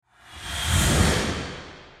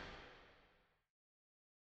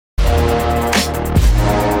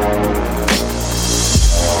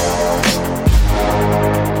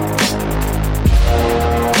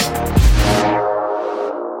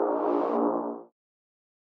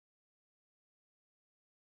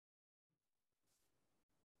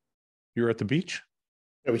You were at the beach?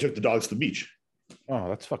 Yeah, we took the dogs to the beach. Oh,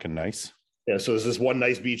 that's fucking nice. Yeah, so there's this one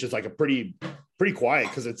nice beach. It's like a pretty quiet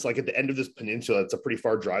because it's like at the end of this peninsula. It's a pretty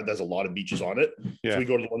far drive. There's a lot of beaches on it. Yeah. So we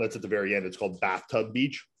go to the one that's at the very end. It's called Bathtub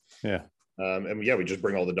Beach. Yeah. We just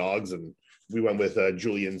bring all the dogs, and we went with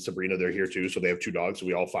Julie and Sabrina. They're here too, so they have 2 dogs. So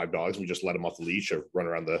we all 5 dogs. And we just let them off the leash or run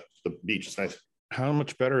around the beach. It's nice. How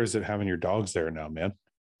much better is it having your dogs there now, man?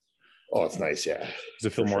 Oh, it's nice. Yeah. Does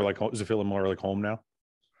it feel more like home? Does it feel more like home now?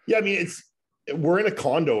 Yeah, I mean, we're in a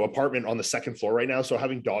condo apartment on the 2nd floor right now, so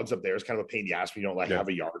having dogs up there is kind of a pain in the ass when you don't have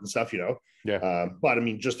a yard and stuff, Yeah. But I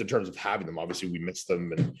mean, just in terms of having them, obviously we miss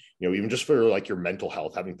them, and even just for like your mental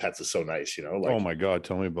health, having pets is so nice. Oh my god,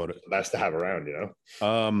 tell me about it. Nice to have around.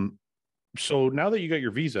 So now that you got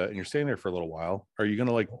your visa and you're staying there for a little while, are you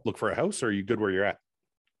gonna look for a house, or are you good where you're at?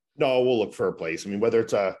 No, we'll look for a place. I mean, whether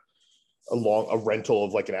it's a rental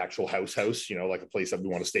of like an actual house, like a place that we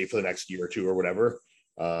want to stay for the next year or 2 or whatever.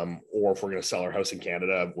 Or if we're going to sell our house in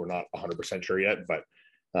Canada, we're not 100% sure yet, but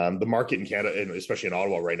the market in Canada, and especially in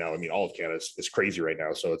Ottawa right now, I mean, all of Canada is crazy right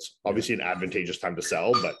now. So it's obviously an advantageous time to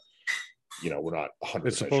sell, but we're not 100%.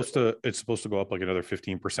 It's supposed to go up like another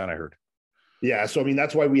 15%, I heard. Yeah. So, I mean,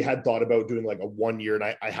 that's why we had thought about doing like a 1 year, and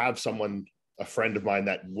I have a friend of mine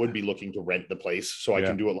that would be looking to rent the place. So I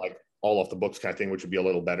can do it like all off the books kind of thing, which would be a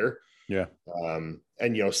little better. Yeah.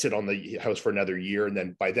 And sit on the house for another year. And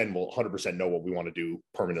then by then we'll 100% know what we want to do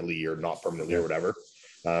permanently or not permanently or whatever.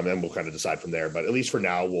 And we'll kind of decide from there. But at least for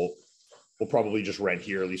now, we'll probably just rent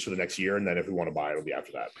here, at least for the next year. And then if we want to buy, it'll be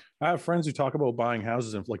after that. I have friends who talk about buying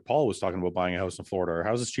houses, and like Paul was talking about buying a house in Florida. Are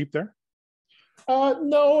houses cheap there?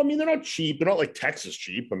 No, I mean, they're not cheap. They're not like Texas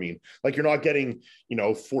cheap. I mean, like you're not getting,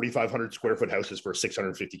 4,500 square foot houses for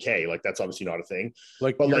 $650K. Like that's obviously not a thing.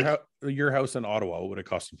 But your house in Ottawa, what would it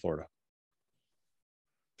cost in Florida?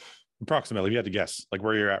 Approximately, if you had to guess, like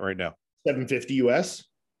where you're at right now. $750 US.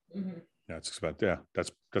 Mm-hmm. Yeah, it's expensive. Yeah, that's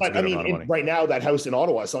a good amount of money. Right now, that house in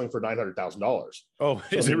Ottawa is selling for $900,000. Oh,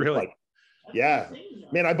 is it really? Yeah,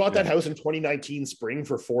 man, I bought that house in 2019 spring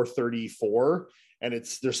for $434, and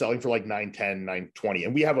they're selling for like $910, $920,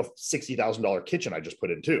 and we have a $60,000 kitchen I just put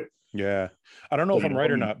in too. Yeah, I don't know if I'm right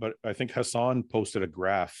or not, but I think Hassan posted a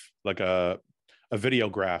graph, like a video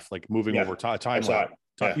graph, like moving over time.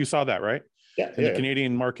 You saw that, right? Yeah. And the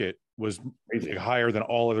Canadian market was like higher than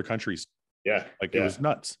all other countries. Yeah, it was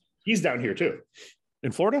nuts. He's down here too.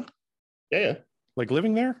 In Florida? Yeah. Like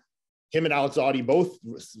living there? Him and Alex Audi both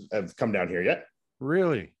have come down here yet.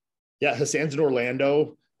 Really? Yeah, Hassan's in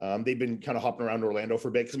Orlando. They've been kind of hopping around Orlando for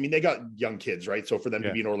a bit because, I mean, they got young kids, right? So for them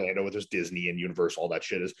to be in Orlando with this Disney and Universal, all that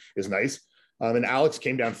shit is nice. And Alex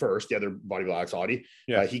came down first, the other bodybuilder, Alex Audi.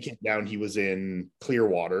 Yeah. He came down, he was in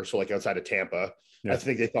Clearwater, so like outside of Tampa. Yeah. I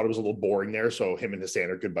think they thought it was a little boring there. So him and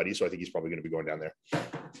Hassan are good buddies. So I think he's probably going to be going down there.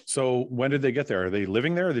 So when did they get there? Are they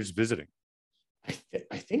living there, or are they just visiting?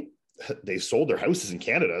 I think they sold their houses in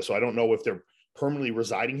Canada. So I don't know if they're permanently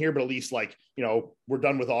residing here, but at least we're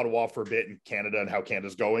done with Ottawa for a bit in Canada and how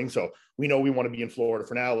Canada's going. So we know we want to be in Florida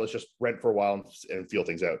for now. Let's just rent for a while and feel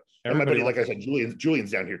things out. And my buddy, like I said,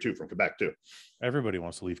 Julian's down here too, from Quebec too. Everybody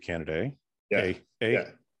wants to leave Canada, eh? Yeah.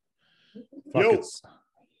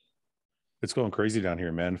 It's going crazy down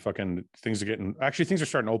here, man. Fucking things are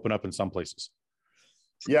starting to open up in some places.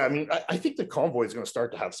 Yeah, I mean, I think the convoy is going to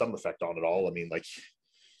start to have some effect on it all. I mean,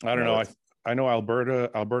 I don't know. I know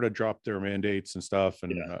Alberta dropped their mandates and stuff,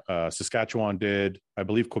 and Saskatchewan did. I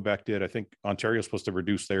believe Quebec did. I think Ontario's supposed to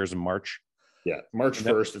reduce theirs in March. Yeah, March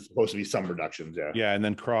 1st, it's supposed to be some reductions. Yeah. Yeah, and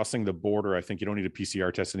then crossing the border, I think you don't need a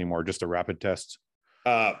PCR test anymore, just a rapid test.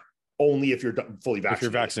 Only if you're fully vaccinated. If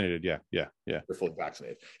you're vaccinated, yeah. You're fully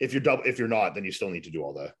vaccinated. If you're not, then you still need to do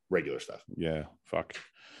all the regular stuff. Yeah, fuck.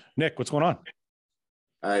 Nick, what's going on?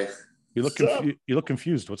 Hi. You look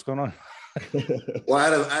confused. What's going on? Well,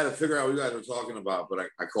 I had to figure out what you guys were talking about, but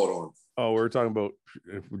I caught on. Oh, we were talking about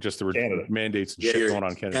just the mandates and shit going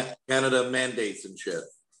on in Canada. Canada mandates and shit.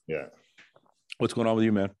 Yeah. What's going on with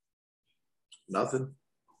you, man? Nothing.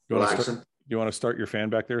 You want to start your fan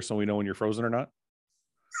back there so we know when you're frozen or not?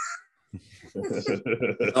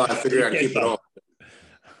 No, I figured I'd keep it off.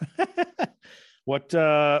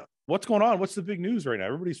 What's going on? What's the big news right now?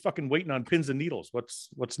 Everybody's fucking waiting on pins and needles.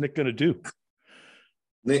 What's Nick gonna do?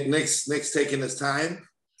 Nick's taking his time.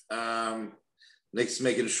 Nick's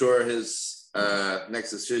making sure his next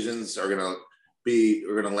decisions are gonna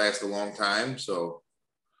last a long time. So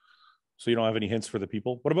you don't have any hints for the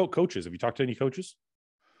people? What about coaches? Have you talked to any coaches?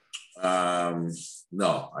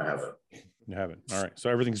 No, I haven't. You haven't. All right. So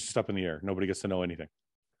everything's just up in the air. Nobody gets to know anything.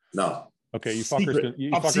 No. Okay, you Secret. fuckers,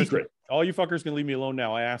 you Top fuckers, secret. all you fuckers can leave me alone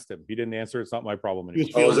now. I asked him. He didn't answer. It's not my problem He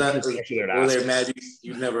anymore. was Oh, is feeling that? actually there to Were ask. they mad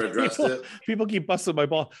you've never addressed People, it? people keep busting my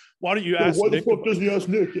ball. Why don't you Yeah, ask why the Nick? fuck doesn't he ask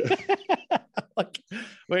Nick? Yeah. Like,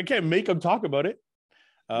 well, I can't make him talk about it.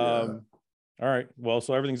 Yeah. All right. Well,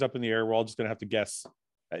 so everything's up in the air. We're all just gonna have to guess.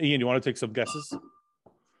 Ian, you want to take some guesses?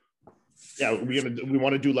 Yeah, we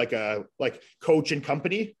want to do like coach and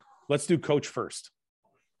company. Let's do coach first.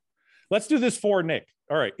 Let's do this for Nick.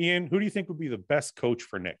 All right, Ian, who do you think would be the best coach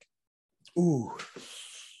for Nick? Ooh.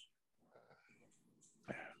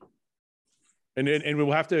 And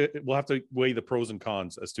we'll have to weigh the pros and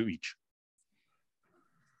cons as to each.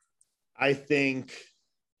 I think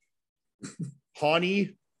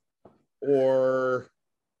Hani or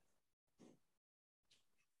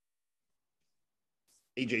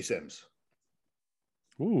AJ Sims.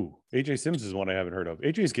 Ooh, AJ Sims is one I haven't heard of.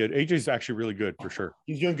 AJ's good. AJ's actually really good for sure.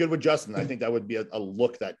 He's doing good with Justin. I think that would be a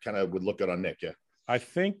look that kind of would look good on Nick. Yeah. I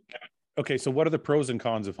think. Okay, so what are the pros and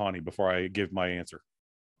cons of Hani before I give my answer?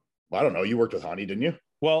 Well, I don't know. You worked with Hani, didn't you?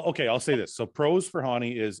 Well, okay, I'll say this. So pros for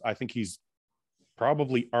Hani is I think he's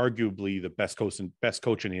probably arguably the best coach in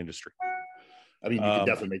the industry. I mean, you could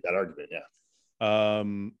definitely make that argument. Yeah.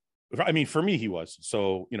 I mean, for me, he was.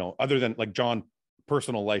 So, other than like John,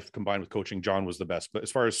 personal life combined with coaching, John was the best. But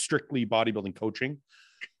as far as strictly bodybuilding coaching,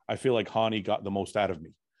 I feel like Hani got the most out of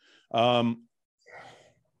me.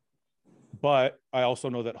 But I also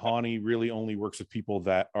know that Hani really only works with people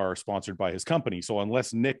that are sponsored by his company. So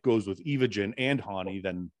unless Nick goes with Evogen and Hani,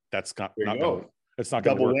 then that's not going. It's not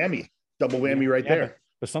going to double work. whammy. Double whammy right there.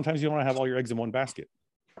 But sometimes you don't want to have all your eggs in one basket.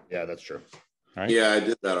 Yeah, that's true. All right? Yeah, I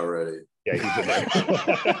did that already. Yeah, he did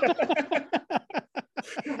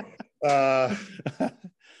that.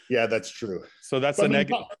 Yeah, that's true. So that's a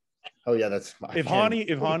negative. Oh yeah, that's if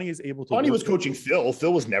Hani is able to. Hani was coaching Phil.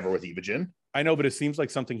 Phil was never with Evogen. I know, but it seems like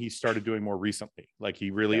something he started doing more recently. Like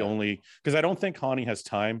he really only, because I don't think Hani has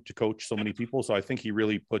time to coach so many people. So I think he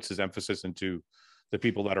really puts his emphasis into the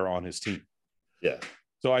people that are on his team. Yeah.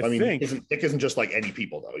 So I think Nick isn't just like any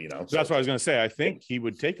people though, So that's what I was going to say. I think he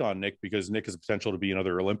would take on Nick because Nick has the potential to be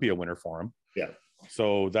another Olympia winner for him. Yeah.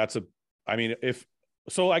 So I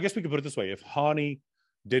guess we could put it this way. If Hani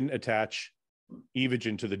didn't attach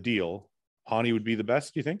Evogen to the deal, Hani would be the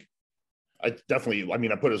best, do you think? I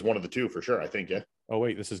put as one of the two for sure. I think, yeah. Oh,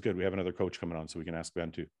 wait, this is good. We have another coach coming on, so we can ask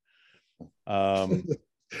Ben too.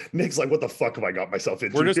 Nick's like, what the fuck have I got myself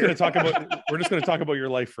into? We're just going to talk about your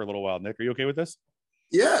life for a little while. Nick, are you okay with this?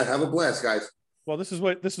 Yeah, have a blast, guys. Well, this is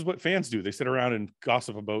what fans do. They sit around and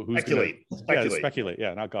gossip about who's speculate. Speculate.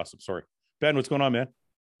 Yeah, not gossip. Sorry. Ben, what's going on, man?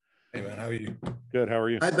 Hey, man, how are you? Good. How are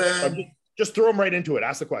you? Hi, Ben. Just throw him right into it.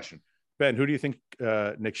 Ask the question. Ben, who do you think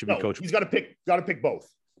Nick should be coaching? He's got to pick both.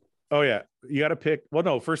 Oh yeah, you got to pick. Well,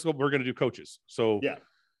 no. First of all, we're going to do coaches. So yeah,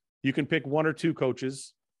 you can pick one or two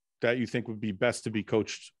coaches that you think would be best to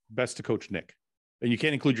coach Nick, and you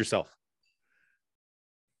can't include yourself.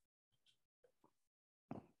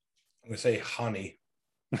 I'm gonna say Hani.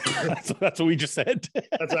 That's what we just said.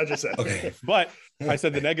 That's what I just said. Okay, but I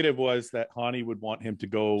said the negative was that Hani would want him to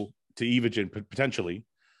go to Evogen potentially,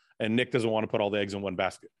 and Nick doesn't want to put all the eggs in one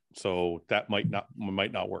basket, so that might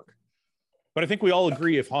not work. But I think we all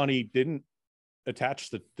agree if Hani didn't attach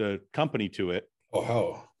the company to it,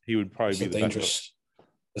 he would probably be the dangerous.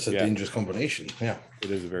 That's a dangerous combination. Yeah,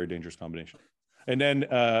 it is a very dangerous combination. And then,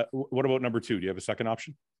 what about number two? Do you have a second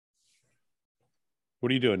option?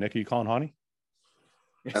 What are you doing, Nick? Are you calling Hani?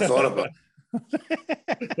 I thought about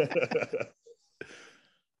it.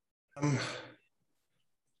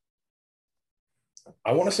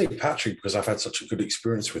 I want to say Patrick because I've had such a good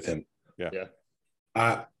experience with him. Yeah.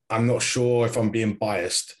 I'm not sure if I'm being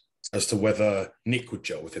biased as to whether Nick would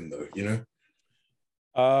gel with him, though,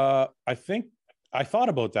 I think I thought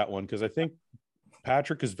about that one because I think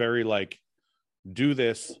Patrick is very like, do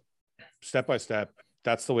this step by step.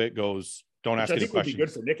 That's the way it goes. Don't ask any questions. Would be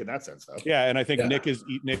good for Nick in that sense, though. Yeah, and I think Nick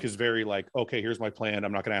is very like, okay, here's my plan.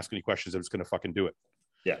 I'm not going to ask any questions. I'm just going to fucking do it.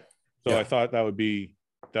 Yeah. So I thought that would be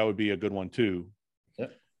a good one too. Yeah.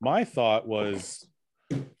 My thought was,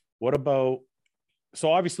 what about? So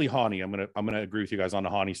obviously Hani, I'm gonna agree with you guys on the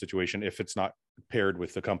Hani situation if it's not paired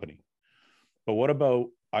with the company. But what about?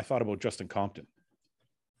 I thought about Justin Compton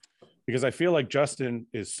because I feel like Justin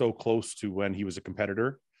is so close to when he was a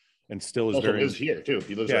competitor, and still is also lives here too.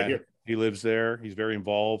 He lives right here. He lives there. He's very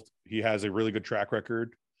involved. He has a really good track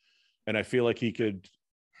record, and I feel like he could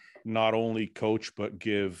not only coach but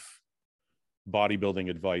give bodybuilding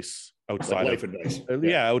advice outside life of advice.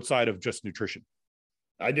 Outside of just nutrition.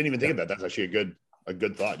 I didn't even think of that. That's actually a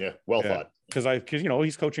good thought. Yeah, well thought. Because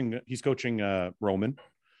he's coaching Roman,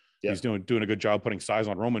 Yeah. He's doing a good job putting size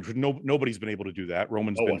on Roman. Nobody's been able to do that.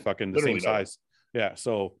 Roman's No been one. fucking the Literally same no one. size. Yeah.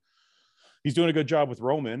 So he's doing a good job with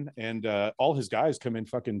Roman, and all his guys come in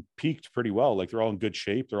fucking peaked pretty well. Like they're all in good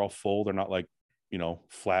shape. They're all full. They're not like,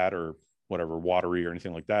 flat or whatever, watery or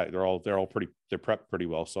anything like that. They're prepped pretty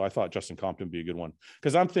well. So I thought Justin Compton would be a good one.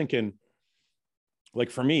 Cause I'm thinking, like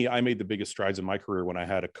for me, I made the biggest strides in my career when I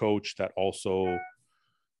had a coach that also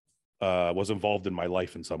was involved in my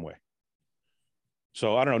life in some way.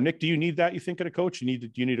 So I don't know, Nick, do you need that? You think in a coach, you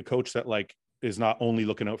need a coach that like is not only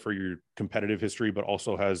looking out for your competitive history, but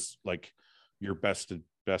also has like your best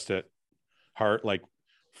at heart, like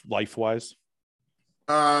life wise?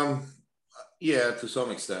 Yeah, to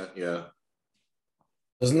some extent. Yeah.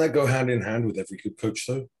 Doesn't that go hand in hand with every good coach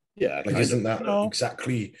though? Yeah. Like, isn't that No.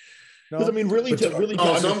 exactly? Because I mean, really, But really,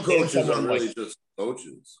 No, to some understand coaches are someone really like, just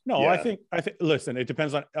coaches. No, Yeah. I think, listen, it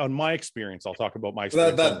depends on my experience. I'll talk about my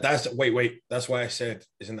experience. Wait. That's why I said,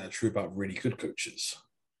 isn't that true about really good coaches?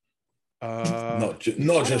 Uh,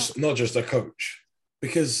 Not just a coach,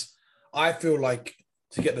 because I feel like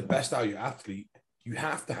to get the best out of your athlete, you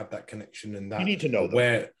have to have that connection and that you need to know them.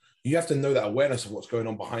 where you have to know that awareness of what's going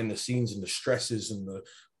on behind the scenes and the stresses and the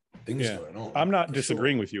things Yeah. going on. I'm not for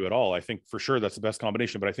disagreeing sure. with you at all. I think for sure that's the best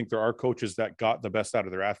combination, but I think there are coaches that got the best out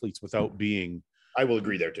of their athletes without being I will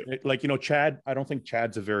agree there too. like, Chad. I don't think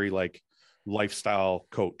Chad's a very like lifestyle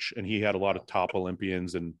coach, and he had a lot of top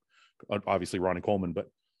Olympians and obviously Ronnie Coleman,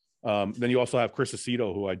 but then you also have Chris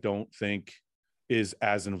Aceto, who I don't think is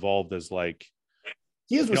as involved as like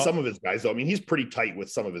He is with some of his guys, though. I mean, he's pretty tight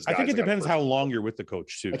with some of his guys. I think it like, depends how long you're with the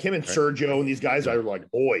coach too. Like him and right? Sergio and these guys are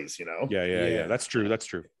like boys, Yeah. That's true. That's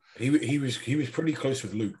true. He was pretty close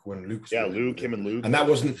with Luke when Luke was him and Luke. and that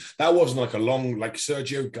wasn't like a long, like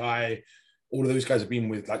Sergio Guy, all of those guys have been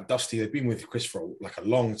with, like Dusty, they've been with Chris for like a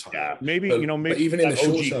long time. Yeah. Maybe but even in the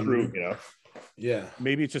short OG term crew, yeah,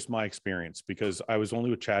 maybe it's just my experience because I was only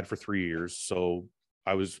with Chad for 3 years, so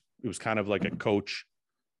it was kind of like a coach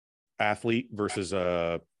athlete versus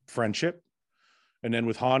a friendship. And then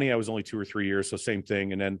with Hani, I was only 2 or 3 years, so same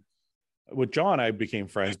thing. And then with John, I became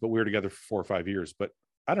friends, but we were together for 4 or 5 years. But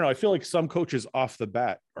I don't know. I feel like some coaches off the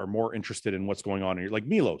bat are more interested in what's going on here. Like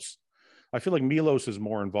Milos. I feel like Milos is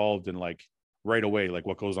more involved in like right away, like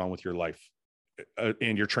what goes on with your life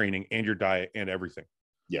and your training and your diet and everything.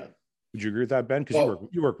 Yeah. Would you agree with that, Ben? Because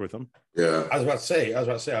you worked with him. Yeah. I was about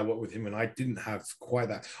to say I worked with him and I didn't have quite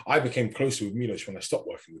that. I became closer with Milos when I stopped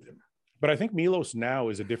working with him. But I think Milos now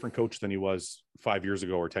is a different coach than he was 5 years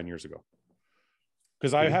ago or 10 years ago.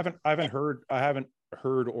 Because I haven't heard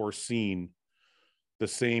or seen the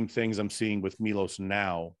same things I'm seeing with Milos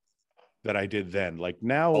now that I did then. Like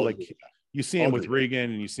now, like you see him with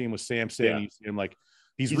Regan and you see him with Samson. And you see him like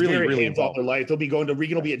he's really hands involved. Their life. They'll be going to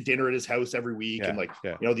Regan will be at dinner at his house every week, and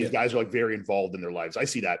these guys are like very involved in their lives. I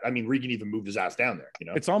see that. I mean, Regan even moved his ass down there.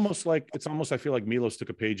 It's almost I feel like Milos took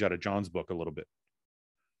a page out of John's book a little bit.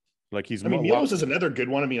 Like Milos is another good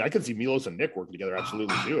one. I mean, I could see Milos and Nick working together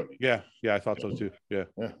absolutely too. I mean, I thought so too. Yeah.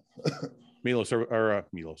 Milos or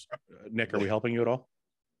Milos. Nick, are we helping you at all?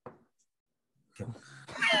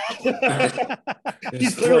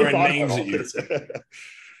 He's throwing names at you.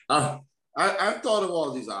 I've thought of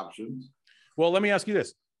all these options. Well, let me ask you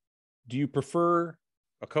this. Do you prefer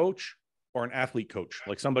a coach or an athlete coach?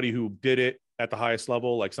 Like somebody who did it at the highest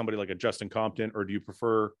level, like somebody like a Justin Compton, or do you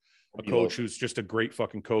prefer a coach who's just a great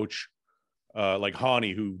fucking coach, like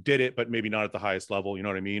Hani, who did it, but maybe not at the highest level, you know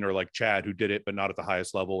what I mean? Or like Chad, who did it, but not at the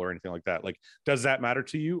highest level or anything like that. Like, does that matter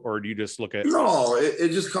to you? Or do you just look at... No,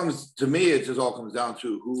 it just comes to me. It just all comes down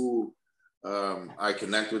to who I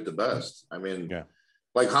connect with the best. I mean,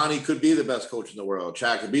 like Hani could be the best coach in the world.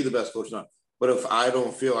 Chad could be the best coach in the world. But if I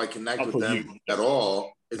don't feel I connect with them at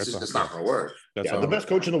all, it's not going to work. The best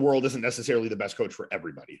coach in the world isn't necessarily the best coach for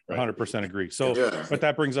everybody. Right? 100% agree. So, but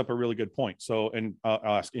that brings up a really good point. So, and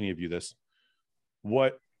I'll ask any of you this.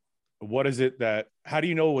 What is it that, how do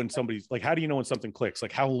you know when something clicks?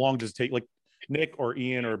 Like how long does it take? Like Nick or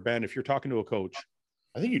Ian or Ben, if you're talking to a coach,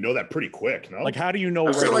 I think you know that pretty quick. No, like how do you know?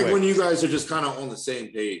 I feel like when you guys are just kind of on the same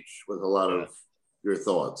page with a lot of your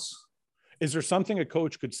thoughts. Is there something a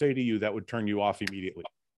coach could say to you that would turn you off immediately?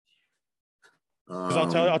 Because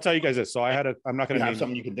I'll tell you guys this. So I'm not going to have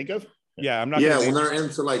something you can think of. Yeah, I'm not. Yeah, when they're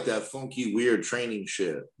into like that funky, weird training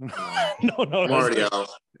shit. No, I'm already out.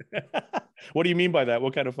 What do you mean by that?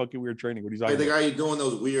 What kind of fucking weird training? What are you talking about? The guy you doing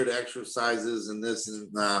those weird exercises and this and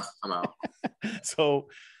I'm out. So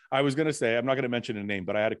I was gonna say I'm not gonna mention a name,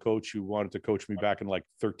 but I had a coach who wanted to coach me back in like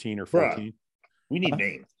 13 or 14. We need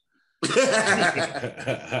names.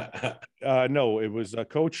 No, it was a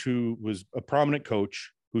coach who was a prominent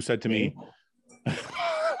coach who said to me,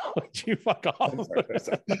 You fuck off.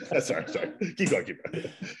 Sorry. Keep going.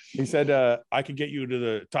 He said, I could get you to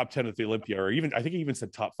the top 10 at the Olympia, or even, I think he even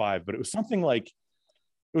said top 5, but it was something like,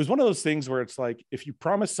 it was one of those things where it's like, if you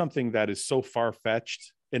promise something that is so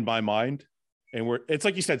far-fetched in my mind, and it's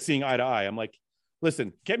like you said, seeing eye to eye, I'm like,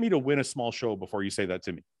 listen, get me to win a small show before you say that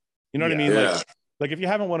to me. You know what I mean? Like if you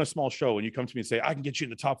haven't won a small show and you come to me and say, I can get you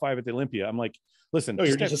in the top 5 at the Olympia, I'm like, listen, no,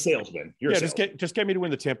 you're just a salesman. Just get me to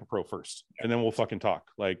win the Tampa Pro first, and then we'll fucking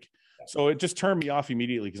talk. Like, so it just turned me off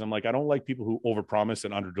immediately, because I'm like, I don't like people who overpromise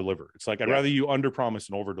and underdeliver. It's like, I'd rather you underpromise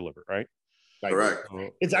and overdeliver, right? Correct.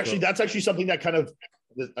 It's actually, that's actually something that kind of,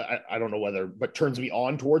 I don't know whether, but turns me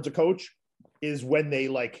on towards a coach, is when they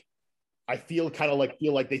like, I feel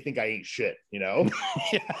like they think I ain't shit, you know?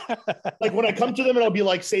 Like when I come to them and I'll be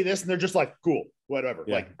like, say this, and they're just like, cool, whatever.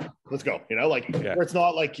 Like, let's go, you know? Like, where it's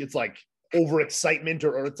not like, it's like over excitement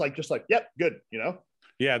or it's like, just like, yep, good, you know?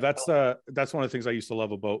 Yeah. That's one of the things I used to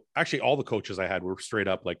love about actually all the coaches I had were straight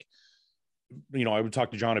up like, you know, I would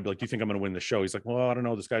talk to John, I'd be like, do you think I'm going to win the show? He's like, well, I don't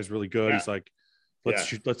know. This guy's really good. He's like,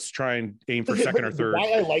 let's try and aim for second or third.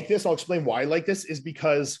 Why I like this, I'll explain why I like this, is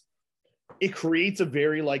because it creates a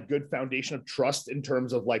very like good foundation of trust in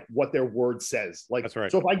terms of like what their word says. Like, that's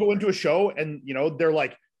right. So if I go into a show and, you know, they're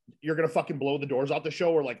like, you're going to fucking blow the doors off the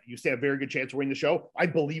show, or like you stand a very good chance of winning the show, I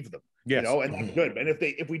believe them, you know, and that's good. And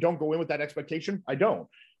if we don't go in with that expectation, I don't,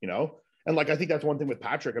 you know, and like, I think that's one thing with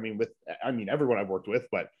Patrick. I mean, everyone I've worked with,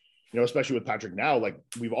 but you know, especially with Patrick now, like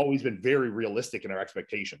we've always been very realistic in our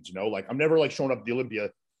expectations, you know, like I'm never like showing up at the Olympia,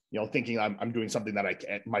 you know, thinking I'm doing something that I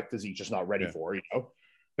can't, my physique's just not ready for, you know.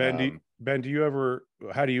 Ben, do you ever,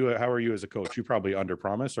 how are you as a coach? You probably under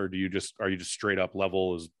promise, or are you just straight up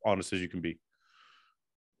level, as honest as you can be?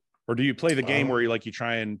 Or do you play the game where you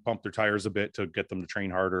try and pump their tires a bit to get them to train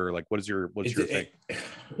harder? Like, what's your thing?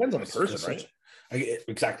 Depends on the person, right?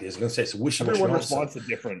 Exactly. I was going to say, it's a wishy-washy. Everyone responds to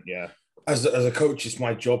different, As a coach, it's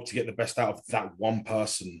my job to get the best out of that one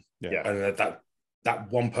person. And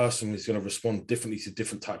that one person is going to respond differently to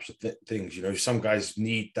different types of things. You know, some guys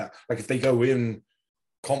need that. Like if they go in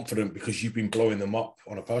confident because you've been blowing them up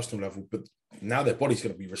on a personal level, but now their body's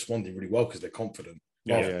going to be responding really well because they're confident.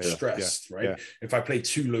 Stressed, right? If I play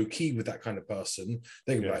too low key with that kind of person,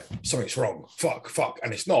 they can be like, something's wrong, fuck,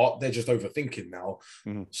 and it's not. They're just overthinking now.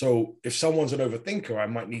 So if someone's an overthinker, I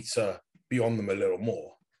might need to be on them a little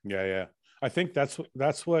more. I think that's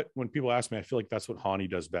what when people ask me, I feel like that's what Hani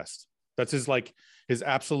does best. That's his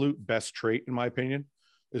absolute best trait, in my opinion,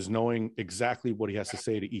 is knowing exactly what he has to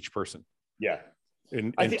say to each person.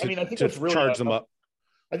 And I think that's really charge them up.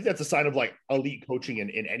 I think that's a sign of like elite coaching in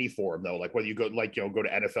any form, though. Like whether you go go to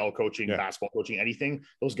NFL coaching, basketball coaching, anything,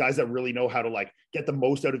 those guys that really know how to like get the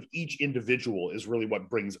most out of each individual is really what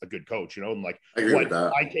brings a good coach, you know, and like what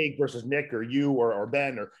I take versus Nick or you or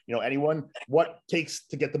Ben or, you know, anyone, what takes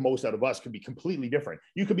to get the most out of us could be completely different.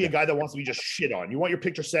 You could be a guy that wants to be just shit on. You want your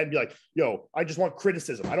picture sent and be like, yo, I just want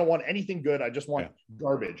criticism. I don't want anything good. I just want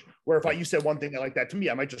garbage. Where if you said one thing like that to me,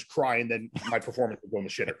 I might just cry and then my performance would go in the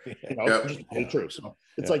shitter. You know, just the truth. So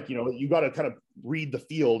it's like, you know, you got to kind of read the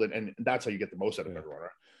field and that's how you get the most out of everyone,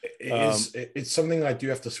 right? It's something I do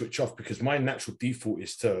have to switch off because my natural default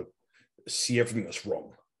is to see everything that's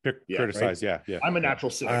wrong. Criticize, right? I'm a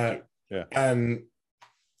natural cynic too. And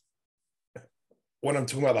when I'm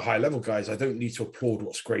talking about the high level guys, I don't need to applaud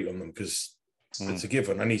what's great on them because it's a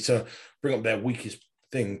given. I need to bring up their weakest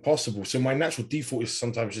thing possible. So my natural default is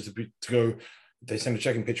sometimes just to go, they send a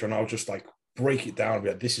checking picture and I'll just like break it down and be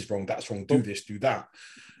like, this is wrong, that's wrong, do this, do that.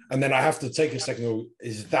 And then I have to take a second and go,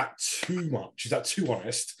 is that too much? Is that too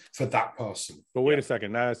honest for that person? But wait a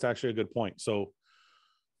second, that's actually a good point. So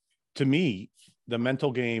to me, the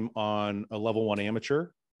mental game on a level 1 amateur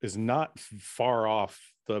is not far off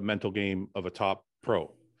the mental game of a top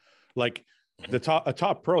pro. Like a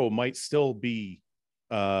top pro might still be,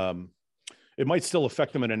 it might still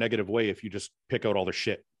affect them in a negative way if you just pick out all their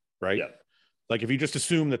shit, right? Like if you just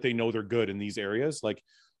assume that they know they're good in these areas, like,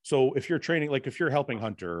 so if you're training, like if you're helping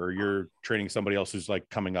Hunter or you're training somebody else who's like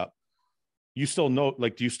coming up, you still know,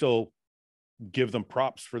 like, do you still give them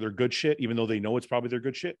props for their good shit, even though they know it's probably their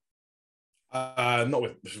good shit? Not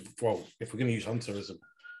with, well, if we're going to use Hunter as an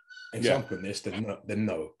example in this, then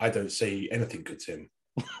no, I don't say anything good to him.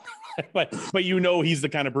 but you know, he's the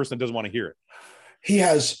kind of person that doesn't want to hear it. He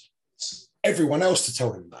has everyone else to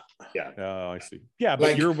tell him that. I see. Yeah,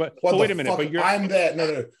 but like, but wait a minute. But I'm there.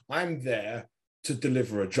 No, I'm there to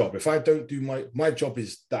deliver a job. If I don't do my job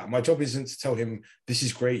is that. My job isn't to tell him this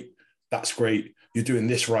is great, that's great, you're doing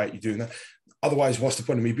this right, you're doing that. Otherwise, what's the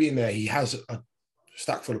point of me being there? He has a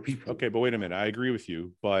stack full of people. Okay, but wait a minute. I agree with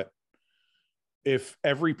you. But if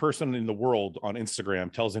every person in the world on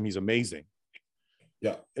Instagram tells him he's amazing,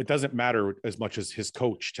 Yeah. It doesn't matter as much as his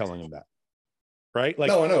coach telling him that. Right? Like,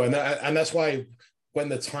 no, I know. And that's why when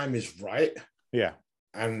the time is right. Yeah.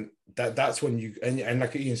 And that's when you, and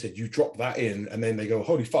like Ian said, you drop that in and then they go,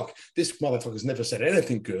 holy fuck, this motherfucker's never said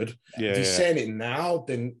anything good. Yeah. If he's saying it now,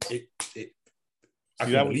 then I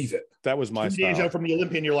can believe it. That was my 2 days out from the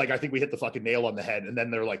Olympian, you're like, I think we hit the fucking nail on the head. And then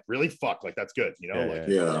they're like, really? Fuck, like that's good, you know?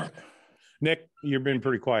 Yeah. Nick, you've been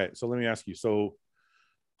pretty quiet. So let me ask you. So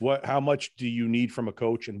how much do you need from a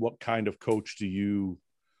coach, and what kind of coach do you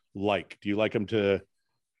like? Do you like him to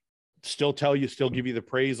still give you the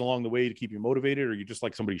praise along the way to keep you motivated, or you just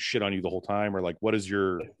like somebody shit on you the whole time, or like, what is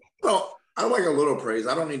your... Well, I like a little praise.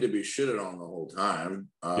 I don't need to be shitted on the whole time.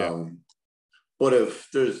 But if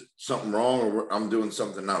there's something wrong, or I'm doing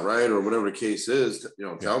something not right, or whatever the case is,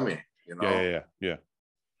 tell me, Yeah.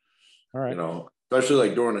 All right. Especially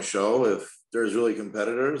like during a show, if there's really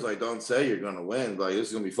competitors, like don't say you're going to win. Like, this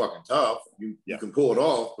is going to be fucking tough. You can pull it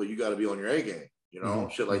off, but you got to be on your A game,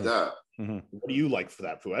 shit like that. Mm-hmm. What do you like for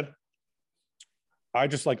that, Fouad? I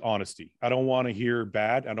just like honesty. I don't want to hear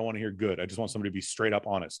bad. I don't want to hear good. I just want somebody to be straight up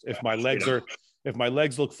honest. If my legs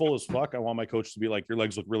look full as fuck, I want my coach to be like, your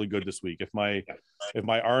legs look really good this week. If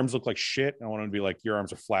my arms look like shit, I want him to be like, your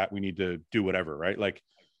arms are flat. We need to do whatever. Right. Like,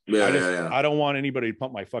 I don't want anybody to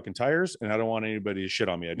pump my fucking tires, and I don't want anybody to shit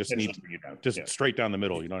on me. I just need straight down the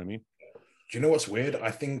middle. You know what I mean? Do you know what's weird?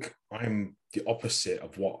 I think I'm the opposite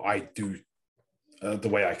of what I do, the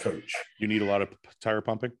way I coach. You need a lot of tire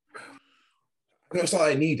pumping? No, it's not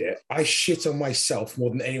I need it. I shit on myself more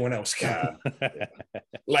than anyone else can.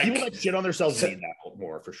 Like, people like shit on themselves need that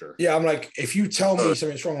more for sure. Yeah, I'm like, if you tell me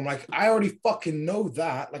something's wrong, I'm like, I already fucking know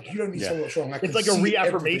that. Like, you don't need to tell me what's wrong. It's like a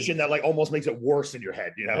reaffirmation that like almost makes it worse in your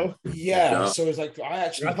head, you know? Yeah. So it's like I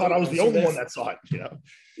thought I was the only one that saw it, you know?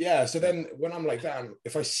 Yeah. So then when I'm like that,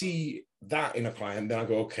 if I see that in a client, then I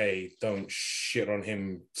go, okay, don't shit on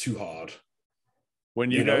him too hard. When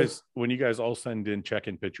you guys all send in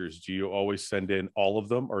check-in pictures, do you always send in all of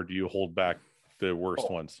them, or do you hold back the worst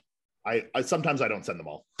ones? I sometimes I don't send them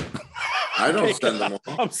all. I don't send them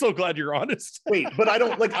all. I'm so glad you're honest. Wait, but I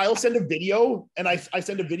don't like. I'll send a video, and I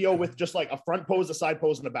send a video with just like a front pose, a side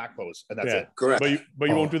pose, and a back pose, and that's it. Correct. But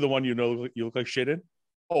you won't do the one you look like shit in.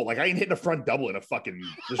 Oh, like I ain't hitting a front double in a fucking.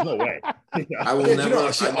 There's no way. I will never.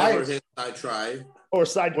 I never hit. I try. Or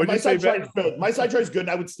side. My side try is good. My side try is good, and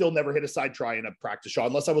I would still never hit a side try in a practice shot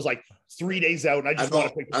unless I was like 3 days out and I just want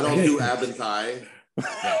to pick. I don't do ab and thigh.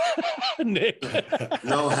 Nick.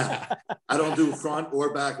 No, I don't do front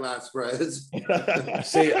or back lat spreads.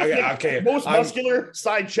 See, okay. Most muscular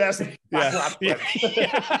side chest. Back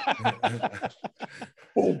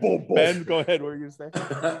boom, boom, boom. Ben, go ahead. What were you saying?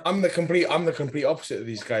 I'm the complete opposite of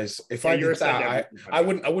these guys. If I did that, I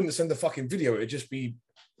wouldn't send the fucking video. It'd just be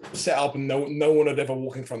set up and no one would ever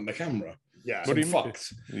walk in front of the camera. Yeah. What do you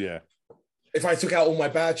fucked. Yeah. If I took out all my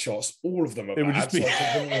bad shots, all of them are bad.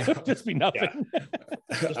 It would just be nothing.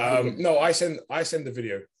 No, I send the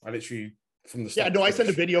video. I literally from the start. Yeah, no, I send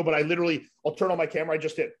a video, but I'll turn on my camera. I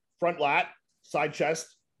just hit front lat, side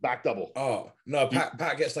chest, back double. Oh no,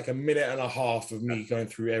 Pat gets like a minute and a half of me going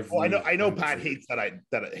through every. Well, I know Pat hates that I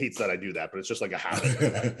do that, but it's just like a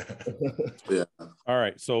habit. Yeah. All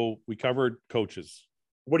right, so we covered coaches.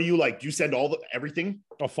 What do you like? Do you send everything?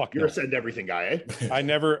 Oh fuck, you're a send everything guy, eh? I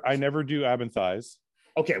never do ab and thighs.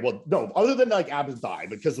 Okay, well, no, other than like ab and thigh,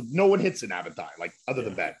 because no one hits an ab and thigh, like other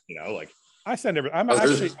than Ben, you know, like I send everything.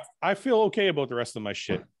 I feel okay about the rest of my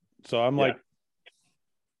shit, so I'm like,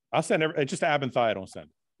 I'll send just ab and thigh. I don't send.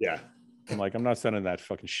 Yeah, I'm like, I'm not sending that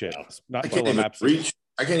fucking shit. Not until I'm absolutely.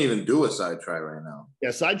 I can't even do a side try right now.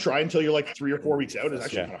 Yeah, side try until you're like 3 or 4 weeks out is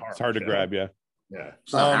actually kind of hard. It's hard to grab. Yeah,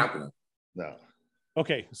 it's not happening. No.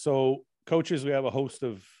 Okay, so coaches, we have a host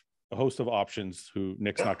of options. Who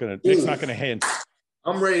Nick's not gonna hint.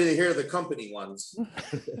 I'm ready to hear the company ones.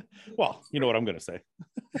 Well, you know what I'm gonna say.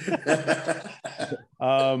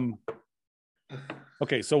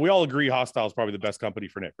 Okay, so we all agree Hostile is probably the best company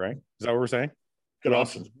for Nick, right? Is that what we're saying? Good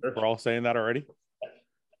options. We're all saying that already.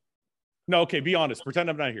 No, okay. Be honest. Pretend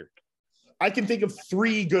I'm not here. I can think of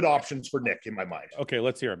 3 good options for Nick in my mind. Okay,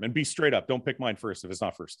 let's hear them and be straight up. Don't pick mine first if it's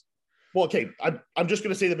not first. Well, okay, I'm just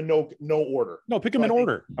going to say them in no order. No, pick them in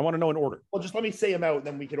order. I want to know in order. Well, just let me say them out, and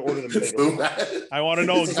then we can order them later. I want to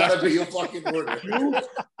know exactly. It's gotta be a fucking order.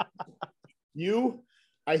 You,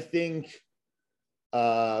 I think,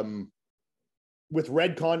 with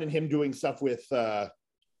Redcon and him doing stuff with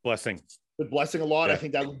Blessing a lot, I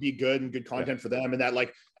think that would be good and good content for them, and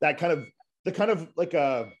that kind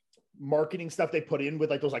of marketing stuff they put in with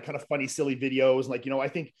like those like kind of funny silly videos, like, you know, I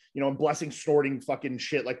think, you know, and Blessing snorting fucking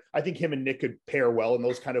shit, like I think him and Nick could pair well in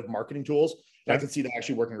those kind of marketing tools, and I could see that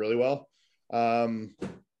actually working really well. And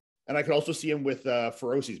I could also see him with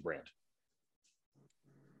Feroci's brand.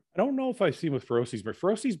 I don't know if I've seen with Feroci's, but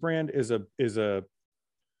Feroci's brand is a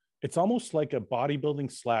it's almost like a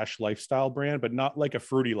bodybuilding / lifestyle brand, but not like a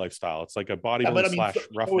fruity lifestyle. It's like a bodybuilding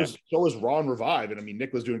 / roughneck. So is Raw and Revive. And I mean,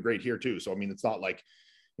 Nick was doing great here too. So, I mean, it's not like,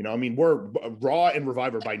 you know, I mean, we're Raw and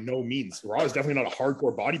Revive are by no means. Raw is definitely not a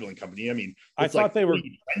hardcore bodybuilding company. I mean, I thought like they were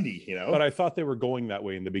trendy, you know, but I thought they were going that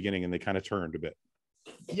way in the beginning and they kind of turned a bit.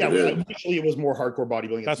 Yeah, well, initially it was more hardcore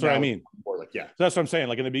bodybuilding. That's what I mean. More like, yeah. So that's what I'm saying.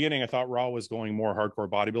 Like in the beginning, I thought Raw was going more hardcore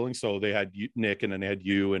bodybuilding. So they had Nick and then they had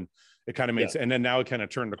you, and it kind of made sense. And then now it kind of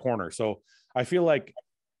turned the corner. So I feel like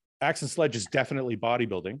Axe and Sledge is definitely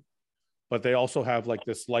bodybuilding, but they also have like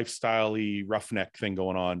this lifestyle-y roughneck thing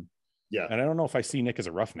going on. Yeah. And I don't know if I see Nick as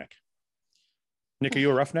a roughneck. Nick, are you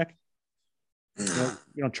a roughneck? You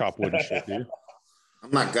don't chop wood and shit, do you? I'm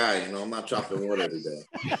not Guy, you know, I'm not chopping wood every day.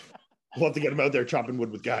 We'll have to get him out there chopping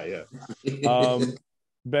wood with Guy, yeah.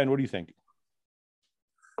 Ben, what do you think?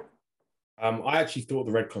 I actually thought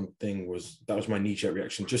the Redcon thing was my knee-jerk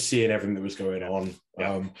reaction, just seeing everything that was going on.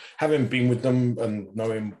 Yeah. Having been with them and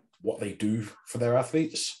knowing what they do for their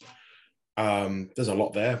athletes, there's a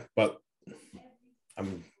lot there, but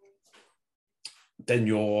then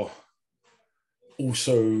you're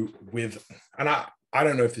also with, and I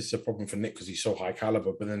don't know if this is a problem for Nick because he's so high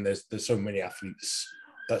caliber, but then there's so many athletes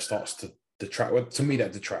that starts to detract. Well, to me,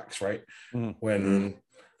 that detracts, right? When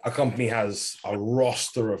a company has a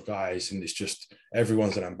roster of guys and it's just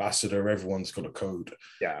everyone's an ambassador, everyone's got a code.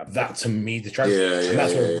 Yeah, that to me detracts.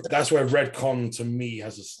 That's where Redcon to me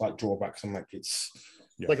has a slight drawback. I'm like, it's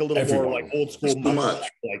like a little more like old school,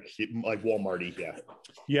 like Walmart-y.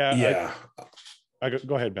 Yeah.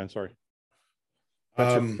 Go ahead, Ben. Sorry.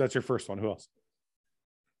 That's your first one. Who else?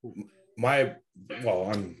 I'm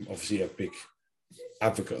obviously a big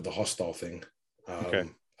advocate of the hostile thing. Okay.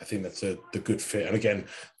 I think that's the good fit. And again,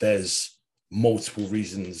 there's multiple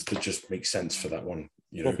reasons that just make sense for that one.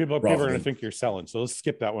 You know, people are going to think you're selling. So let's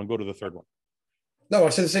skip that one. Go to the third one. No, I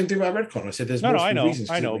said the same thing about Redcon. I said there's multiple reasons.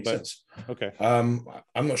 I know, but sense. Okay. I'm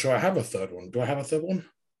not sure I have a third one. Do I have a third one?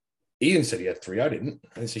 Ian said he had 3. I didn't.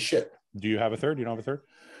 I didn't say shit. Do you have a third? You don't have a third?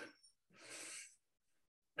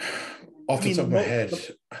 Off the top of my head,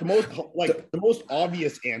 the most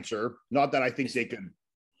obvious answer. Not that I think they could.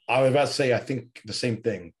 I was about to say I think the same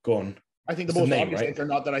thing. Go on. I think the most obvious answer.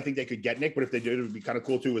 Not that I think they could get Nick, but if they did, it would be kind of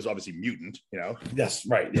cool too. Is obviously Mutant. You know. Yes.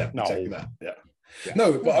 Right. Yeah. No. Exactly that. Yeah.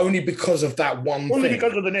 No, but only because of that one thing. Only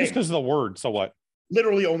because of the name. Just because of the word. So what?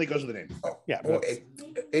 Literally only because of the name. Yeah. Well,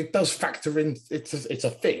 it does factor in. It's a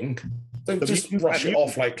thing. Don't just brush it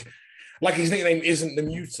off like his nickname isn't the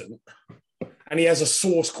Mutant, and he has a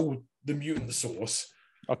sauce called the Mutant Sauce.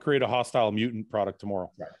 I'll create a hostile mutant product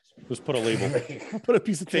tomorrow. Right. Just put a label. I'll put a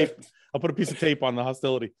piece of tape. I'll put a piece of tape on the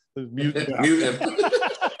hostility. The mutant.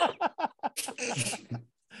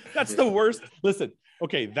 That's the worst. Listen,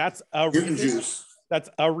 okay, that's a mutant reason. Juice. That's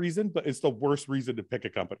a reason, but it's the worst reason to pick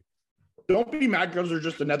a company. Don't be mad because they're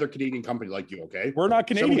just another Canadian company like you, okay? We're not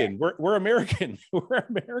Canadian. We're American. We're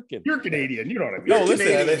American. You're Canadian. You know what I mean? No, listen.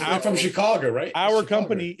 They're from Chicago, right? Our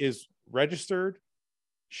company is registered,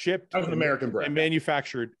 shipped, as an American brand, and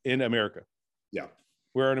manufactured in America. Yeah.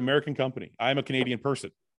 We're an American company. I'm a Canadian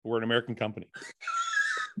person. We're an American company.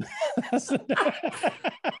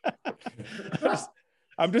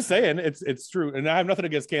 I'm just saying it's true. And I have nothing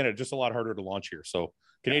against Canada, just a lot harder to launch here. So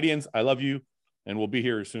Canadians, I love you. And we'll be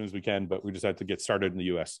here as soon as we can, but we just had to get started in the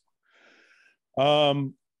US. I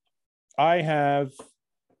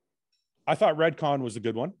thought Redcon was a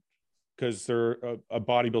good one because they're a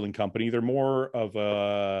bodybuilding company. They're more of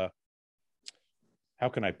a, how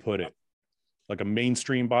can I put it? Like a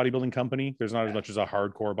mainstream bodybuilding company. There's not as much as a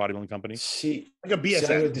hardcore bodybuilding company. See, like a BSN.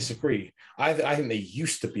 I would disagree. I think they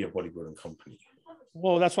used to be a bodybuilding company.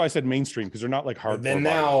 Well, that's why I said mainstream, because they're not like hardcore.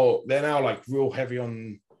 They're now like real heavy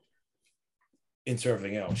on into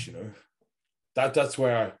everything else, you know. That's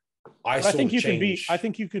where I think you can be. I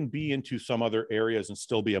think you can be into some other areas and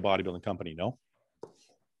still be a bodybuilding company. No.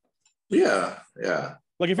 Yeah.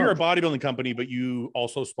 Like if you're a bodybuilding company, but you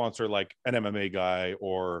also sponsor like an MMA guy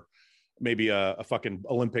or maybe a fucking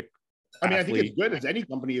Olympic. I mean, athlete. I think it's good as any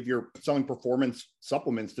company if you're selling performance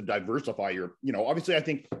supplements to diversify your. You know, obviously, I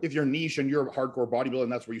think if you're niche and you're a hardcore bodybuilder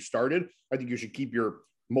and that's where you started, I think you should keep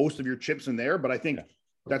most of your chips in there. But I think. Yeah.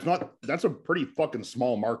 That's a pretty fucking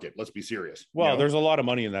small market. Let's be serious. Well, there's a lot of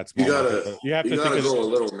money in that small market. You have to go a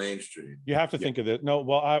little mainstream. You have to think of it. No,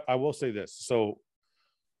 well, I will say this. So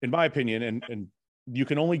in my opinion, and you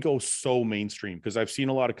can only go so mainstream because I've seen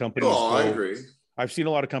a lot of companies. I agree. I've seen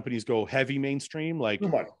a lot of companies go heavy mainstream, like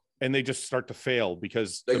and they just start to fail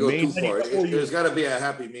because they go too far. There's got to be a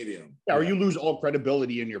happy medium. Yeah, or you lose all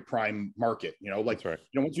credibility in your prime market. You know, like, right.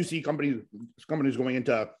 You know, once you see companies going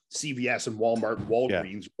into CVS and Walmart and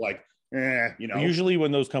Walgreens, like, you know. Usually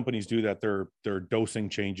when those companies do that, their dosing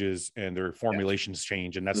changes and their formulations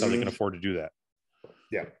change, and that's how they can afford to do that.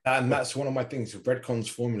 Yeah, and that's one of my things. Redcon's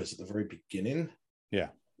formulas at the very beginning,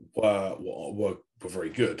 were very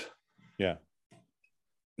good. Yeah.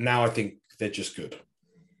 Now I think they're just good.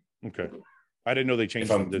 Okay. I didn't know they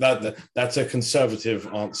changed them. That's a conservative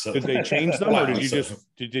answer. Did they change them, or did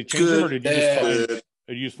they change them, or did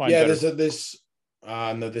you just find better?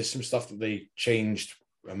 There's some stuff that they changed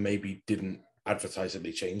and maybe didn't advertise that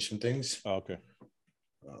they changed some things. Oh, okay.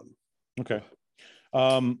 Okay.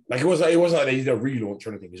 Like it wasn't like they did a relaunch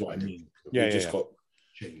or anything, is what I mean. It just got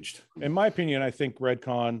changed. In my opinion, I think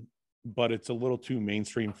Redcon, but it's a little too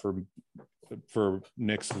mainstream for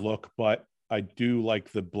Nick's look, but I do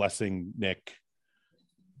like the Blessing Nick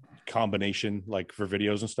combination, like for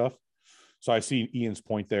videos and stuff. So I see Ian's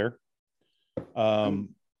point there.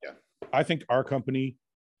 I think our company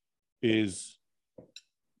is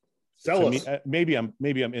maybe I'm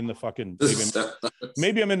in the fucking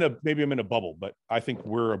maybe I'm in a bubble, but I think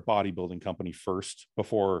we're a bodybuilding company first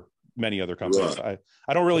before many other companies. I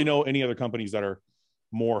don't really know any other companies that are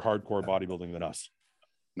more hardcore bodybuilding than us.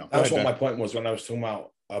 No, that's what my point was when I was talking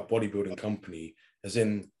about a bodybuilding company, as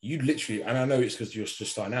in you literally, and I know it's because you're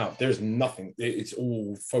just starting out, there's nothing, it's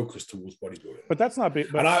all focused towards bodybuilding. But that's not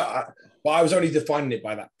big. And I was only defining it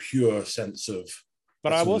by that pure sense of.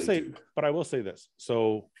 But I will say this.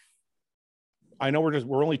 So I know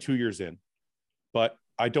we're only 2 years in, but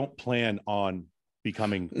I don't plan on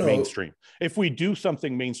becoming mainstream. If we do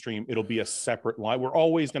something mainstream, it'll be a separate line. We're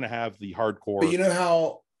always going to have the hardcore. But you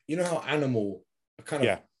know how Animal kind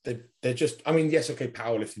of they're just, I mean, yes, okay,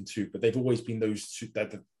 powerlifting too, but they've always been those two,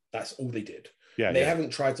 that's all they did. Yeah, they haven't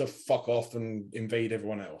tried to fuck off and invade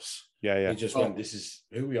everyone else. They just went, this is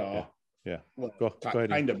who we are. Well, go ahead.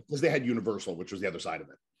 Kind of, because they had Universal, which was the other side of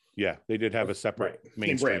it. Yeah, they did have a separate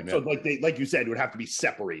mainstream. So like you said, it would have to be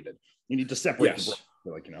separated. You need to separate the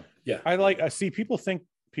brand, like, you know. Yeah, I see people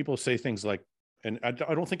say things like, and I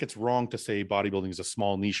don't think it's wrong to say bodybuilding is a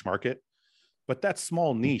small niche market, but that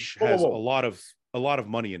small niche has a lot of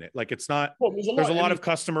money in it. Like it's not, there's a lot of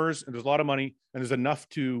customers and there's a lot of money and there's enough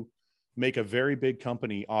to make a very big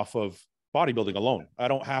company off of bodybuilding alone. I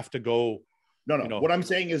don't have to go. No. You know, what I'm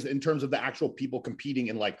saying is in terms of the actual people competing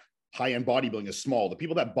in like high-end bodybuilding is small. The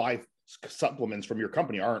people that buy supplements from your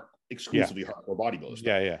company aren't exclusively hardcore bodybuilders.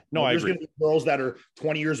 No, I agree. There's going to be girls that are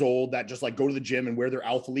 20 years old that just like go to the gym and wear their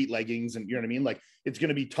Alpha Elite leggings, and you know what I mean? Like it's going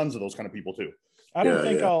to be tons of those kind of people too. I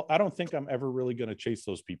don't think I'm ever really going to chase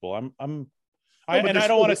those people. I don't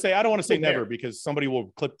want to say never, because somebody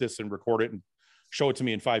will clip this and record it and show it to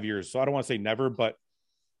me in 5 years. So I don't want to say never, but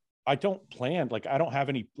I don't plan, like, I don't have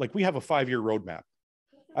any, like, we have a 5-year roadmap.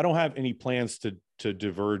 I don't have any plans to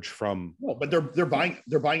diverge from. Well, but they're buying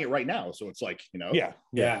it right now. So it's like, you know.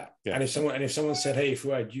 Yeah. And if someone said, hey, if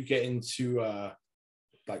you get into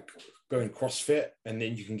like going CrossFit and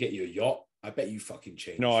then you can get your yacht, I bet you fucking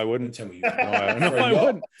change. No, I wouldn't. Tell me you I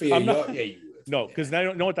wouldn't. I'm not, yeah, you would. No, because I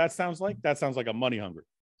don't know what that sounds like. That sounds like a money hungry.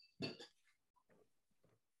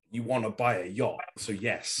 You want to buy a yacht, so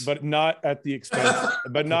yes, but not at the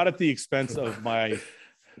expense. Of my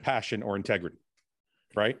passion or integrity,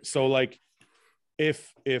 right? So, like,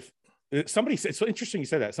 if somebody said, so interesting you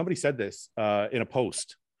said that. Somebody said this in a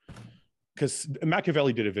post, because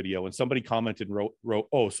Machiavelli did a video and somebody commented and wrote,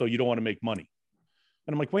 oh, so you don't want to make money?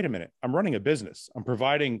 And I'm like, wait a minute, I'm running a business. I'm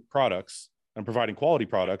providing quality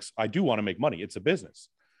products. I do want to make money. It's a business.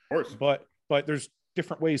 Of course. But there's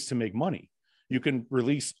different ways to make money. You can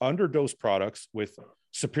release underdosed products with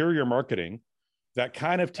superior marketing that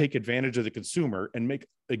kind of take advantage of the consumer and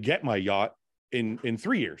get my yacht in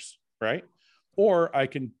 3 years, right? Or I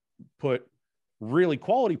can put really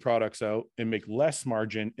quality products out and make less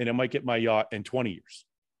margin, and it might get my yacht in 20 years.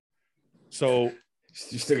 So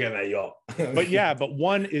you still get that yacht. but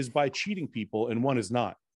one is by cheating people and one is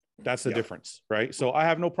not. That's the difference, right? So I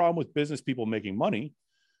have no problem with business people making money,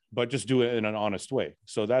 but just do it in an honest way.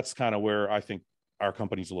 So that's kind of where I think our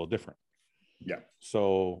company's a little different. Yeah.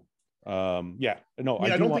 So, no,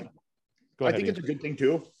 I think it's a good thing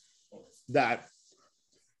too, that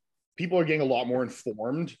people are getting a lot more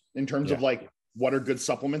informed in terms of like what are good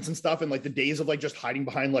supplements and stuff. And like the days of like just hiding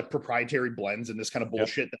behind like proprietary blends and this kind of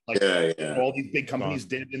bullshit that like all these big companies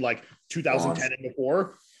did in like 2010 and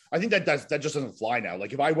before. I think that just doesn't fly now.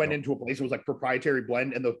 Like if I went into a place that was like proprietary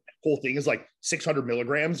blend and the whole thing is like 600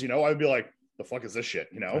 milligrams, you know, I would be like, the fuck is this shit?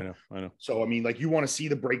 You know? I know. So, I mean, like, you want to see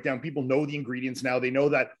the breakdown. People know the ingredients now. They know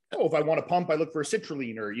that, oh, if I want to pump, I look for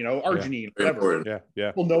citrulline or, arginine, whatever.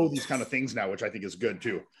 Yeah. People know these kind of things now, which I think is good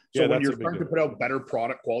too. So when you're starting to put out better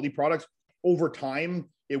quality products over time,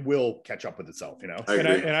 it will catch up with itself,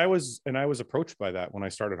 I was approached by that when I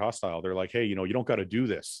started Hostile. They're like, hey, you don't got to do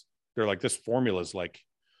this. They're like, this formula is like,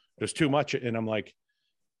 there's too much. And I'm like,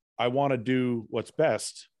 I want to do what's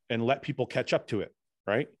best and let people catch up to it.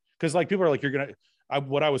 Right. Because like people are like,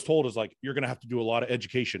 what I was told is like, you're going to have to do a lot of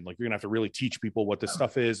education. Like you're going to have to really teach people what this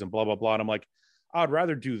stuff is and blah, blah, blah. And I'm like, I'd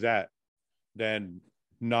rather do that than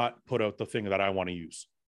not put out the thing that I want to use.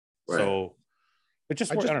 Right. So it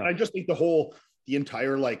just, I just think the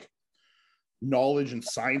entire like knowledge and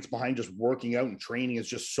science behind just working out and training is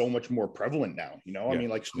just so much more prevalent now. I mean,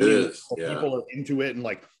 like people are into it, and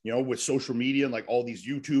like, with social media and like all these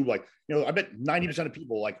YouTube, like, I bet 90% of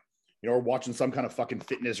people like, are watching some kind of fucking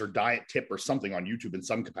fitness or diet tip or something on YouTube in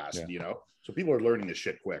some capacity, so people are learning this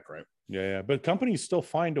shit quick, right? Yeah. But companies still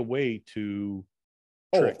find a way to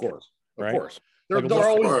trick, of course. There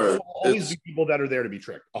are always be people that are there to be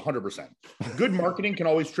tricked. 100%. Good marketing can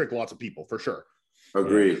always trick lots of people, for sure.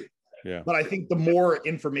 Agreed. Yeah. But I think the more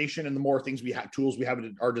information and the more things tools we have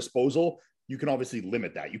at our disposal, you can obviously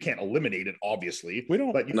limit that. You can't eliminate it, obviously. But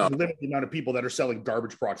you can limit the amount of people that are selling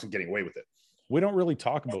garbage products and getting away with it. We don't really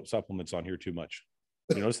talk about supplements on here too much.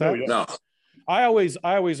 You notice that? No. I always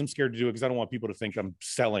am scared to do it because I don't want people to think I'm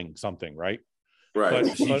selling something, right? Right.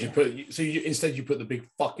 Instead you put the big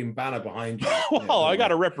fucking banner behind you. Well, I got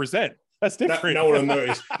to represent. That's different. No one will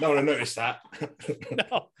notice. No one will notice that.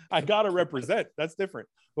 No, I got to represent. That's different.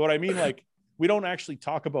 But what I mean, like, we don't actually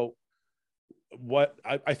talk about what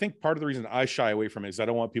I think part of the reason I shy away from it is I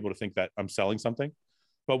don't want people to think that I'm selling something.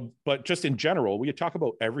 But just in general, we talk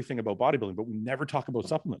about everything about bodybuilding, but we never talk about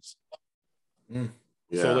supplements. Yeah.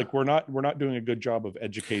 So like we're not doing a good job of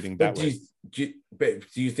educating that way. Do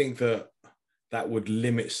you think that would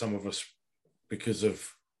limit some of us because of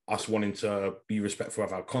us wanting to be respectful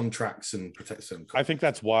of our contracts and protect them? I think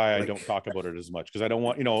that's why I don't talk about it as much, because I don't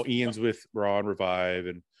want, Ian's with Raw and Revive,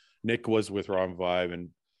 and Nick was with Raw and Revive,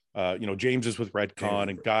 and James is with Redcon,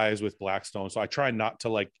 and Guy is with Blackstone. So I try not to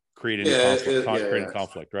like create any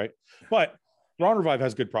conflict, right? But Raw and Revive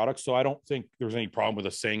has good products, so I don't think there's any problem with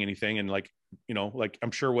us saying anything. And like, like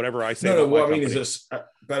I'm sure whatever I say. What I mean is this,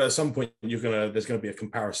 but at some point there's gonna be a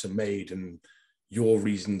comparison made, and your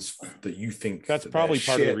reasons that you think that's probably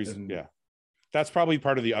part of the reason. Yeah, that's probably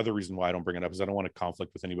part of the other reason why I don't bring it up, is I don't want to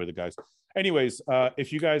conflict with anybody, the guys. Anyways,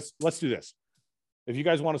 if you guys, let's do this. If you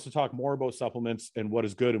guys want us to talk more about supplements and what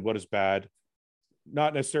is good and what is bad,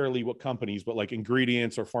 not necessarily what companies, but like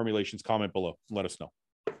ingredients or formulations, comment below. Let us know.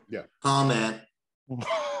 Yeah. Comment.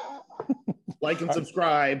 Like and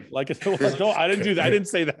subscribe. No, I didn't do that. I didn't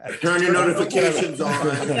say that. Turn your notifications on.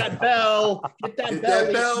 Hit that bell. Hit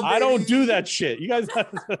that bell. I don't do that shit. You guys are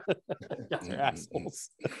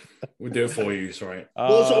assholes. We'll do it for you. Sorry.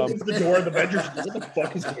 Willis opens the door. The vendor's what the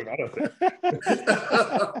fuck is going on out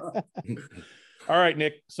there? All right,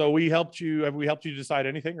 Nick. So we helped you. Have we helped you decide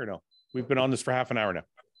anything or no? We've been on this for half an hour now.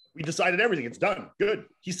 We decided everything. It's done. Good.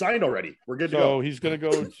 He signed already. We're good to go. So he's going to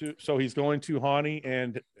go to. So he's going to Hani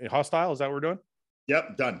and Hostile. Is that what we're doing?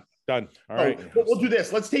 Yep. Done. All right. We'll do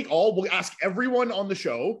this. We'll ask everyone on the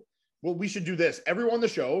show. Well, we should do this. Everyone on the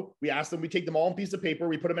show. We ask them. We take them all on a piece of paper.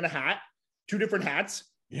 We put them in a hat. 2 different hats.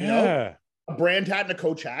 Yeah. A brand hat and a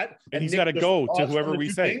coach hat. And he's got to go to whoever we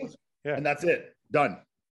say. Things, and that's it. Done.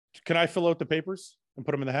 Can I fill out the papers and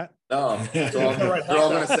put them in the hat? No. They're all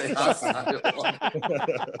going to say Hostile.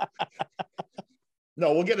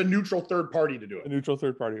 No, we'll get a neutral third party to do it. A neutral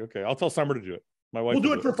third party. Okay. I'll tell Summer to do it. My wife. We'll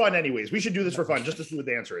do it for fun anyways. We should do this for fun just to see what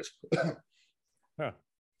the answer is. Yeah.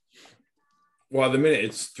 Well, at the minute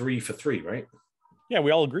it's 3 for 3, right? Yeah,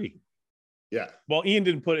 we all agree. Yeah. Well, Ian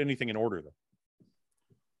didn't put anything in order though.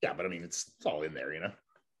 Yeah, but I mean, it's all in there,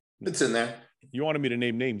 It's in there. You wanted me to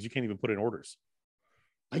name names. You can't even put in orders.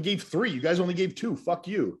 I gave 3. You guys only gave 2. Fuck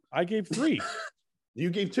you. I gave 3. You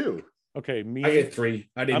gave 2. Okay, I gave 3.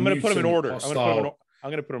 I'm going to put them in order. I'm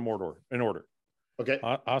going to put them in order. Okay.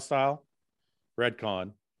 Hostile,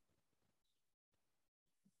 Redcon.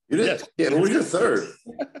 You did. Yes. Yeah, what was your third?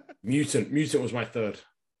 Mutant was my third.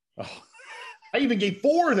 Oh. I even gave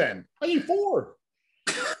 4 then. I gave 4.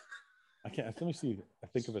 I can't. Let me see. I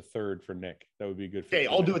think of a third for Nick. That would be good. Okay,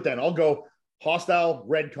 I'll do it then. I'll go Hostile,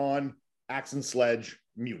 Redcon, Axe and Sledge,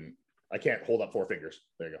 Mutant. I can't hold up 4 fingers.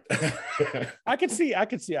 There you go. I could see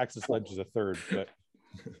Axe and Sledge as a third, but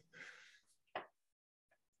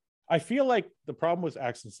I feel like the problem with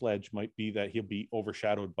Axe and Sledge might be that he'll be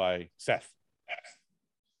overshadowed by Seth.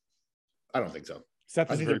 I don't think so.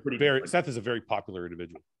 Seth is a very popular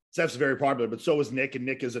individual. Seth's very popular, but so is Nick, and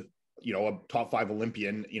Nick is a top 5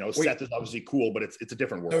 Olympian. Seth is obviously cool, but it's a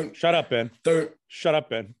different world. Shut up, Ben. Shut up,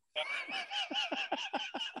 Ben.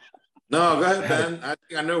 No, go ahead, Ben. I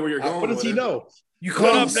think I know where you're going. What does he know? You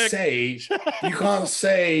can't say,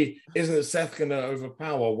 isn't Seth going to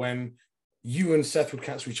overpower when you and Seth would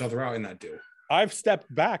cancel each other out in that deal? I've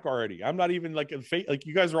stepped back already. I'm not even like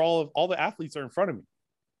you guys are all the athletes are in front of me.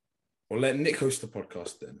 Well, let Nick host the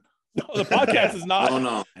podcast then. No, the podcast is not. Oh,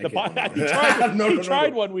 no. The podcast. He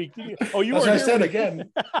tried 1 week. Oh, you were. I said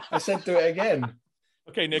again. I said do it again.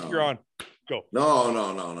 Okay, Nick, you're on. Go. No.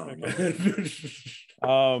 Okay.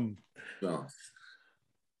 No.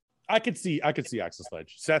 I could see Axel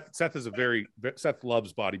Sledge. Seth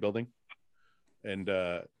loves bodybuilding, and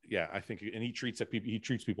I think, and he treats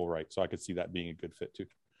people right. So I could see that being a good fit too.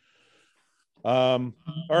 All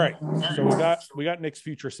right, so we got Nick's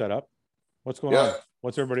future set up. What's going on?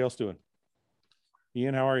 What's everybody else doing?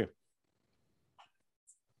 Ian, how are you?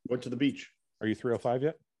 Went to the beach. Are you 305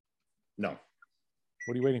 yet? No.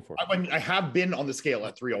 What are you waiting for? I have been on the scale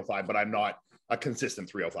at 305, but I'm not a consistent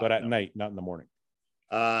 305. But at night, not in the morning.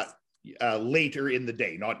 Later in the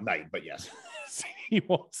day, not night, but yes. He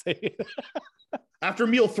won't say it. After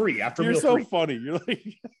meal 3. You're so funny. You're like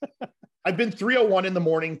I've been 301 in the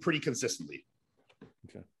morning pretty consistently.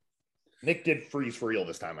 Okay. Nick did freeze for real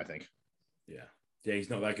this time, I think. Yeah, he's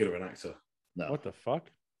not that good of an actor. No. What the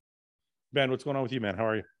fuck? Ben, what's going on with you, man? How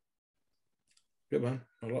are you? Good, man.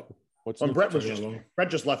 Brett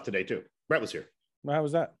just left today too. Brett was here. Well, how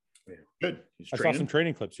was that? Yeah. Good. I saw some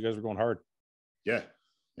training clips. You guys were going hard. Yeah.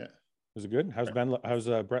 Was it good? How's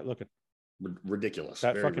Brett looking? Ridiculous.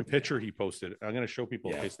 That fucking picture he posted. I'm going to show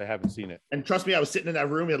people in case they haven't seen it. And trust me, I was sitting in that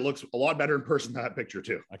room. It looks a lot better in person than that picture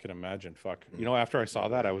too. I can imagine. Fuck. After I saw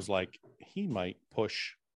that, I was like, he might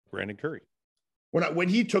push Brandon Curry. When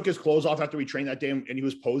he took his clothes off after we trained that day and he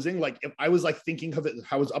was posing, like if I was like thinking of it,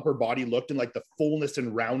 how his upper body looked and like the fullness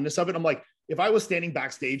and roundness of it. I'm like, if I was standing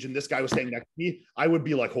backstage and this guy was standing next to me, I would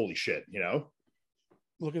be like, holy shit,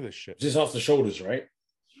 Look at this shit. Just off the shoulders, right?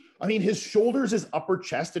 I mean, his shoulders, his upper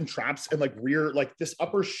chest and traps and like rear, like this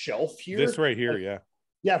upper shelf here. This right here, like,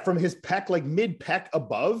 yeah, from his pec, like mid pec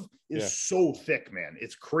above is so thick, man.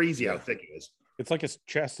 It's crazy how thick it is. It's like his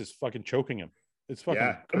chest is fucking choking him. It's fucking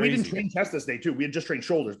crazy. And we didn't train chest this day too. We had just trained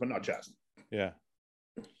shoulders, but not chest. Yeah.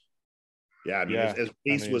 Yeah, I mean, his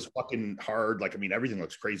base was fucking hard. Like, I mean, everything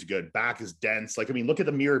looks crazy good. Back is dense. Like, I mean, look at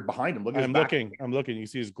the mirror behind him. Look at his back. I'm looking. You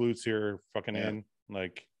see his glutes here fucking in.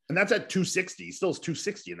 Like, and that's at 260. He still is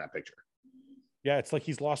 260 in that picture. Yeah, it's like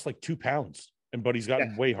he's lost like 2 pounds, but he's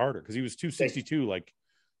gotten way harder because he was 262 like.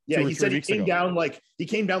 Yeah, he said he came down like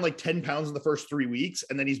 10 pounds in the first 3 weeks,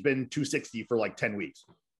 and then he's been 260 for like 10 weeks.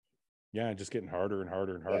 Yeah, just getting harder and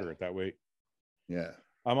harder and harder at that weight. Yeah.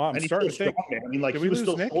 I'm starting to think. I mean, like he was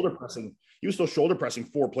still shoulder pressing. He was still shoulder pressing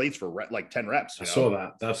 4 plates for like 10 reps. I saw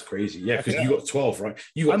that. That's crazy. Yeah, because you got 12, right?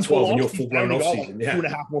 You got 12 in your full blown off season. Yeah,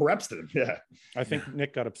 2.5 more reps than him. Yeah. I think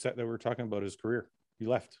Nick got upset that we were talking about his career. He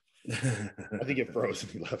left. I think it froze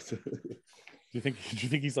and he left. Do you think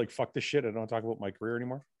he's like, fuck this shit? I don't want to talk about my career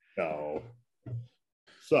anymore. No.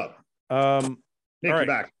 What's up? Nick, you're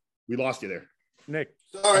back. We lost you there. Nick.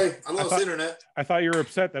 Sorry, I lost internet. I thought you were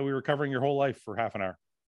upset that we were covering your whole life for half an hour.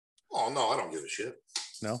 Oh no, I don't give a shit.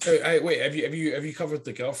 No. Hey, wait, have you covered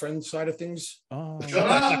the girlfriend side of things? Oh,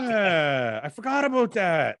 yeah. I forgot about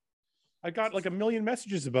that. I got like 1 million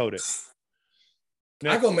messages about it.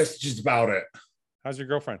 Nick, I got messages about it. How's your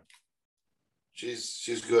girlfriend?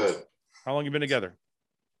 She's good. How long you been together?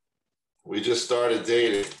 We just started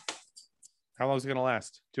dating. How long is it gonna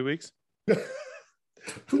last? 2 weeks?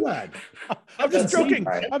 Who had? I'm just joking.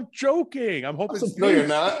 I'm joking. I'm hoping. No, you're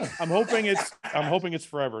not. I'm hoping it's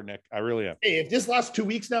forever, Nick. I really am. Hey, if this lasts 2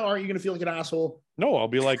 weeks now, aren't you gonna feel like an asshole? No, I'll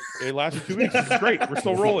be like, it lasted 2 weeks. This is great. We're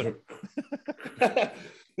still rolling.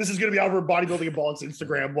 This is gonna be over bodybuilding and balance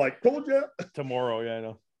Instagram. Like, told you. Tomorrow,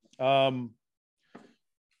 yeah, I know.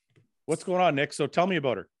 What's going on, Nick? So tell me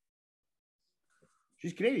about her.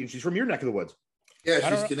 She's Canadian. She's from your neck of the woods. Yeah,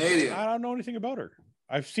 she's Canadian. I don't know anything about her.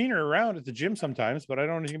 I've seen her around at the gym sometimes, but I don't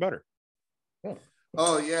know anything about her.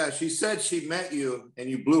 Oh yeah, she said she met you and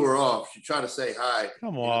you blew her off. She tried to say hi.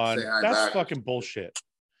 Come on, that's fucking bullshit.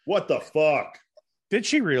 What the fuck? Did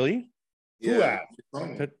she really? Yeah.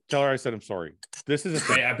 Tell her I said I'm sorry. This is a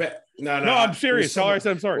thing. Hey, I bet. No, I'm serious. Tell her I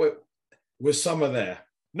said I'm sorry. Was Summer there?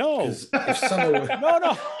 No. If Summer was,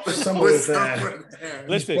 no. If Summer was there.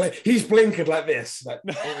 Listen, he's blinking like this. Like,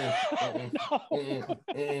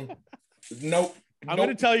 nope. I'm going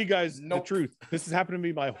to tell you guys the truth. This has happened to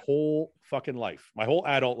me my whole fucking life, my whole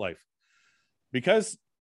adult life. Because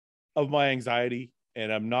of my anxiety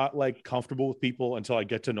and I'm not like comfortable with people until I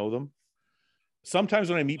get to know them. Sometimes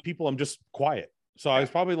when I meet people, I'm just quiet. So I was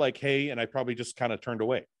probably like, hey, and I probably just kind of turned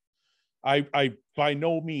away. I by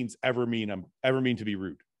no means ever mean to be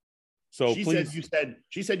rude. So she please. said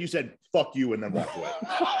you said fuck you and then walked away.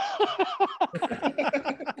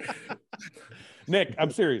 Nick,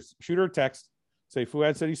 I'm serious. Shoot her a text. Say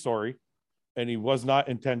Fouad said he's sorry, and he was not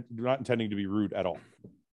intending to be rude at all.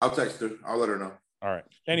 I'll text her. I'll let her know. All right.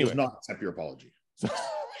 Anyway, does not accept your apology. So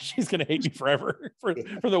she's gonna hate me forever for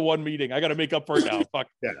the one meeting. I got to make up for it now. Fuck.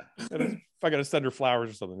 Yeah. If I got to send her flowers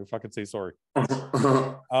or something, if I could say sorry.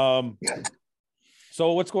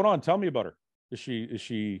 So what's going on? Tell me about her. Is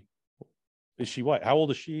she what? How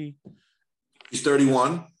old is she? She's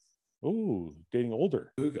 31. Ooh, dating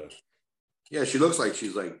older. Hugo. Yeah, she looks like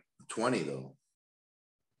she's like 20 though.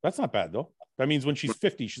 That's not bad though. That means when she's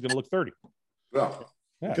 50, she's gonna look 30. Yeah,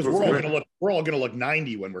 because we're all gonna look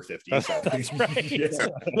 90 when we're 50. That's right. Yeah.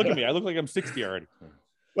 Look at me. I look like I'm 60 already.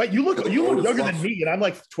 Wait, you look younger than me, and I'm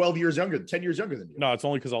like 12 years younger, 10 years younger than you. No, it's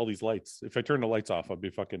only because all these lights. If I turn the lights off, I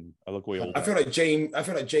look way older. I feel like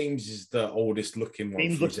James is the oldest looking one.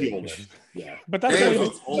 James looks the oldest. Yeah, but that's James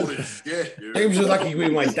looks old as shit, dude. James was like he was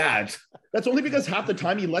my dad. That's only because half the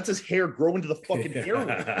time he lets his hair grow into the fucking hair.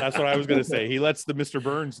 That's what I was gonna say. He lets the Mr.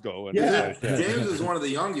 Burns go. And yeah. James is one of the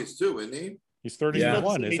youngest too, isn't he? He's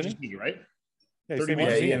 31, isn't he? Right? Yeah, 31.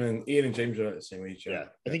 Yeah, Ian and James are at the same age. Yeah,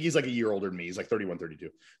 I think he's like a year older than me. He's like 31, 32.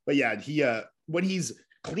 But yeah, he when he's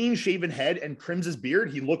clean shaven head and trims his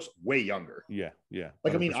beard, he looks way younger. Yeah.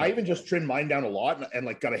 Like 100%. I mean, I even just trimmed mine down a lot and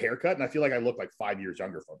like got a haircut, and I feel like I look like 5 years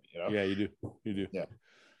younger from me. You know? Yeah, you do.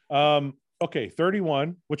 Yeah. Okay,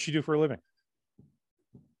 31. What's she do for a living?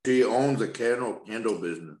 She owns a candle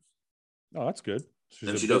business. Oh, that's good.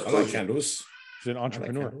 And she does candles. She's an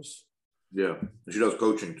entrepreneur. Yeah, she does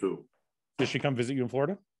coaching too. Did she come visit you in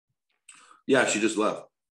Florida? Yeah, she just left.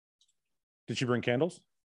 Did she bring candles?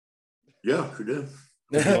 Yeah, she did.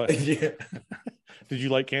 Yeah. Did you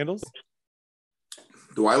like candles?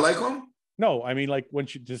 Do I like them? No, I mean like when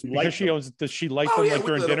she just because like she owns. Does she light Oh, them yeah, like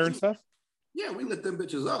during dinner and stuff? Yeah, we lit them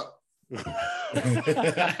bitches up.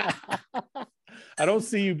 I don't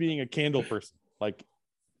see you being a candle person. Like,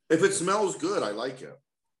 if it smells good, I like it.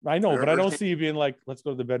 I know, but I don't see you being like, let's go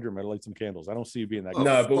to the bedroom and light some candles. I don't see you being that guy.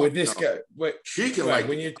 No, but with this guy, she can like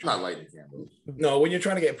when you're not lighting candles. No, when you're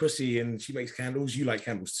trying to get pussy and she makes candles, you like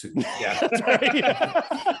candles too. Yeah, that's right. Yeah.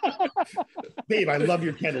 Babe, I love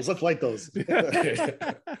your candles. Let's light those.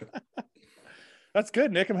 That's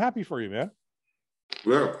good, Nick. I'm happy for you, man.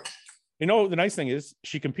 Yeah. You know, the nice thing is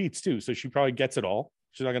she competes too, so she probably gets it all.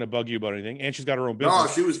 She's not going to bug you about anything, and she's got her own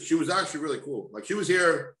business. No, she was actually really cool. Like she was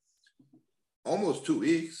here almost 2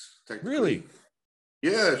 weeks. Really?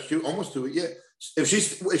 Yeah, she almost 2 weeks. Yeah, if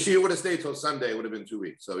she would have stayed till Sunday, it would have been 2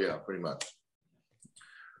 weeks. So yeah, pretty much.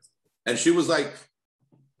 And she was like,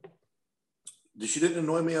 she didn't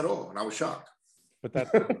annoy me at all, and I was shocked. But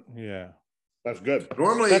that, yeah, that's good.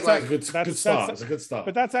 Normally, that's like a good start. It's a good start.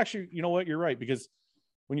 But that's actually, you know what? You're right, because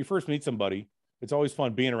when you first meet somebody, it's always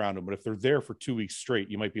fun being around them. But if they're there for 2 weeks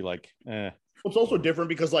straight, you might be like, eh. It's also different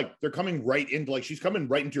because like they're coming right into like she's coming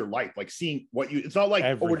right into your life, like seeing what you. It's not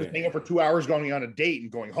like we're just hanging out for 2 hours, going on a date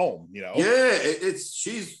and going home. You know? Yeah,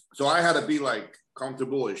 she's. So I had to be like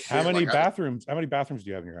comfortable as shit. How many bathrooms? How many bathrooms do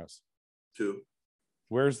you have in your house? 2.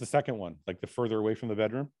 Where's the second one? Like the further away from the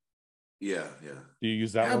bedroom? Yeah. Do you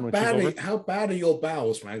use that one when she's over? How bad are your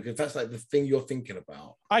bowels, man? Because that's like the thing you're thinking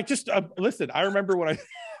about. I just listen. I remember when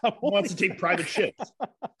wants to take private shit.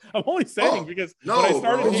 I'm only saying because no, when I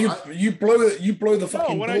started, you blow the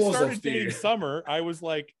fucking when doors I started off dating Summer, I was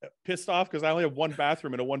like pissed off because I only have one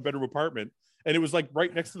bathroom in a 1-bedroom apartment, and it was like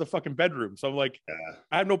right next to the fucking bedroom. So I'm like,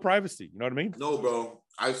 I have no privacy. You know what I mean? No, bro.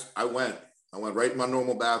 I went right in my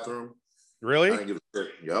normal bathroom. Really? I didn't give a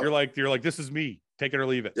shit. Yep. You're like, this is me. Take it or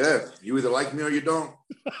leave it. Yeah, you either like me or you don't.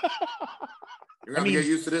 You're gonna get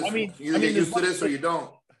used to this. You either get used to this or you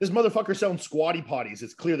don't. This motherfucker selling squatty potties.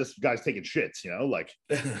 It's clear this guy's taking shits, you know? Like,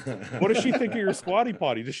 what does she think of your squatty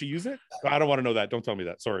potty? Does she use it? I don't want to know that. Don't tell me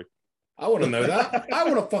that. Sorry. I want to know that. I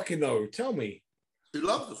want to fucking know. Tell me. She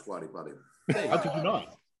loves the squatty potty. How could you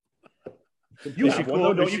not?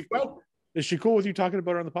 Is she cool with you talking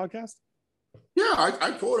about her on the podcast? Yeah,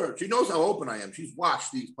 I told her. She knows how open I am. She's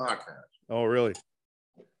watched these podcasts. Oh, really?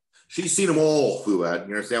 She's seen them all, Fouad.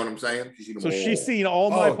 You understand what I'm saying? She's seen all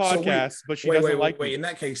my podcasts, but she doesn't like me. In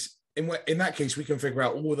that case, we can figure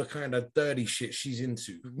out all the kind of dirty shit she's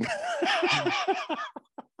into.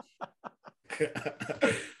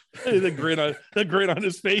 the grin on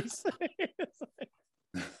his face.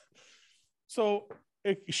 So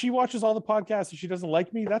if she watches all the podcasts and she doesn't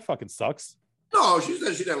like me, that fucking sucks. No, No, she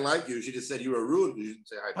said she didn't like you. She just said you were rude. You didn't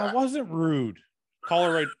say hi back. I wasn't rude. Call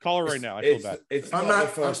her right now. I feel bad. I'm not the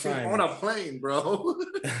first time on a plane, bro.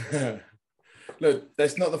 Look,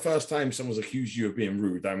 that's not the first time someone's accused you of being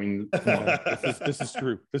rude. I mean, come on. This is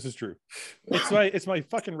true. This is true. It's my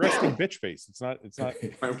fucking resting bitch face. It's not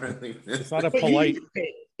a polite.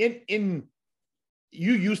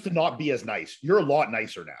 You used to not be as nice. You're a lot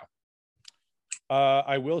nicer now.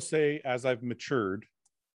 I will say, as I've matured,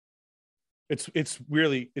 it's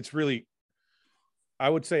really, I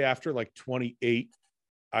would say after like 28,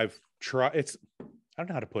 I've tried. I don't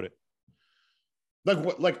know how to put it.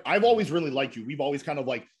 Like I've always really liked you. We've always kind of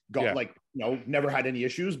like got never had any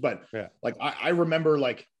issues. But like I remember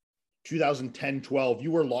like 2010, 12,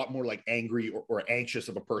 you were a lot more like angry or anxious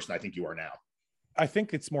of a person I think you are now. I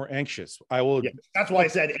think it's more anxious. I will. Yeah, that's why I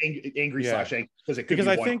said angry / anxious because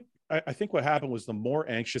I think what happened was the more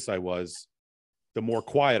anxious I was, the more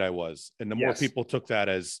quiet I was, and the more people took that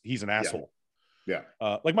as he's an asshole. Yeah.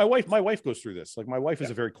 Like my wife goes through this. Like my wife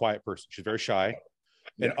is a very quiet person. She's very shy.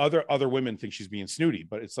 And other women think she's being snooty,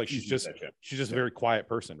 but it's like she's just a very quiet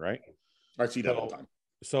person, right? I see that all the time.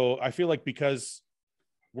 So I feel like because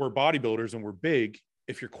we're bodybuilders and we're big,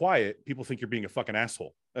 if you're quiet, people think you're being a fucking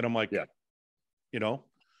asshole. And I'm like, you know.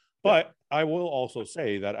 But I will also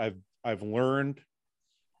say that I've learned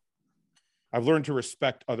to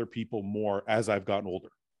respect other people more as I've gotten older.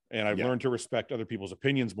 And I've learned to respect other people's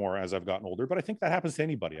opinions more as I've gotten older. But I think that happens to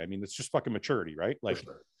anybody. I mean, it's just fucking maturity, right? Like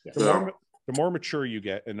the more mature you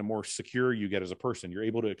get and the more secure you get as a person, you're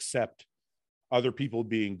able to accept other people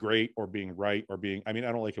being great or being right or being, I mean,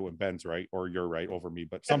 I don't like it when Ben's right or you're right over me,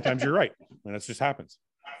 but sometimes you're right. And it just happens.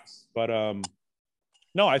 But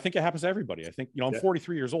no, I think it happens to everybody. I think, I'm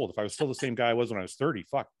 43 years old. If I was still the same guy I was when I was 30,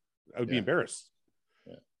 fuck, I would be embarrassed.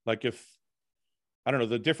 Yeah. Like I don't know,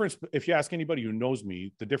 the difference, if you ask anybody who knows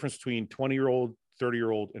me, the difference between 20-year-old,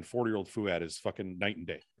 30-year-old, and 40-year-old Fouad is fucking night and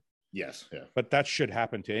day. Yes. Yeah. But that should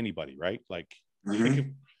happen to anybody, right? Like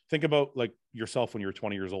think about like yourself when you were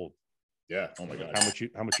 20 years old. Yeah. Oh my God.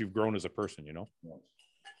 How much you've grown as a person, Yeah.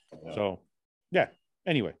 So yeah.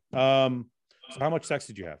 Anyway. So how much sex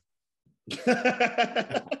did you have?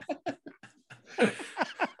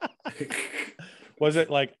 Was it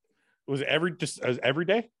every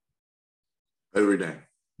day? Every day.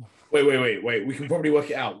 Wait. We can probably work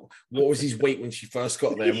it out. What was his weight when she first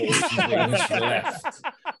got there? And what was his weight when she left?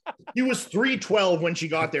 He was 312 when she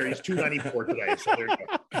got there. He's 294 today. So there you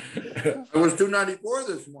go. I was 294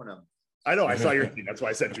 this morning. I know. I saw your thing. That's why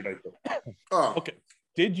I said 294. Oh, okay.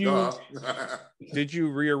 Did you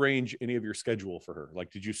rearrange any of your schedule for her?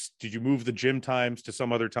 Like, did you move the gym times to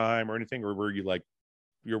some other time or anything, or were you like,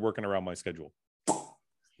 you're working around my schedule?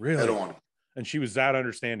 Really? I don't want to. And she was that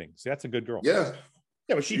understanding. See, that's a good girl. Yeah,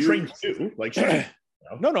 but she trains too. Like,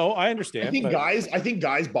 no, I understand. I think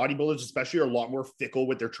guys, bodybuilders especially, are a lot more fickle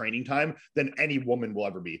with their training time than any woman will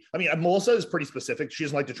ever be. I mean, Melissa is pretty specific. She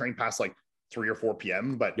doesn't like to train past like 3 or 4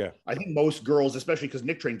 p.m. But I think most girls, especially because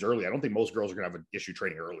Nick trains early, I don't think most girls are gonna have an issue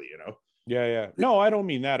training early. Yeah. No, I don't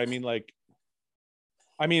mean that. I mean, like,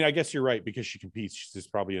 I guess you're right, because she competes. There's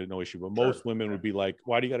probably no issue. But most women would be like,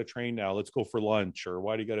 "Why do you got to train now? Let's go for lunch." Or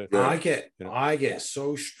 "Why do you got to?" I get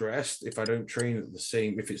so stressed if I don't train at the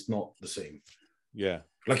same. If it's not the same. Yeah.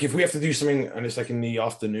 Like if we have to do something and it's like in the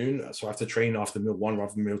afternoon, so I have to train after meal 1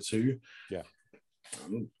 rather than meal 2. Yeah.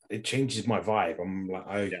 It changes my vibe. I'm like,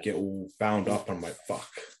 I get all bound up. I'm like, fuck.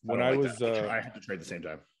 When I was, I had to train at the same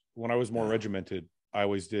time. When I was more regimented, I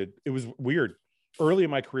always did. It was weird. Early in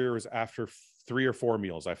my career, it was after 3 or 4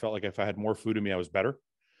 meals. I felt like if I had more food in me, I was better.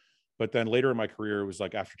 But then later in my career, it was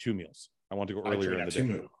like after 2 meals. I want to go earlier in the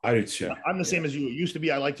day. I do too. I'm the same as you. It used to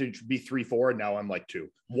be I like to be 3, 4, and now I'm like 2.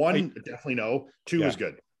 1, definitely no. 2 is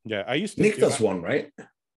good. Yeah, I used to. Nick does 1, right?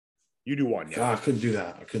 You do 1. Yeah, I couldn't do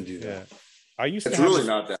that. Yeah. I used to. It's really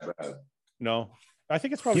not that bad. No, I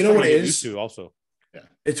think it's probably. What it is? To also. Yeah.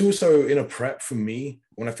 It's also in a prep for me.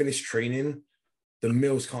 When I finish training, the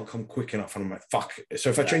meals can't come quick enough, and I'm like, fuck.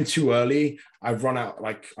 So if I train too early, I run out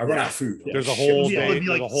of food. There's a whole day. It'd be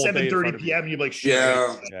like 7:30 p.m. You'd be like, shit.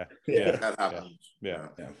 Yeah. That happens. Yeah.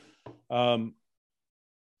 What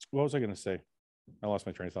was I going to say? I lost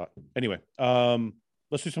my train of thought. Anyway,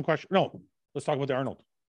 let's do some questions. No, let's talk about the Arnold.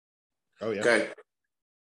 Oh yeah. Okay.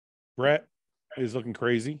 Brett is looking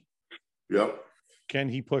crazy. Yep. Can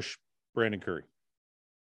he push Brandon Curry?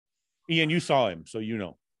 Ian, you saw him, so you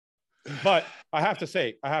know. But I have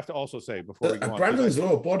to also say before we go on, Brandon's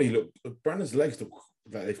lower body Brandon's legs look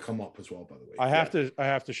that they've come up as well, by the way. I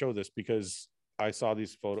have to show this because I saw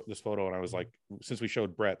this photo and I was like, since we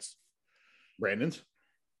showed Brett's. Brandon's?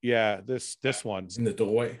 Yeah, this one. It's in the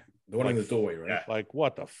doorway. The one in the doorway, right? Like,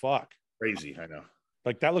 what the fuck? Crazy, I know.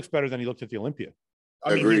 Like that looks better than he looked at the Olympia.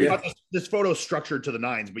 I mean, this photo is structured to the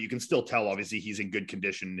nines, but you can still tell, obviously, he's in good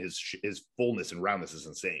condition. His fullness and roundness is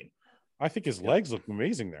insane. I think his legs look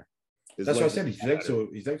amazing there. That's what I said. His legs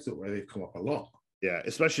look where they've come up a lot. Yeah,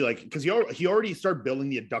 especially like because he already started building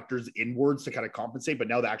the adductors inwards to kind of compensate, but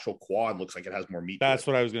now the actual quad looks like it has more meat. That's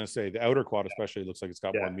what I was going to say. The outer quad, especially, looks like it's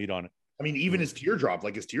got more meat on it. I mean, even his teardrop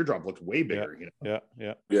looks way bigger.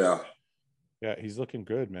 Yeah. He's looking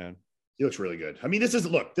good, man. He looks really good. I mean,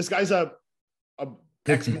 this guy's a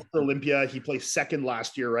ex-Mr. Olympia. He placed second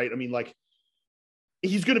last year, right? I mean, like,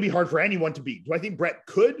 he's going to be hard for anyone to beat. Do I think Brett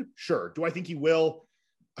could? Sure. Do I think he will?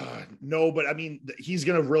 No, but I mean, he's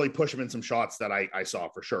going to really push him in some shots that I saw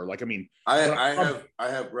for sure. Like, I mean, I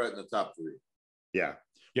have Brett in the top 3. Yeah.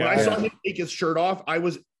 When I saw him take his shirt off, I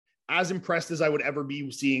was as impressed as I would ever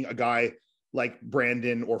be seeing a guy like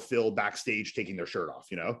Brandon or Phil backstage taking their shirt off,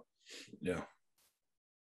 Yeah.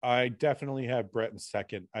 I definitely have Brett in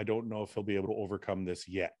second. I don't know if he'll be able to overcome this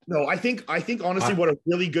yet. No, I think honestly, what a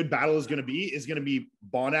really good battle is going to be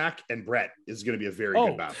Bonac and Brett is going to be a very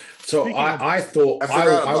good battle. So I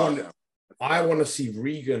want to see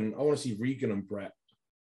Regan. I want to see Regan and Brett.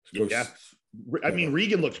 Yeah. I mean,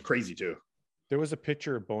 Regan looked crazy too. There was a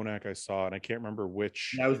picture of Bonac I saw, and I can't remember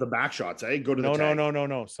which. That was the back shots. Go to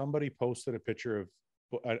No. Somebody posted a picture of.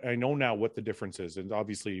 I know now what the difference is, and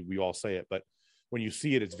obviously we all say it, but when you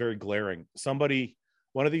see it, it's very glaring.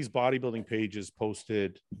 One of these bodybuilding pages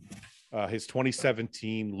posted his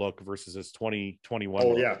 2017 look versus his 2021. Oh,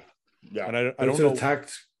 look. Yeah. And I don't know.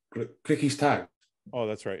 Tagged. Click his tag. Oh,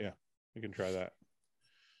 that's right. Yeah, we can try that.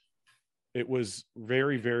 It was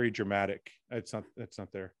very, very dramatic. It's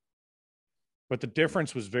not there. But the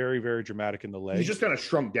difference was very, very dramatic in the legs. He's just kind of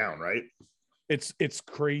shrunk down, right? It's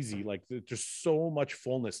crazy. Like there's so much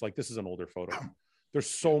fullness. Like this is an older photo. There's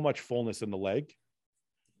so much fullness in the leg,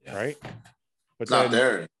 right? But it's not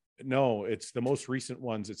there. No, it's the most recent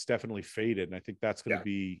ones. It's definitely faded, and I think that's going to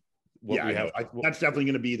be what we have. That's definitely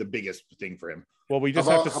going to be the biggest thing for him. Well, we just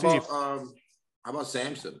have to see. How about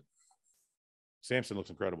Samson? Samson looks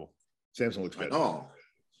incredible. Samson looks good.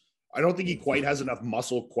 I don't think he quite has enough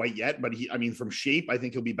muscle quite yet, but from shape, I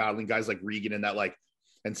think he'll be battling guys like Regan and that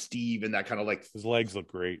and Steve and that kind of like. His legs look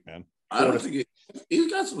great, man. I don't think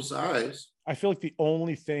he's got some size. I feel like the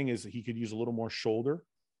only thing is that he could use a little more shoulder.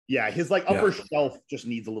 Yeah, his upper shelf just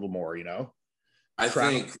needs a little more, I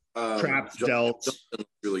think traps, delts,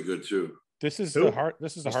 really good too. This is the hardest.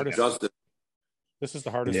 This is the hardest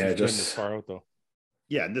he's been this far out, though.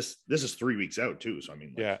 Yeah, and this is 3 weeks out too. So I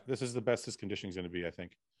mean, this is the best his conditioning is going to be. I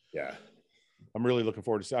think. Yeah, I'm really looking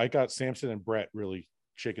forward to see. I got Samson and Brett really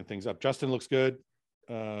shaking things up. Justin looks good.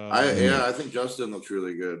 I think Justin looks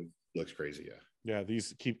really good. Looks crazy. Yeah,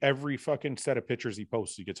 these keep every fucking set of pictures he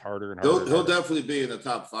posts, he gets harder and harder. He'll definitely be in the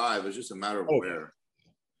top 5. It's just a matter of where.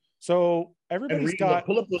 So everybody's got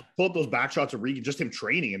pull up those back shots of Regan, just him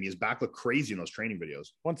training. I mean, his back looked crazy in those training videos.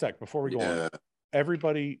 One sec before we go on.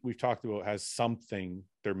 Everybody we've talked about has something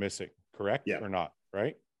they're missing, correct? Yeah. Or not,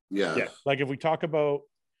 right? Yeah. Like if we talk about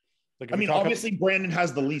obviously Brandon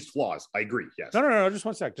has the least flaws. I agree. Yes. No. Just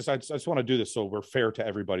one sec. I just want to do this so we're fair to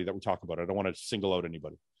everybody that we talk about. I don't want to single out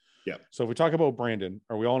anybody. Yeah. So if we talk about Brandon,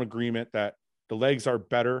 are we all in agreement that the legs are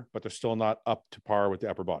better, but they're still not up to par with the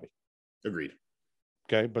upper body? Agreed.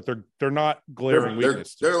 Okay, but they're not glaring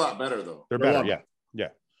weakness. They're a lot better though. They're better. Yeah.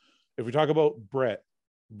 If we talk about Brett,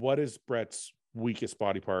 what is Brett's weakest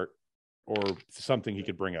body part, or something he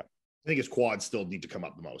could bring up? I think his quads still need to come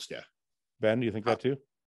up the most. Yeah. Ben, do you think that too?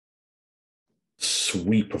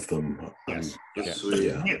 Sweep of them. Yes.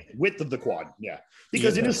 Width of the quad. Yeah.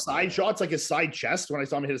 Because in his side shots, like his side chest, when I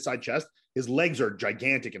saw him hit his side chest, his legs are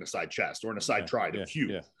gigantic in a side chest or in a side tri. They're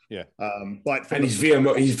huge. Yeah. But his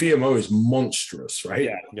VMO is monstrous, right?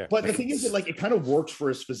 Yeah. But the thing is that it kind of works for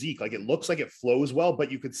his physique. Like it looks like it flows well, but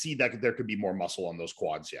you could see that there could be more muscle on those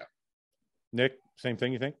quads. Yeah. Nick, same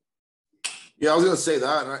thing, you think? Yeah, I was gonna say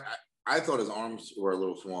that. And I thought his arms were a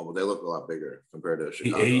little small, but they look a lot bigger compared to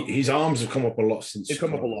Chicago. His arms have come up a lot since. They've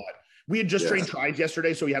come up a lot. We had just trained tries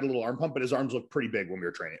yesterday, so he had a little arm pump, but his arms looked pretty big when we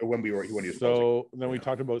were training, or when he was. So then we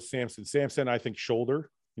talked about Samson. Samson, I think shoulder.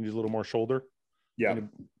 He needs a little more shoulder. Yeah.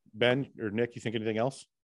 Ben or Nick, you think anything else?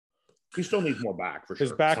 He still needs more back for sure.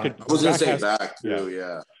 His back. I was going to say back too.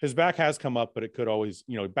 Yeah. His back has come up, but it could always,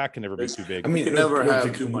 back can never be too big. I mean, never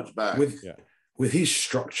have too much back. With his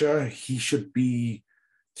structure, he should be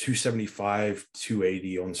 275,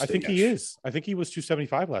 280 on stage. I think he is. I think he was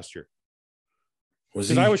 275 last year. Was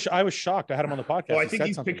he? I was shocked. I had him on the podcast. Oh, I think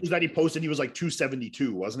these pictures that he posted, he was like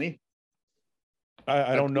 272, wasn't he?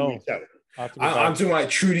 I don't know. I'm talking like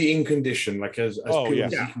truly in condition, like as good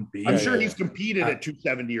as he can be. I'm sure he's competed at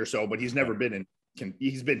 270 or so, but he's never been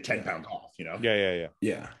he's been 10 pounds off, you know?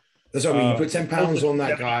 Yeah. That's what I mean. You put 10 pounds on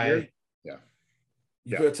that guy.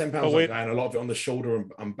 You put 10 pounds on that guy and a lot of it on the shoulder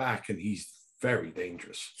and back, and he's very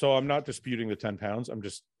dangerous. So I'm not disputing the 10 pounds. I'm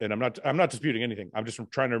not disputing anything. I'm just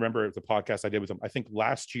trying to remember the podcast I did with him. I think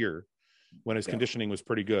last year when his conditioning was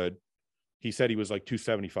pretty good, he said he was like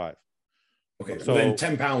 275. Okay. So then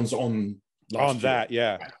 10 pounds on that.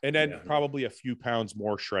 Yeah. And then probably a few pounds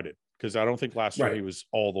more shredded. Cause I don't think last year he was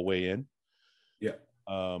all the way in. Yeah.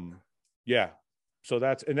 So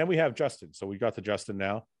and then we have Justin. So we got the Justin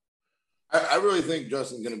now. I really think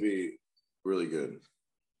Justin's going to be really good.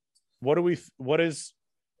 Justin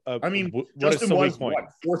was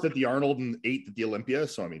fourth at the Arnold and 8th at the Olympia.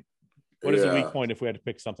 So, I mean, what is a weak point if we had to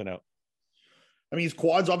pick something out? I mean, his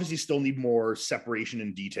quads obviously still need more separation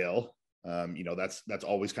and detail. That's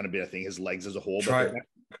always kind of been a thing. His legs as a whole,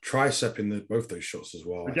 tricep in both those shots as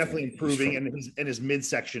well. They're definitely improving, and his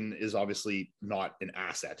midsection is obviously not an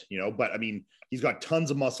asset, but I mean, he's got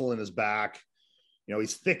tons of muscle in his back.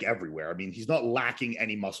 He's thick everywhere. I mean, he's not lacking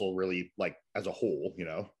any muscle really, like as a whole.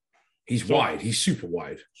 He's wide. He's super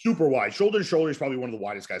wide. Super wide. Shoulder to shoulder is probably one of the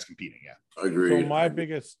widest guys competing. Yeah, I agree. So my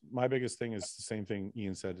biggest thing is the same thing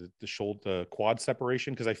Ian said: the quad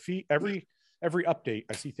separation. Because I feel every update,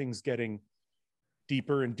 I see things getting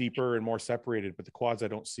deeper and deeper and more separated, but the quads I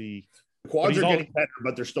don't see. The quads are getting better,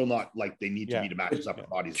 but they're still not like they need to be to match his upper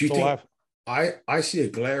bodies. Do you think I see a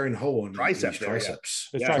glaring hole in triceps? Triceps.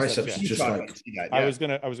 Just I was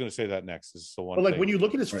gonna say that next. This is the one. But like when you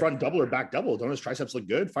look at his front double or back double, don't his triceps look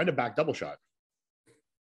good? Find a back double shot.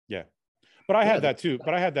 Yeah. But I had that too.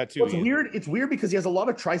 Well, it's weird because he has a lot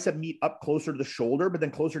of tricep meat up closer to the shoulder, but then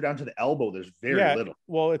closer down to the elbow, there's very little.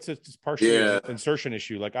 Well, it's partially an insertion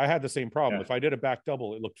issue. Like I had the same problem. If I did a back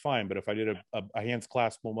double, it looked fine. But if I did a hands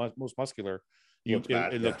clasp most muscular,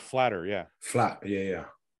 it looked flatter. Yeah. Flat. Yeah.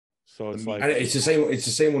 So it's like, and it's the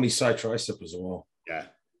same on his side tricep as well.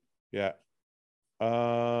 Yeah.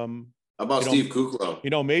 How about Steve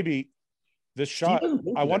Kukla? Maybe this shot,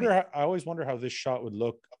 I always wonder how this shot would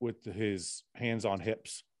look with his hands on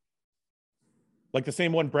hips. Like the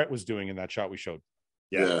same one Brett was doing in that shot we showed.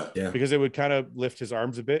 Yeah. Because it would kind of lift his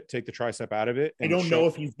arms a bit, take the tricep out of it. I don't know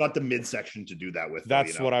if he's got the midsection to do that with.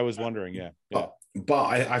 That's what I was wondering. Yeah. But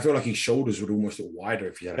I feel like his shoulders would almost look wider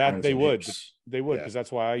if he had that. They would, because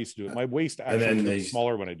that's why I used to do it. My waist actually looked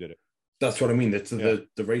smaller when I did it. That's what I mean. The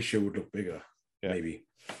ratio would look bigger, maybe.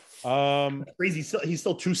 Crazy. He's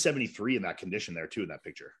still 273 in that condition there too in that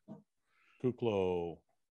picture. Kukla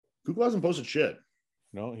hasn't posted shit.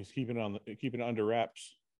 No, he's keeping it under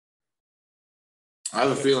wraps. I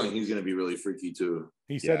have a feeling he's going to be really freaky too.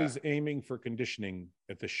 He said he's aiming for conditioning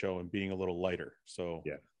at the show and being a little lighter. So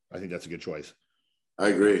yeah, I think that's a good choice. I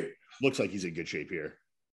agree. Looks like he's in good shape here.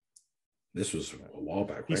 This was a while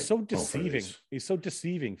back. He's so deceiving. He's so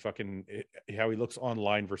deceiving. Fucking how he looks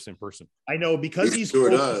online versus in person. I know because he's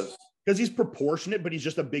proportionate, but he's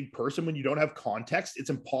just a big person. When you don't have context, it's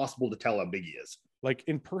impossible to tell how big he is. Like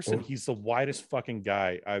in person, he's the widest fucking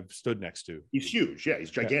guy I've stood next to. He's huge. Yeah, he's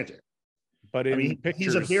gigantic. Yeah. But pictures,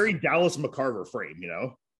 he's a very Dallas McCarver frame,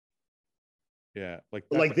 Yeah,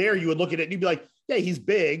 like there, you would look at it and you'd be like, yeah, he's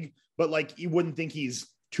big, but like you wouldn't think he's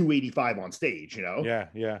 285 on stage,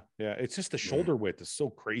 Yeah. It's just the shoulder width is so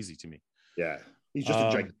crazy to me. Yeah, he's just a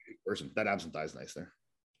gigantic person. That abs and thighs nice there.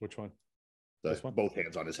 Which one? This one? Both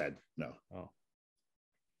hands on his head. No. Oh.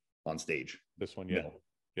 On stage. This one, yeah. No.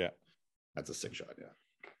 Yeah. That's a sick shot,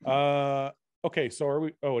 yeah. Okay, so are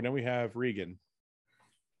we? Oh, and then we have Regan.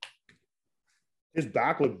 His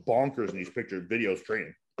back looked bonkers in these pictures, videos,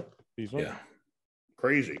 training. These ones? Yeah.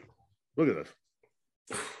 Crazy. Look at this.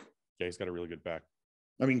 Yeah, he's got a really good back.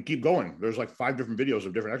 I mean, keep going. There's like 5 different videos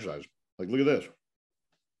of different exercises. Like, look at this.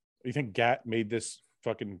 You think Gat made this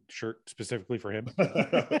fucking shirt specifically for him?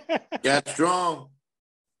 Gat strong.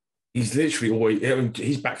 He's literally always,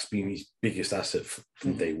 his back's been his biggest asset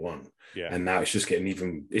from day one. Yeah. And now it's just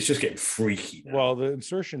getting freaky now. Well, the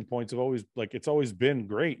insertion points have always, it's always been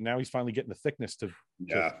great. Now he's finally getting the thickness to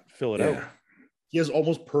fill it out. He has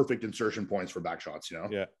almost perfect insertion points for back shots,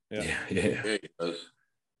 Yeah. He does.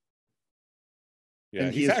 Yeah,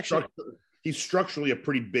 and he's structurally a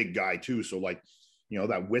pretty big guy too. So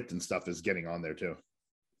that width and stuff is getting on there too.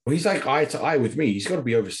 Well, he's like eye to eye with me. He's got to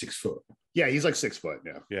be over 6 foot. Yeah, he's like 6 foot.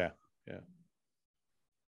 Yeah.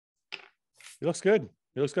 He looks good.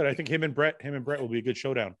 I think him and Brett will be a good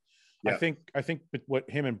showdown. Yeah. I think what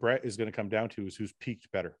him and Brett is going to come down to is who's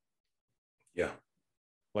peaked better. Yeah.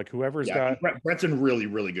 Like whoever's got Brett's in really,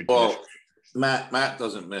 really good condition. Matt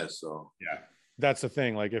doesn't miss, so That's the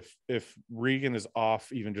thing. Like if Regan is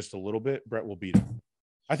off even just a little bit, Brett will beat him.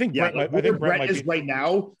 I think Yeah, Brett. I think Brett is right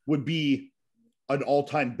now would be an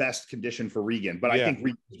all-time best condition for Regan, but I think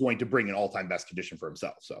Regan is going to bring an all-time best condition for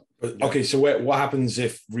himself. So okay, so what happens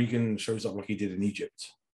if Regan shows up like he did in Egypt?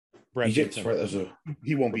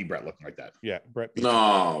 He won't beat Brett looking like that. Yeah, Brett.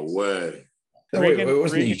 No way. No, wait, it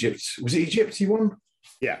wasn't Egypt. Was it Egypt he won?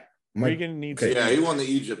 Yeah. Regan needs. Okay, he won the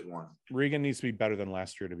Egypt one. Regan needs to be better than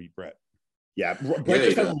last year to beat Brett. Yeah, Brett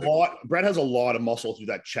just has a lot. Brett has a lot of muscle through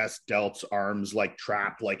that chest, delts, arms, like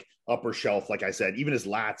trap, like upper shelf. Like I said, even his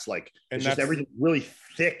lats, like it's just everything really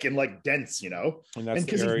thick and like dense, you know. And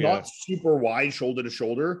because he's not super wide, shoulder to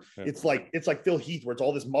shoulder, it's like Phil Heath, where it's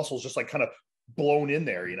all this muscles just like kind of blown in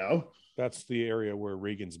there, you know. That's the area where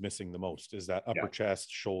Regan's missing the most. Is that upper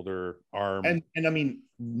chest, shoulder, arm, and I mean,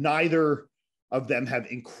 neither of them have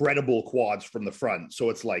incredible quads from the front, so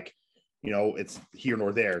it's like, you know, it's here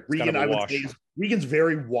nor there. Regan, I would say, Regan's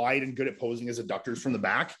very wide and good at posing his adductors from the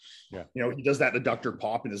back. Yeah. You know, he does that adductor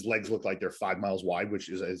pop and his legs look like they're 5 miles wide, which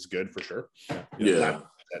is good for sure. Yeah.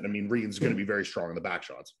 I mean, Regan's going to be very strong in the back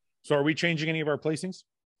shots. So are we changing any of our placings?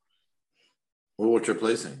 Well, what's your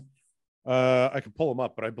placing? I can pull them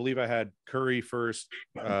up, but I believe I had Curry first,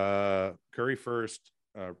 Brett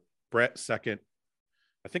second.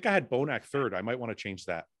 I think I had Bonac third. I might want to change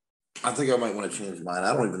that. I think I might want to change mine.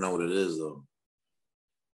 I don't even know what it is though.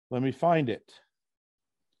 Let me find it.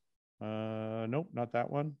 Nope, not that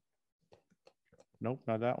one. Nope,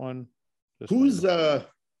 not that one. Who's did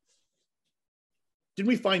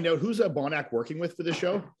we find out who's Bonac working with for this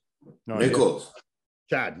show? No, Nichols.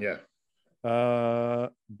 Chad, yeah.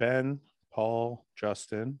 Ben, Paul,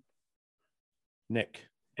 Justin, Nick,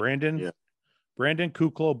 Brandon, Brandon,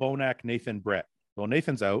 Kuklo, Bonac, Nathan, Brett. Well,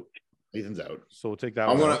 Nathan's out. So we'll take that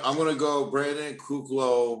I'm one. I'm gonna go Brandon,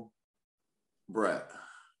 Kuklo, Brett.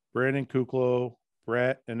 Brandon, Kuklo,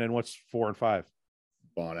 Brett, and then what's 4 and 5?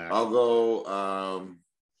 Bonac. I'll go. I'm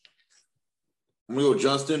gonna go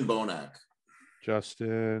Justin, Bonac.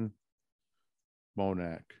 Justin,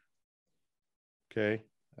 Bonac. Okay.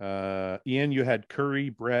 Ian, you had Curry,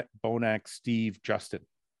 Brett, Bonac, Steve, Justin.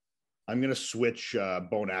 I'm gonna switch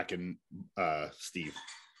Bonac and Steve.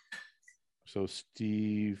 So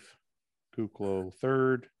Steve, Kuklo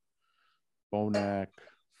third, Bonac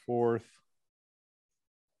fourth,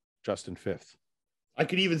 Justin fifth. I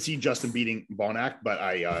could even see Justin beating Bonac, but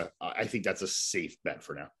I think that's a safe bet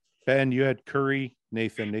for now. Ben, you had Curry,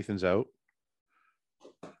 Nathan. Nathan's out.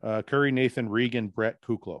 Curry, Nathan, Regan, Brett,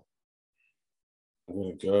 Kuklo. I'm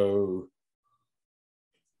going to go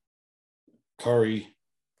Curry,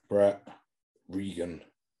 Brett, Regan.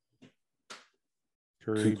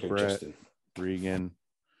 Curry, Kuklo, Brett, Justin. Regan,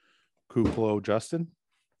 Kuklo, Justin.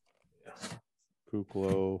 Yeah.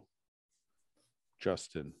 Kuklo,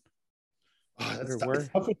 Justin. That's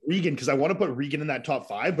tough with Regan because I want to put Regan in that top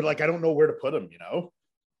 5, but like I don't know where to put him. You know,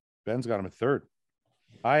 Ben's got him at third.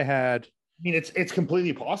 I mean, it's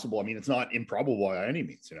completely possible. I mean, it's not improbable by any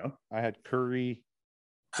means. You know, I had Curry,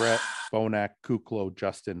 Brett, Bonac, Kuklo,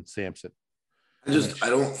 Justin, Sampson. I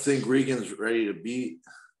don't think Regan's ready to beat.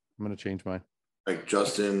 I'm going to change mine. Like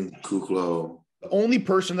Justin, Kuklo. The only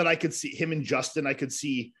person that I could see him and Justin, I could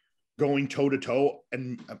see going toe to toe,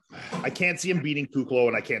 and I can't see him beating Kuklo,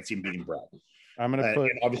 and I can't see him beating Brett. I'm going to put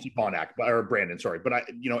obviously Bonac or Brandon, sorry, but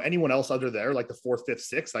anyone else other there, like the 4th,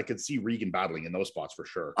 5th, 6th, I could see Regan battling in those spots for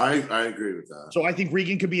sure. I agree with that. So I think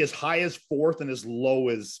Regan could be as high as 4th and as low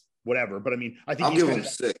as whatever. But I mean, I think I'll give him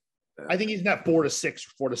 6. I think he's in that 4 to 6,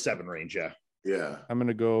 4 to 7 range. Yeah. Yeah. I'm going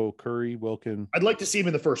to go Curry, Wilkin. I'd like to see him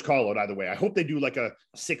in the first call out either way. I hope they do like a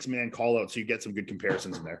 6-man call out so you get some good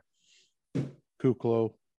comparisons in there.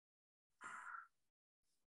 Kuklo.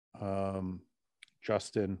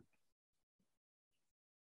 Justin.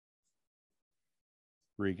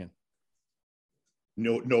 Regan.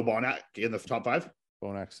 No Bonac in the top 5?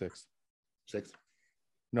 Bonac 6th. 6th.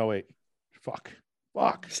 No, 8. Fuck.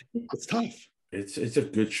 It's tough. It's a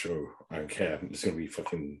good show. I don't care. It's going to be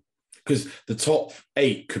fucking... Because the top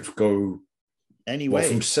 8 could go... Anyway.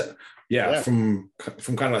 From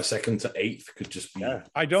kind of like 2nd to 8th could just be... Yeah.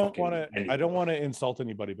 I don't want to insult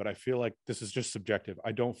anybody, but I feel like this is just subjective.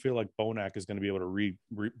 I don't feel like Bonac is going to be able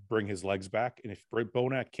to bring his legs back. And if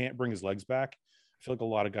Bonac can't bring his legs back, I feel like a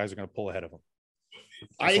lot of guys are going to pull ahead of him.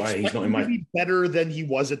 I expect him to be better than he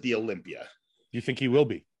was at the Olympia. You think he will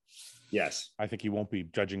be? Yes. I think he won't be,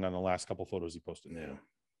 judging on the last couple photos he posted. Yeah,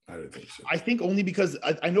 I don't think so. I think only because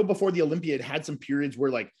I know before the Olympia, it had some periods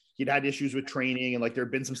where like he'd had issues with training and like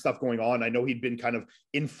there'd been some stuff going on. I know he'd been kind of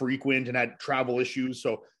infrequent and had travel issues.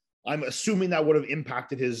 So I'm assuming that would have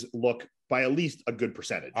impacted his look by at least a good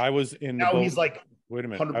percentage. I was in now he's like Wait a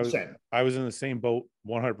minute. 100%. I was in the same boat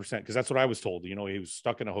 100% because that's what I was told. You know, he was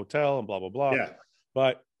stuck in a hotel and blah, blah, blah. Yeah.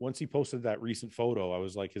 But once he posted that recent photo, I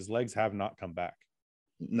was like, his legs have not come back.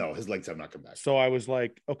 No, his legs have not come back. So I was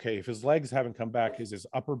like, okay, if his legs haven't come back, is his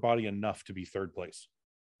upper body enough to be third place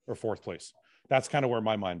or fourth place? That's kind of where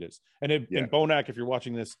my mind is. And Bonac, if you're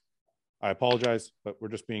watching this, I apologize, but we're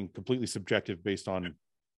just being completely subjective based on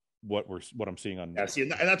what I'm seeing on. Yeah, see,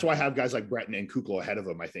 and that's why I have guys like Breton and Kukla ahead of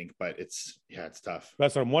him, I think. But it's tough.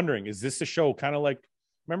 That's what I'm wondering. Is this a show kind of like,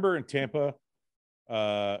 remember in Tampa,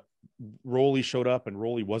 Rolly showed up and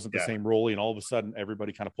Rolly wasn't the same Rolly, and all of a sudden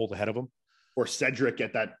everybody kind of pulled ahead of him? Or Cedric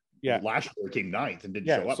at that last year came ninth and didn't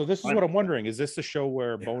show up. So this is what I'm wondering. Is this a show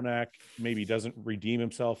where Bonac maybe doesn't redeem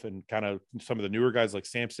himself, and kind of some of the newer guys like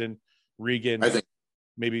Samson, Regan, I think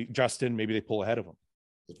maybe Justin, maybe they pull ahead of him?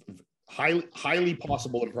 Highly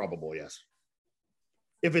possible and probable, yes.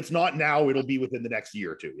 If it's not now, it'll be within the next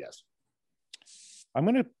year or two, yes. I'm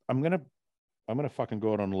gonna fucking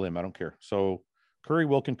go out on a limb. I don't care. So Curry,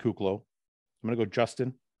 Wilkin, Kuklo. I'm gonna go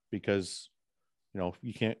Justin because you know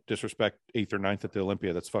you can't disrespect 8th or 9th at the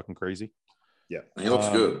Olympia. That's fucking crazy. Yeah, he looks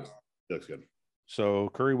good. He looks good. So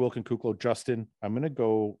Curry, Wilkin, Kuklo, Justin. I'm gonna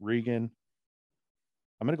go Regan.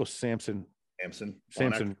 I'm gonna go Samson,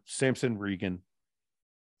 Regan.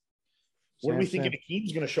 What do we think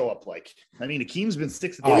Akeem's going to show up like? I mean, Akeem's been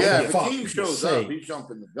 6. If Akeem shows up, he's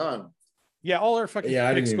jumping the gun. Yeah, all our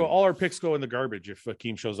picks go in the garbage if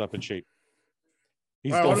Akeem shows up in shape.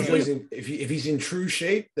 If he's in true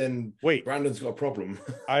shape, then Brandon's got a problem.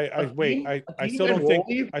 I still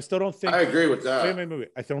don't think. I agree with that. Wait.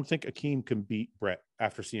 I don't think Akeem can beat Brett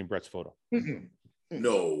after seeing Brett's photo.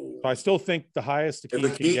 No, so I still think the highest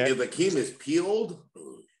Akeem if Akeem is peeled,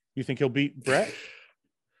 you think he'll beat Brett?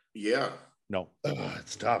 Yeah. No,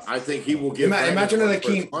 it's tough. I think he will give. Imagine an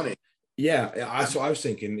Akeem money. Yeah, that's what I was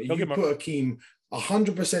thinking. You put Akeem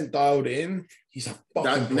 100% dialed in. He's a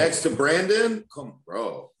fucking next to Brandon. Come,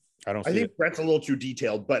 bro. I think Brett's a little too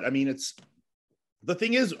detailed, but I mean, it's the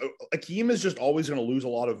thing is, Akeem is just always going to lose a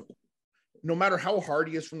lot of. No matter how hard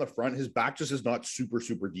he is from the front, his back just is not super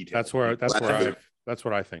detailed. That's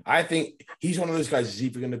what I think. I think he's one of those guys who's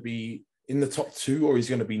either going to be in the top 2 or he's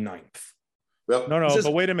going to be 9th. Well, no,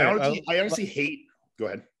 but wait a minute. I honestly hate. Go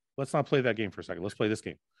ahead. Let's not play that game for a second. Let's play this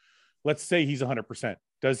game. Let's say he's 100%.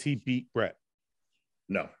 Does he beat Brett?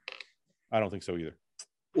 No, I don't think so either.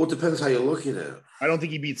 Well, it depends how you look at it. I don't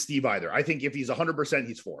think he beats Steve either. I think if he's 100%,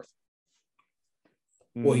 he's 4th.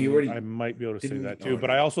 Well, I might be able to say that too, but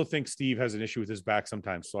I also think Steve has an issue with his back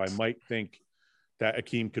sometimes. So I might think that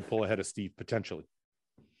Akeem could pull ahead of Steve potentially.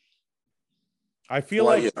 I feel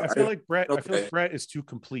like Brett. Okay. I feel like Brett is too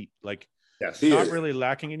complete. Like. Yes, he's not really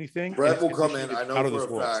lacking anything. Brett will come in. I know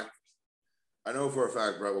for a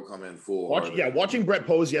fact Brett will come in full. Watching Brett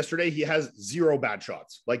pose yesterday, he has 0 bad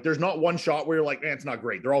shots. Like there's not one shot where you're like, man, it's not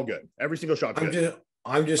great. They're all good. Every single shot's good.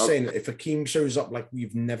 I'm just saying that if Akeem shows up like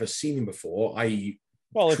we've never seen him before,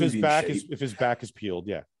 if his back is peeled,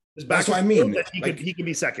 yeah. That's what I mean. He can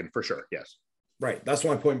be 2nd for sure. Yes. Right. That's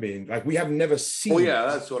my point being. Like we have never seen. Oh yeah,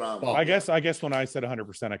 that's what I'm. I guess when I said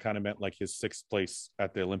 100%, I kind of meant like his 6th place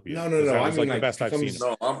at the Olympia. No. I mean, like the best I've seen.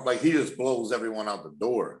 No, I'm like he just blows everyone out the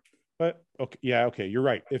door. But okay, you're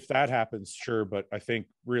right. If that happens, sure. But I think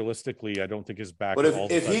realistically, I don't think his back. But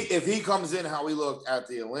if he comes in how he looked at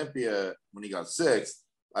the Olympia when he got 6th,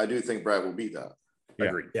 I do think Brad will beat that. Yeah. I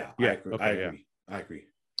agree. Yeah. I agree.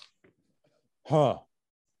 Huh?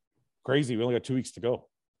 Crazy. We only got 2 weeks to go.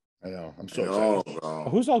 I know. I'm so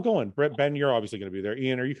excited. Who's all going? Brett, Ben, you're obviously going to be there.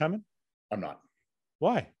 Ian, are you coming? I'm not.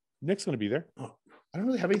 Why? Nick's going to be there. I don't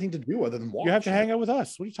really have anything to do other than watch. You have to hang out with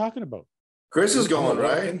us. What are you talking about? Chris is going,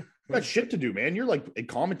 right? I got shit to do, man. You're like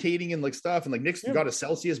commentating and like stuff, and like Nick's got a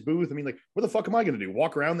Celsius booth. I mean, like, what the fuck am I going to do?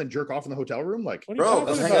 Walk around then jerk off in the hotel room? Like, bro,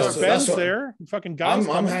 Ben's there. Fucking guys.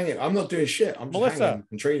 I'm hanging. I'm not doing shit. I'm just hanging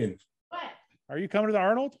and training. What? Are you coming to the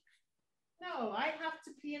Arnold? No, I have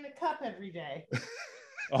to pee in a cup every day.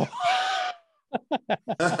 Oh.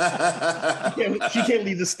 She can't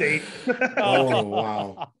leave the state. Oh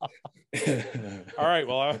wow. All right,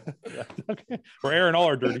 well, we're airing all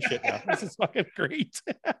our dirty shit now. This is fucking great.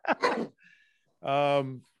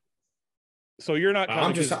 So you're not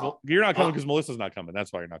coming. You're not coming because Melissa's not coming.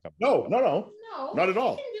 That's why you're not coming. No, not at all. He can do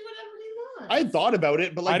whatever he wants. I thought about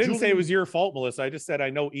it, but like I didn't say it was your fault, Melissa. I just said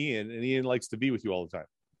I know Ian, and Ian likes to be with you all the time.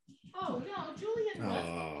 Oh no, Julian.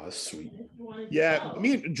 Oh, sweet. Yeah,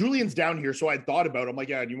 Julian's down here, so I thought about it. I'm like,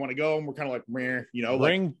 yeah, do you want to go? And we're kind of like, meh, you know,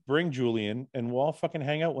 bring Julian, and we'll all fucking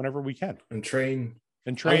hang out whenever we can and train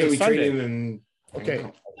Sunday. And okay,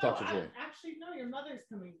 I'll talk to Julian. Actually, no, your mother's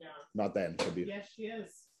coming down. Not then. Yes, she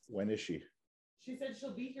is. When is she? She said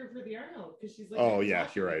she'll be here for the Arnold because she's like. Oh yeah,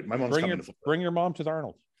 you're right. My mom's coming. Bring your mom to the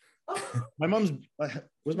Arnold. Oh. My mom's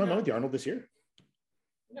was my mom at the Arnold this year?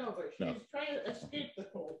 No, but she's trying to escape the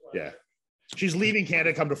cold weather. Yeah, she's leaving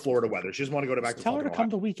Canada, come to Florida weather. She doesn't want to go back to. Tell her to come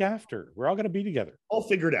the week after. We're all going to be together. I'll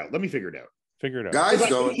figure it out. Let me figure it out. Guys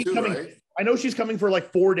going too, right? I know she's coming for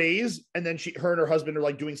like 4 days, and then her and her husband are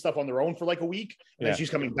like doing stuff on their own for like a week, and then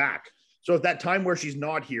she's coming back. So if that time where she's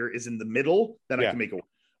not here is in the middle, then I can make it.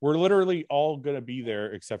 We're literally all going to be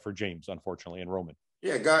there except for James, unfortunately, and Roman.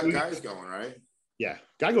 Yeah, Guy's going, right? Yeah,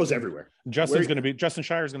 Guy goes everywhere. Justin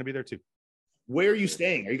Shire is going to be there too. Where are you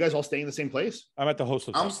staying? Are you guys all staying in the same place? I'm at the host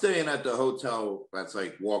hotel. I'm staying at the hotel that's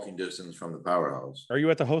like walking distance from the powerhouse. Are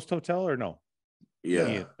you at the host hotel or no?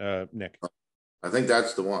 Yeah. Nick. I think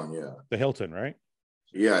that's the one, yeah. The Hilton, right?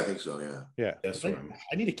 Yeah, I think so, yeah. Yeah. That's right.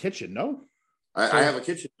 I need a kitchen, no? I have a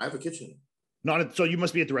kitchen. So you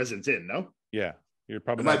must be at the Residence Inn, no? Yeah. You're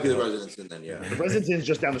probably it might be the Residence Inn then, yeah. The Residence Inn is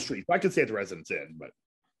just down the street. I could stay at the Residence Inn,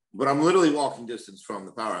 but I'm literally walking distance from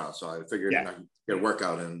the powerhouse, so I figured I could get a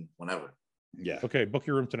workout in whenever. Yeah. Okay, book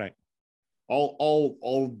your room tonight.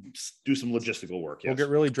 I'll do some logistical work. Yes. We'll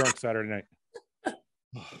get really drunk Saturday night.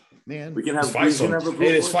 Man, we can have fights.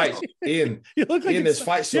 It's fights. Ian, you look like there's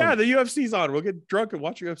fights. Yeah, the UFC's on. We'll get drunk and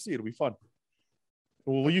watch UFC. It'll be fun.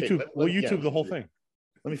 We'll YouTube the whole thing.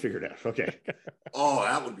 Let me figure it out. Okay. Oh,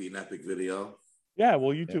 that would be an epic video. Yeah,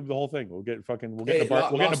 we'll YouTube the whole thing. We'll get in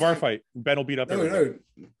a bar fight. Ben will beat up.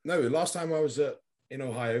 No. Last time I was in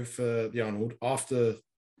Ohio for the Arnold, after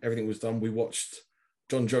everything was done, we watched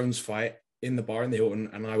John Jones fight in the bar in the Hilton,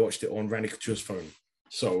 and I watched it on Randy Couture's phone.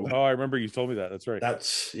 So I remember you told me that. That's right.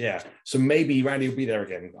 So maybe Randy will be there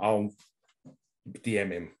again. I'll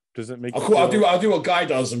DM him. Does it make? I'll do what Guy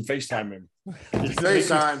does and FaceTime him.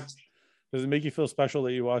 FaceTime. Does it make you feel special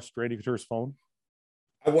that you watched Randy Couture's phone?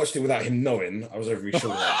 I watched it without him knowing. I was over his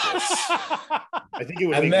shoulder like this. I think it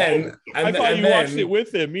was. I thought you watched it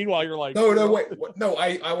with him. Meanwhile, you're like, wait. No,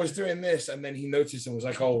 I was doing this, and then he noticed and was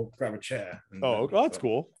like, "Oh, grab a chair." And that's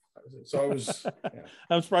cool. So I was. Yeah.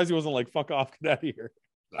 I'm surprised he wasn't like, "Fuck off, get out of here."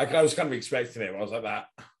 I was kind of expecting him. I was like that.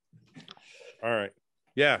 All right.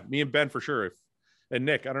 Yeah, me and Ben for sure. And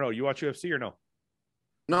Nick, I don't know. You watch UFC or no?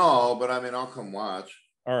 No, but I mean, I'll come watch.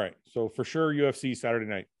 All right. So for sure, UFC Saturday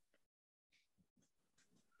night.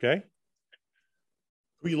 Okay.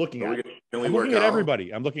 Who are you looking at? Can we I'm looking at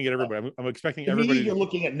everybody. I'm looking at everybody. I'm expecting everybody. You're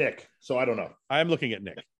looking at Nick, so I don't know. I'm looking at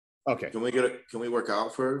Nick. Okay. Can we work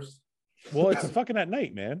out first? Well, it's fucking at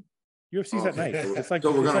night, man. UFC's at night. It's like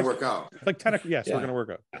so we're gonna work out. It's like 10 o'clock. Yes, we're gonna work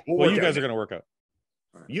out. Well, you guys are gonna work out.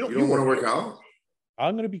 You don't want to work out?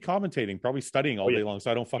 I'm gonna be commentating, probably studying all day long,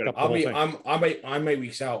 so I don't fuck up the whole thing. I'm 8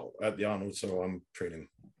 weeks out at the Arnold, so I'm training.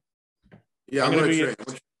 Yeah, I'm gonna train.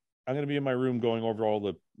 I'm going to be in my room going over all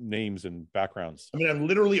the names and backgrounds. I mean, I'm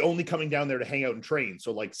literally only coming down there to hang out and train.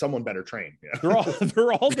 So like someone better train. Yeah.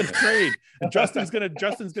 They're all going to train. And Justin's going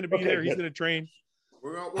to be there. He's going to train.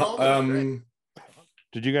 We're all train.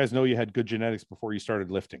 Did you guys know you had good genetics before you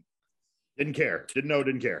started lifting? Didn't care.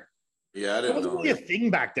 Didn't care. Yeah, I didn't know. That wasn't really a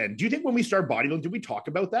thing back then. Do you think when we started bodybuilding, did we talk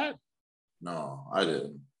about that? No, I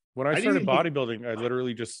didn't. When I started bodybuilding, I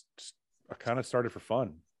literally I kind of started for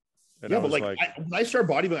fun. And yeah, but when I started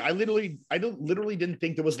bodybuilding, I literally didn't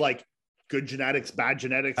think there was like good genetics, bad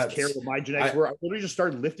genetics, care what my genetics were. I literally just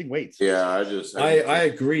started lifting weights. Yeah, I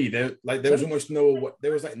agree. There was almost no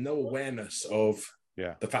awareness of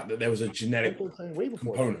the fact that there was a genetic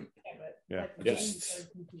component. Yeah.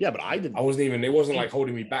 But I didn't. I wasn't even. It wasn't like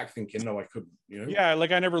holding me back, thinking no, I couldn't. Yeah,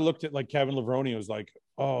 like I never looked at like Kevin Levrone. It was like,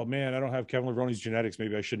 oh man, I don't have Kevin Levrone's genetics.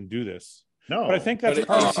 Maybe I shouldn't do this. No, but I think that's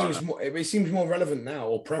it seems more relevant now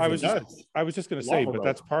or prevalent. I was just going to say, but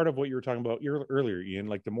that's part of what you were talking about earlier, Ian.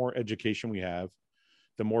 Like the more education we have,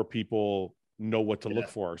 the more people know what to look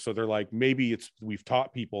for. So they're like, maybe we've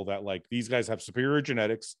taught people that like these guys have superior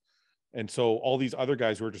genetics, and so all these other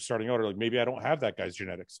guys who are just starting out are like, maybe I don't have that guy's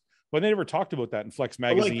genetics. But they never talked about that in Flex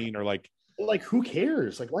magazine or like who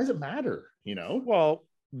cares? Like, why does it matter? Well,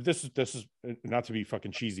 this is not to be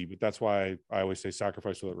fucking cheesy, but that's why I always say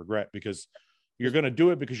sacrifice without regret, because you're going to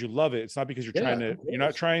do it because you love it. It's not because you're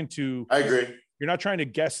not trying to, I agree. You're not trying to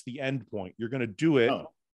guess the end point. You're going to do it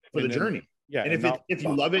for the journey. Yeah. And if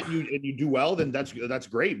you love it and you do well, then that's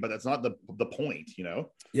great, but that's not the point,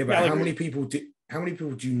 Yeah. But how many people do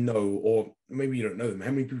you know, or maybe you don't know them?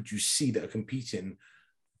 How many people do you see that are competing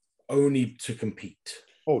only to compete?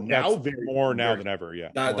 Oh, now more than ever. Yeah,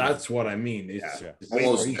 that's what I mean. It's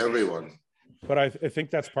almost everyone. But I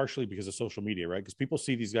think that's partially because of social media, right? Because people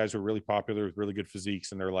see these guys who are really popular with really good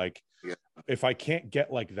physiques, and they're like, if I can't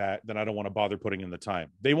get like that, then I don't want to bother putting in the time.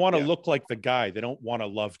 They want to look like the guy. They don't want to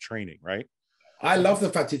love training, right? I love the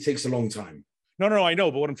fact it takes a long time. No, I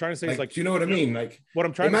know, but what I'm trying to say is like, do you know what I mean? Like, what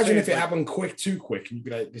I'm trying to say, imagine if it happened too quick, and you'd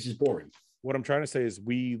be like, this is boring. What I'm trying to say is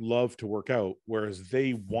we love to work out, whereas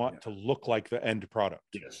they want to look like the end product.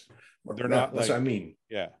 Yes. They're not. That's like, what I mean.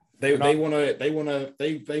 Yeah. They want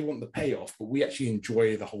the payoff, but we actually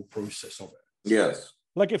enjoy the whole process of it. Yes.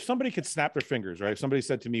 Like if somebody could snap their fingers, right? If somebody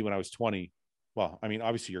said to me when I was 20, well, I mean,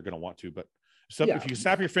 obviously you're going to want to, but if you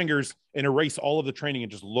snap your fingers and erase all of the training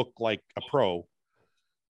and just look like a pro,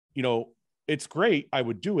 you know, it's great. I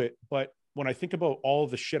would do it. But when I think about all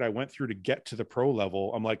of the shit I went through to get to the pro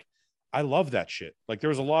level, I'm like, I love that shit. Like there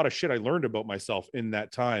was a lot of shit I learned about myself in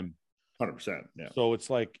that time. 100%. Yeah. So it's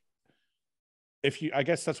like, I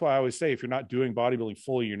guess that's why I always say, if you're not doing bodybuilding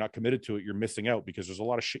fully, you're not committed to it, you're missing out, because there's a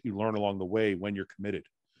lot of shit you learn along the way when you're committed.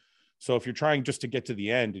 So if you're trying just to get to the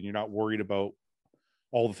end and you're not worried about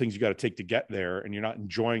all the things you got to take to get there, and you're not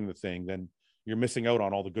enjoying the thing, then you're missing out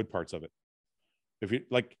on all the good parts of it. If you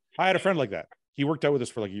like, I had a friend like that. He worked out with us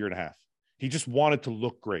for like a year and a half. He just wanted to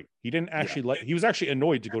look great. He didn't actually he was actually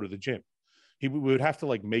annoyed to go to the gym. We would have to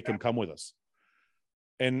like make him come with us.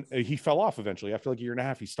 And he fell off eventually. After like a year and a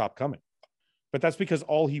half, he stopped coming. But that's because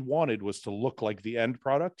all he wanted was to look like the end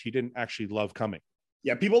product. He didn't actually love coming.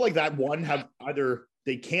 Yeah, people like that, one, have either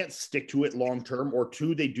they can't stick to it long term, or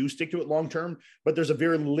two, they do stick to it long term, but there's a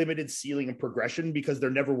very limited ceiling and progression because they're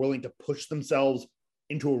never willing to push themselves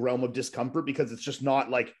into a realm of discomfort, because it's just not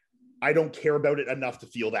like, I don't care about it enough to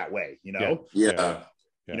feel that way, you know? Yeah.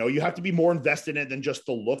 You know, you have to be more invested in it than just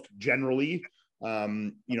the look generally,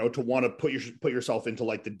 you know, to want to put yourself into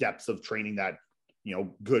like the depths of training that, you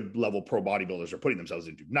know, good level pro bodybuilders are putting themselves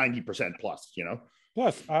into 90% plus, you know?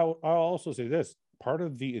 Plus, I'll also say this, part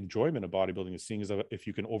of the enjoyment of bodybuilding is seeing if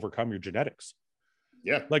you can overcome your genetics.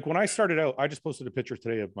 Yeah. Like when I started out, I just posted a picture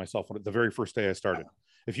today of myself on the very first day I started.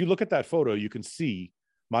 If you look at that photo, you can see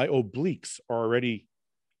my obliques are already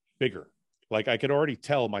bigger. Like I could already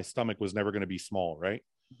tell my stomach was never going to be small. Right.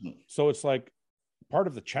 Mm-hmm. So it's like part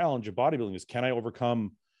of the challenge of bodybuilding is, can I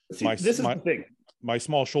overcome my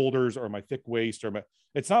small shoulders or my thick waist, or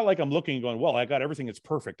it's not like I'm looking and going, well, I got everything. It's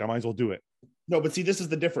perfect. I might as well do it. No, but see, this is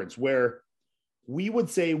the difference where we would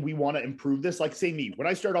say we want to improve this. Like say me, when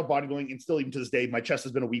I started off bodybuilding, and still even to this day, my chest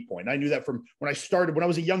has been a weak point. And I knew that from when I started, when I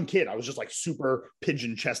was a young kid, I was just like super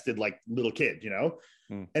pigeon chested, like little kid, you know?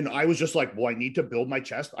 And I was just like, well, I need to build my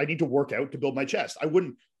chest. I need to work out to build my chest. I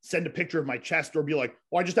wouldn't send a picture of my chest or be like,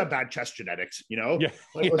 oh, I just have bad chest genetics, you know?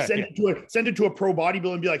 Or send it to a pro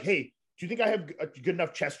bodybuilder and be like, hey, do you think I have a good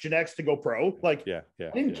enough chest genetics to go pro? Like, I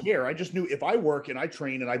didn't care. I just knew if I work and I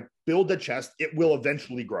train and I build the chest, it will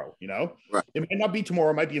eventually grow, you know? Right. It might not be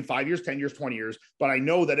tomorrow, it might be in 5 years, 10 years, 20 years, but I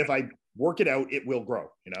know that if I work it out, it will grow,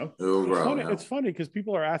 you know? It'll grow. It's funny because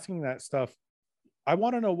people are asking that stuff. I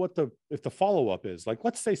want to know if the follow-up is. Like,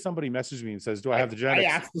 let's say somebody messages me and says, do I have the genetics?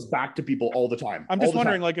 I ask this back to people all the time. I'm just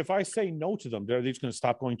wondering, like, if I say no to them, are they just going to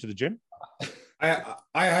stop going to the gym? I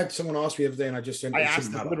had someone ask me the other day, and I just said, I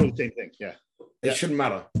asked literally the same thing. Yeah. It shouldn't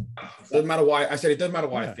matter. It doesn't matter why. I said, it doesn't matter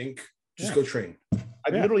why I think. Just go train.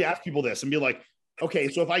 I literally ask people this and be like, okay,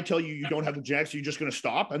 so if I tell you don't have the genetics, are you just going to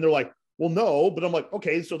stop? And they're like, well, no. But I'm like,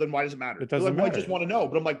 okay, so then why does it matter? It doesn't matter. I just want to know.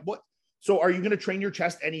 But I'm like, what? So are you going to train your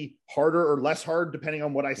chest any harder or less hard depending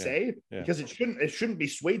on what I say? Because it shouldn't be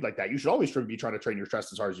swayed like that. You should always be trying to train your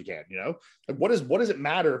chest as hard as you can, you know? Like what does it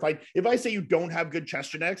matter if I say you don't have good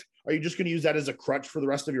chest genetics, are you just going to use that as a crutch for the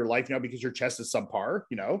rest of your life now because your chest is subpar,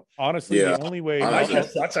 you know? Honestly, the only way my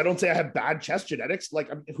chest sucks. I don't say I have bad chest genetics.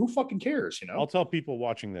 Like who fucking cares, you know? I'll tell people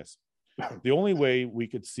watching this, the only way we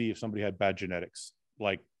could see if somebody had bad genetics,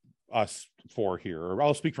 like us four here, or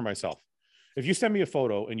I'll speak for myself. If you send me a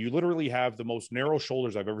photo and you literally have the most narrow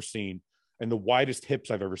shoulders I've ever seen and the widest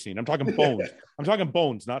hips I've ever seen, I'm talking bones. I'm talking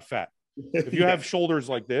bones, not fat. If you have shoulders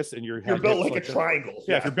like this and you're built like a triangle.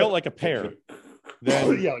 If you're built like a pear,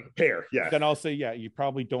 then like a pear. Yeah. Then I'll say, you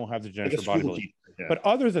probably don't have the genetics for bodybuilding. But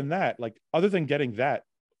other than that, other than getting that,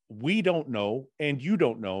 we don't know, and you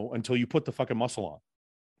don't know until you put the fucking muscle on.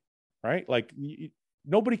 Right? Like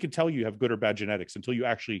nobody can tell you have good or bad genetics until you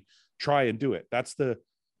actually try and do it. That's the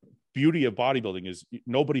beauty of bodybuilding, is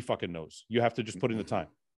nobody fucking knows. You have to just put in the time.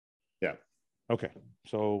 Yeah. Okay.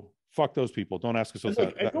 So fuck those people. Don't ask us.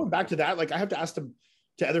 And going back to that, like I have to ask them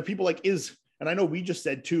to other people, like and I know we just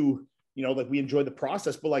said too, you know, like we enjoy the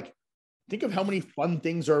process, but like think of how many fun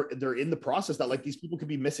things they're in the process that like these people could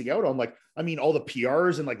be missing out on. Like, I mean, all the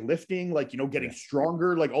PRs and like lifting, like, you know, getting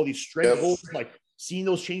stronger, like all these strength goals, like seeing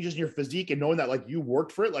those changes in your physique and knowing that like you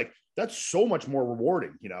worked for it, like that's so much more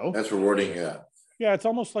rewarding, you know? That's rewarding. Yeah. Yeah, it's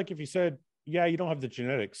almost like if you said, you don't have the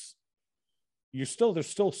genetics, there's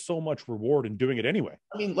still so much reward in doing it anyway.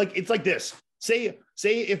 I mean, like, it's like this. say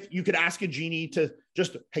if you could ask a genie to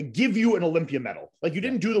just give you an Olympia medal, like you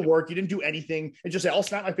didn't do the work, you didn't do anything, and just say, I'll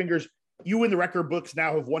snap my fingers. You in the record books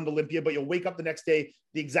now have won Olympia, but you'll wake up the next day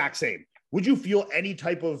the exact same. Would you feel any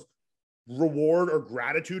type of reward or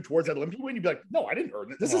gratitude towards that Olympia win? You'd be like, no, I didn't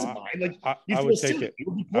earn it. This isn't mine. Like I would take it. It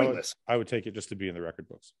would be pointless. I would take it just to be in the record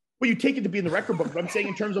books. Well, you take it to be in the record book, but I'm saying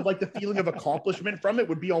in terms of like the feeling of accomplishment from it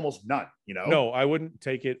would be almost none, you know? No, I wouldn't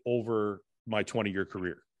take it over my 20-year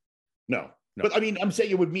career. No. But I mean, I'm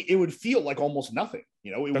saying it would feel like almost nothing,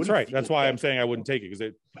 you know? That's right. That's why I'm saying I wouldn't take it, because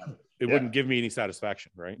it wouldn't give me any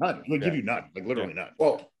satisfaction, right? None. It would give you none, like literally none.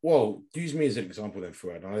 Well, use me as an example then,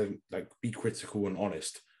 Fouad. I like be critical and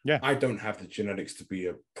honest. Yeah. I don't have the genetics to be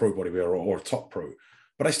a pro bodybuilder or a top pro,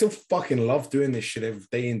 but I still fucking love doing this shit every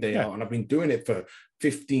day in, day out. And I've been doing it for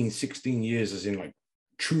 15, 16 years, as in like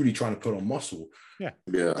truly trying to put on muscle. Yeah.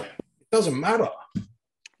 It doesn't matter.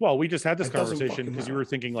 Well, we just had this conversation because you were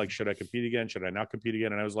thinking like, should I compete again? Should I not compete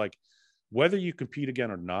again? And I was like, whether you compete again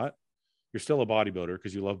or not, you're still a bodybuilder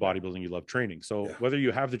because you love bodybuilding, you love training. So whether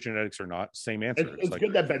you have the genetics or not, same answer. It's like,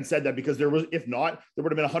 good that Ben said that, because if not, there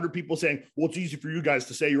would have been 100 people saying, well, it's easy for you guys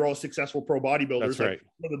to say you're all successful pro bodybuilders. That's right.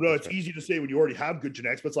 It's easy to say when you already have good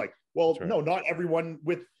genetics, but it's like, well, no, not everyone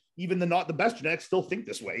with even not the best genetics still think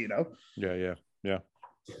this way, you know? Yeah.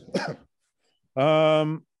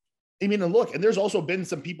 I mean, and look, and there's also been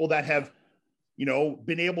some people that have, you know,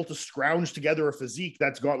 been able to scrounge together a physique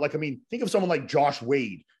that's got, like, I mean, think of someone like Josh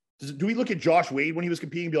Wade. Do we look at Josh Wade when he was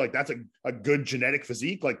competing and be like, that's a good genetic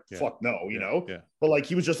physique? Like, fuck no, you know? Yeah. But like,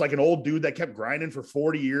 he was just like an old dude that kept grinding for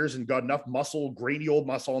 40 years and got enough muscle, grainy old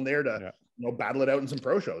muscle in there to, you know, battle it out in some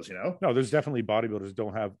pro shows, you know? No, there's definitely bodybuilders who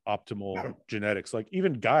don't have optimal genetics. Like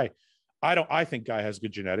even Guy, I think Guy has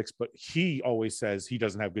good genetics, but he always says he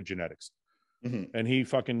doesn't have good genetics. Mm-hmm. And he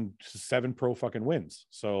fucking 7 pro fucking wins.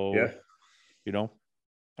 So, you know,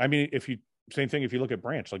 I mean, same thing, if you look at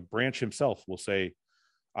Branch, like Branch himself will say,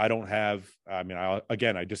 I don't have, I mean, I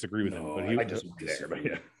disagree with him, but I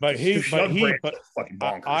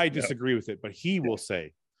disagree with it, but he will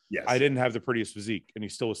say, I didn't have the prettiest physique, and he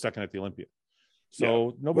still was second at the Olympia.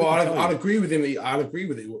 So nobody. Well, I'll agree with him. I'll agree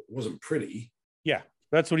with it. It wasn't pretty. Yeah.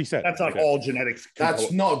 That's what he said. That's not all genetics.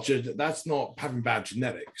 That's not having bad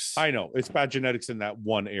genetics. I know it's bad genetics in that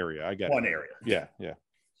one area. I get one area. Yeah.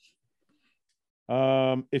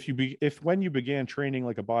 If when you began training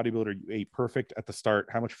like a bodybuilder, you ate perfect at the start,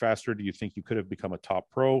 how much faster do you think you could have become a top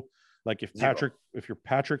pro? Like if your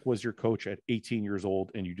Patrick was your coach at 18 years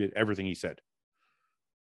old and you did everything he said,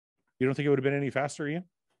 you don't think it would have been any faster, Ian?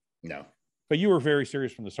 No. But you were very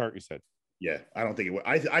serious from the start, you said. Yeah, I don't think it would.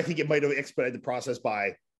 I think it might have expedited the process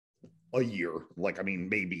by a year. Like, I mean,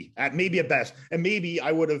 maybe at best. And maybe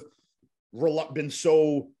I would have been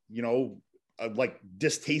so, you know, like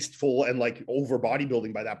distasteful and like over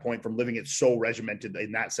bodybuilding by that point from living it so regimented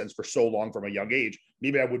in that sense for so long from a young age.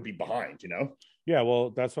 Maybe I would be behind, you know? Yeah, well,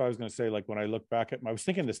 that's what I was going to say. Like when I look back I was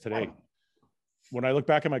thinking this today. When I look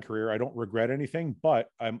back at my career, I don't regret anything, but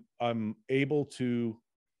I'm able to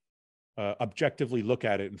objectively look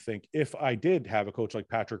at it and think, if I did have a coach like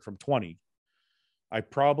Patrick from 20, I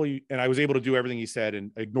was able to do everything he said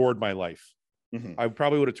and ignored my life. Mm-hmm. I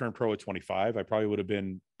probably would have turned pro at 25. I probably would have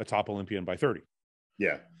been a top Olympian by 30.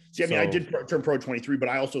 Yeah. See, I mean, I did turn pro at 23, but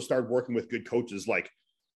I also started working with good coaches like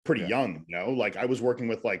pretty young, you know, like I was working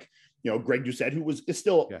with like, you know, Greg Doucette, who is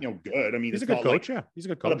still, you know, good. I mean, he's a good coach. He's a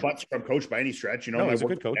good coach. Not a butt scrub coach by any stretch, you know. He's a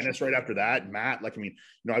good coach. Dennis right after that, Matt, like, I mean,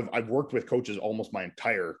 you know, I've worked with coaches almost my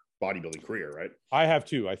entire bodybuilding career, right? I have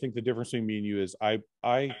too. I think the difference between me and you is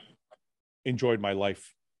I enjoyed my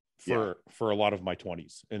life for a lot of my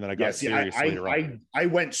 20s, and then I got serious later on. I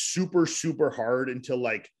went super, super hard until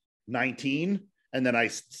like 19, and then I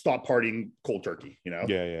stopped partying cold turkey, you know?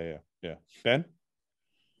 Yeah. Ben?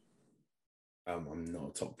 I'm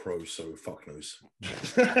not a top pro, so fuck knows.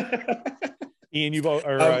 Ian, you've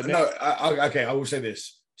okay, I will say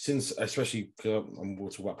this, since especially I'm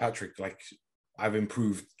we'll talk about Patrick, like I've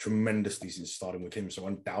improved tremendously since starting with him. So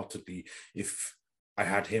undoubtedly, if I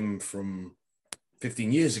had him from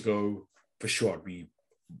 15 years ago, for sure I'd be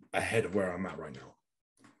ahead of where I'm at right now.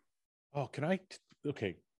 Oh,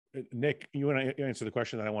 okay. Nick, you want to answer the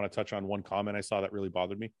question that I want to touch on one comment I saw that really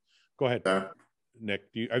bothered me? Go ahead. Nick,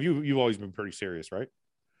 you've always been pretty serious, right?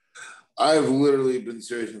 I've literally been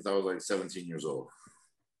serious since I was like 17 years old.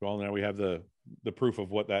 Well, now we have the proof of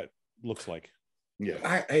what that looks like.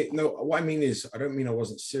 Yeah. No, what I mean is, I don't mean I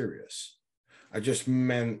wasn't serious. I just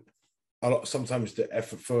meant a lot. Sometimes the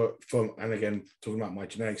effort for and again, talking about my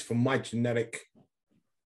genetics, for my genetic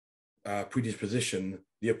predisposition,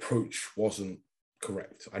 the approach wasn't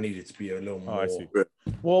Correct. I needed to be a little more. I see.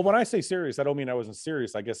 Well, when I say serious, I don't mean I wasn't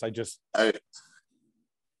serious. I guess I don't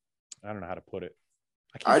know how to put it.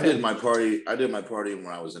 I did my party when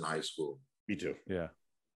I was in high school. Me too. Yeah.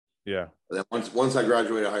 Yeah. And then once I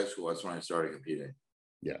graduated high school, that's when I started competing.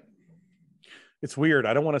 Yeah. It's weird.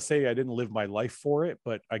 I don't want to say I didn't live my life for it,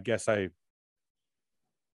 but I guess I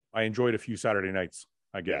enjoyed a few Saturday nights,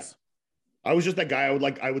 I guess. Yeah. I was just that guy.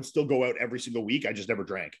 I would still go out every single week. I just never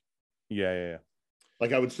drank. Yeah.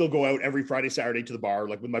 Like I would still go out every Friday, Saturday to the bar,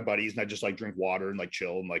 like with my buddies, and I just like drink water and like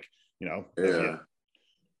chill and like, you know. Yeah.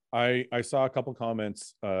 I saw a couple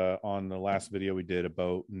comments on the last video we did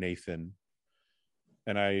about Nathan,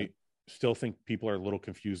 and I still think people are a little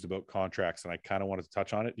confused about contracts, and I kind of wanted to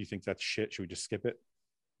touch on it. Do you think that's shit? Should we just skip it?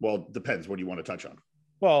 Well, depends. What do you want to touch on?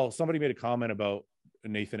 Well, somebody made a comment about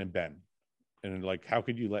Nathan and Ben, and like, how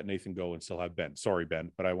could you let Nathan go and still have Ben? Sorry,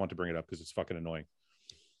 Ben, but I want to bring it up because it's fucking annoying.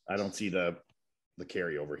 I don't see the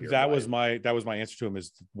carryover here. That was my answer to him.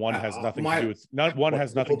 Is one has nothing to do with one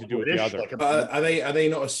has nothing to do with the other. Are they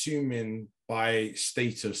not assuming by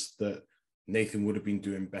status that Nathan would have been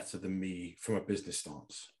doing better than me from a business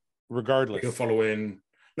stance? Regardless, you're following.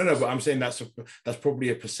 No, but I'm saying that's probably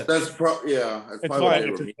a perception. That's probably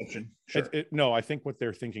Sure. No, I think what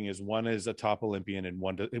they're thinking is one is a top Olympian and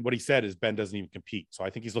what he said is Ben doesn't even compete. So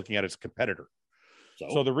I think he's looking at it as a competitor.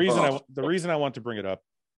 So the reason I want to bring it up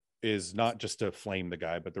is not just to flame the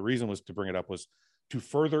guy, but the reason was to bring it up was to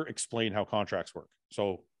further explain how contracts work.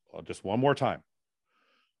 So just one more time.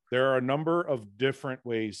 There are a number of different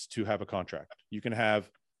ways to have a contract. You can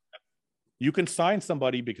sign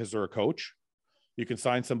somebody because they're a coach. You can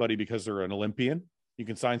sign somebody because they're an Olympian. You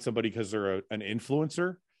can sign somebody because they're an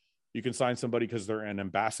influencer. You can sign somebody because they're an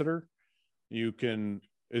ambassador.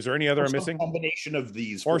 Is there any other I'm missing? Combination of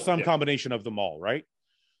these. Or some combination of them all, right?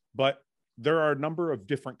 But there are a number of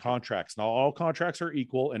different contracts. Not all contracts are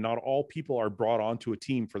equal, and not all people are brought onto a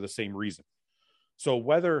team for the same reason. So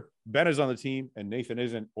whether Ben is on the team and Nathan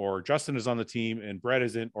isn't, or Justin is on the team and Brett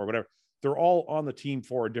isn't, or whatever, they're all on the team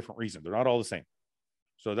for a different reason. They're not all the same.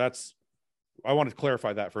 So I wanted to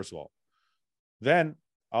clarify that first of all. Then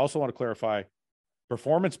I also want to clarify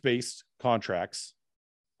performance-based contracts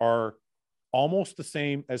are almost the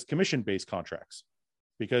same as commission-based contracts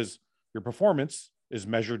because your performance is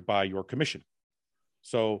measured by your commission.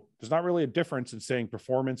 So there's not really a difference in saying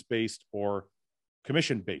performance-based or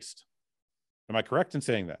commission-based. Am I correct in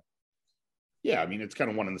saying that? Yeah, I mean, it's kind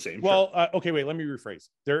of one and the same. Well, okay, wait, let me rephrase.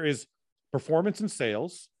 There is performance and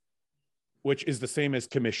sales, which is the same as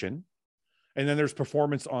commission. And then there's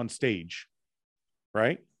performance on stage,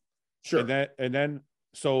 right? Sure. And then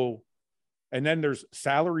there's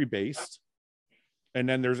salary-based, and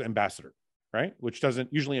then there's ambassador, right? Which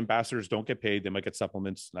usually ambassadors don't get paid. They might get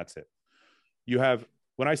supplements, and that's it.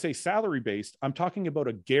 When I say salary-based, I'm talking about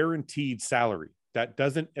a guaranteed salary that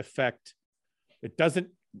doesn't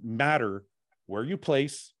matter where you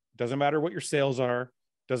place, doesn't matter what your sales are,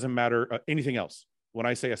 doesn't matter anything else. When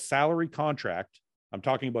I say a salary contract, I'm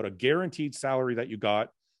talking about a guaranteed salary that you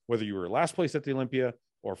got, whether you were last place at the Olympia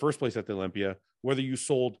or first place at the Olympia, whether you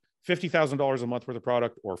sold $50,000 a month worth of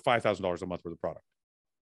product or $5,000 a month worth of product.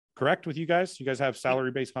 Correct with you guys? You guys have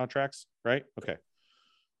salary-based contracts, right? Okay.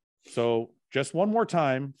 So just one more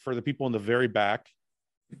time for the people in the very back,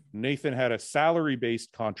 Nathan had a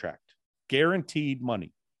salary-based contract, guaranteed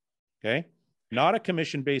money. Okay. Not a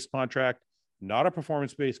commission-based contract, not a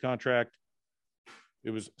performance-based contract.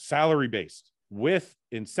 It was salary-based with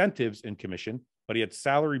incentives and commission, but he had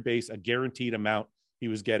salary-based, a guaranteed amount he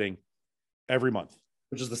was getting every month.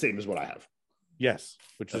 Which is the same as what I have. Yes.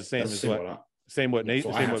 Which is the same what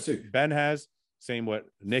Ben has, same what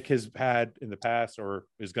Nick has had in the past or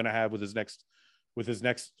is going to have with his next.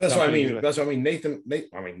 That's what I mean.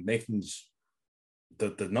 Nathan's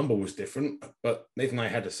the number was different, but Nathan and I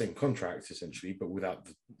had the same contract essentially, but without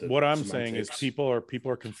the what I'm saying is people are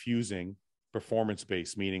confusing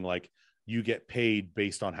performance-based, meaning like you get paid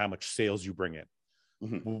based on how much sales you bring in.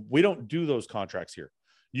 Mm-hmm. We don't do those contracts here.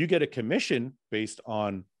 You get a commission based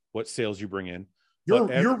on what sales you bring in.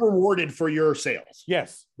 You're rewarded for your sales.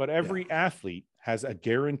 Yes, but every athlete has a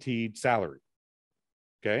guaranteed salary.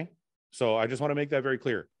 Okay? So I just want to make that very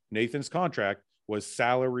clear. Nathan's contract was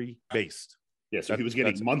salary based. Yeah, so he was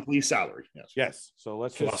getting monthly salary. Yes. So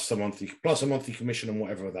let's plus a monthly commission and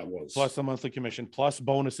whatever that was. Plus a monthly commission, plus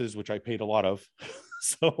bonuses, which I paid a lot of.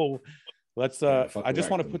 So let's I just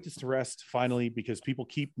want to put this to rest finally, because people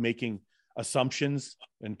keep making assumptions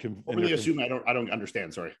and really assume I don't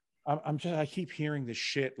understand. Sorry. I keep hearing this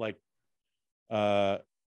shit like they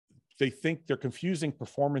think they're confusing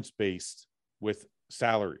performance based with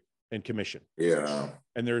salary. and commission. Yeah.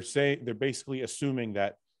 And they're basically assuming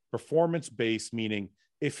that performance-based, meaning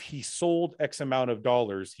if he sold X amount of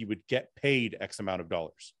dollars, he would get paid X amount of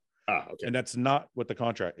dollars. Okay. And that's not what the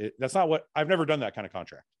contract is. That's not what I've never done that kind of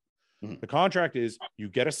contract. Mm-hmm. The contract is you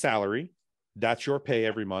get a salary, that's your pay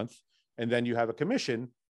every month, and then you have a commission,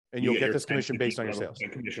 and you'll get this commission based on your sales.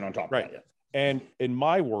 Commission on top, right? Of that, yeah. And in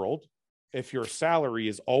my world, if your salary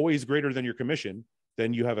is always greater than your commission,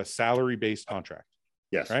 then you have a salary-based contract.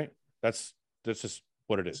 Yes. Right. That's just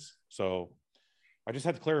what it is. So I just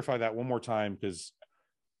had to clarify that one more time because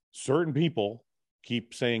certain people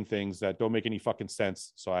keep saying things that don't make any fucking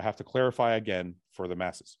sense. So I have to clarify again for the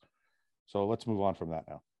masses. So let's move on from that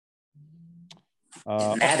now.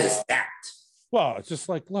 That is that. Well, it's just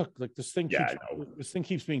like, look, like this thing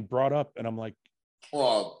keeps being brought up, and I'm like,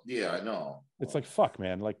 well, yeah, I know. It's like, fuck,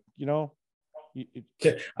 man. Like, you know,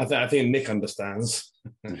 I think Nick understands.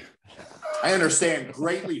 I understand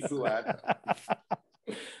greatly, Fuad.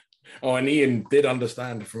 Oh, and Ian did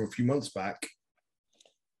understand from a few months back.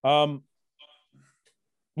 One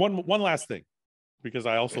last thing, because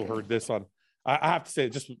I also heard this on. I have to say,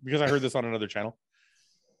 just because I heard this on another channel,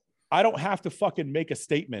 I don't have to fucking make a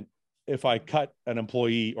statement if I cut an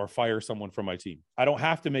employee or fire someone from my team. I don't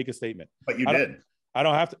have to make a statement. But you did. I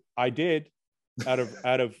don't have to. I did. No,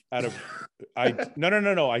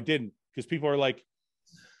 I didn't, because people are like,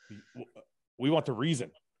 we want the reason.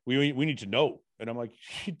 We need to know. And I'm like,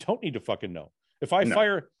 you don't need to fucking know. If I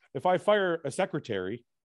fire a secretary,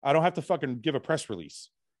 I don't have to fucking give a press release.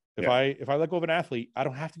 If I let go of an athlete, I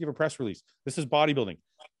don't have to give a press release. This is bodybuilding.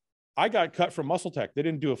 I got cut from Muscle Tech. They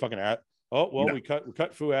didn't do a fucking we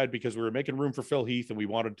cut Fuad because we were making room for Phil Heath and we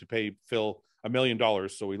wanted to pay Phil $1 million,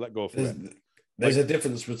 so we let go of Fuad. There's a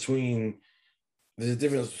difference between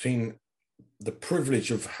the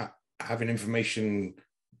privilege of having information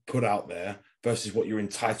put out there versus what you're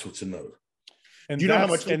entitled to know. And do you know how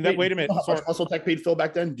much? And wait a minute, how much Muscle Tech paid Phil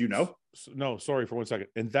back then? Do you know? No, sorry for 1 second.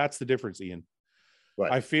 And that's the difference, Ian.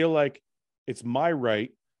 Right. I feel like it's my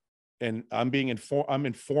right, and I'm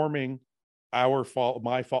informing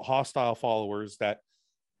my hostile followers that,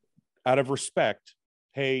 out of respect,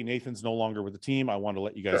 hey, Nathan's no longer with the team. I want to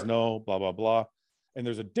let you guys know, blah blah blah. And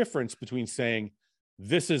there's a difference between saying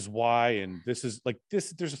this is why and this is like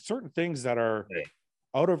this. There's certain things that are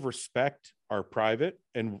out of respect, are private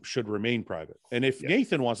and should remain private. And if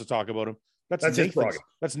Nathan wants to talk about them, that's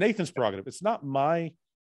Nathan's prerogative. It's not my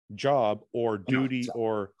job or duty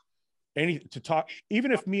or any to talk,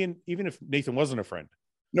 even if Nathan wasn't a friend.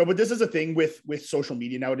 No, but this is a thing with social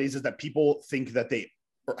media nowadays, is that people think that they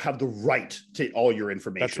have the right to all your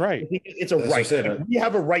information. That's right. It's a right. We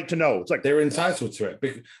have a right to know. It's like they're entitled to it.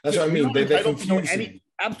 That's what I mean. They're confusing.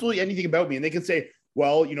 Absolutely anything about me. And they can say,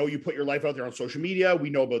 well, you know, you put your life out there on social media. We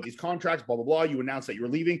know about these contracts, blah, blah, blah. You announced that you were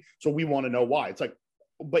leaving. So we want to know why. It's like,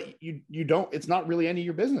 but you don't, it's not really any of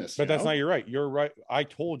your business. But that's not your right. You're right. I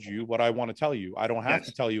told you what I want to tell you. I don't have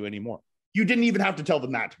to tell you anymore. You didn't even have to tell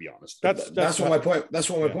them that, to be honest. That's what my point. That's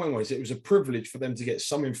what my point was. It was a privilege for them to get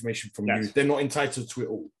some information from you. They're not entitled to it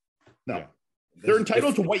all. No. Yeah. They're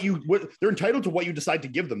entitled to they're entitled to what you decide to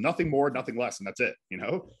give them. Nothing more, nothing less. And that's it, you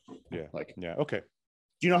know? Yeah. Okay.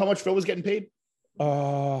 Do you know how much Phil was getting paid?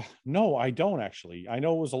 No, I don't actually. I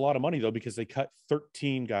know it was a lot of money though, because they cut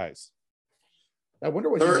 13 guys. I wonder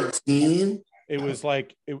what 13. It was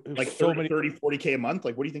like like 30, 40K a month.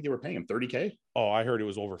 Like, what do you think they were paying him? 30K? Oh, I heard it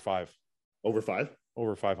was over 5. Over 5?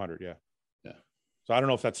 Over 500, yeah. Yeah. So I don't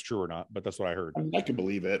know if that's true or not, but that's what I heard. I can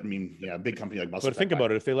believe it. I mean, yeah, a big company like Muscle. But think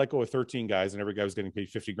about it. If they let go of 13 guys and every guy was getting paid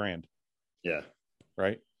 50 grand. Yeah.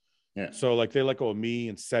 Right? Yeah. So like they let go of me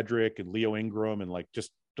and Cedric and Leo Ingram and like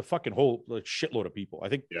just the fucking whole like shitload of people. I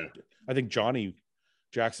think Johnny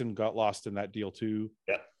Jackson got lost in that deal too.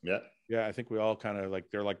 Yeah, I think we all kind of like,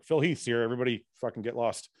 they're like, Phil Heath's here, everybody fucking get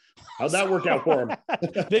lost. How'd that work out for him?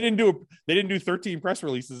 They didn't do 13 press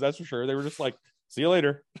releases, that's for sure. They were just like, see you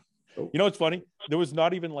later. Oh. You know what's funny? There was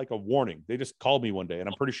not even like a warning. They just called me one day, and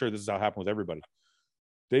I'm pretty sure this is how it happened with everybody.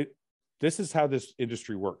 This is how this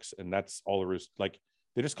industry works, and that's all there is. Like,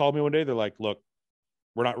 they just called me one day. They're like, look,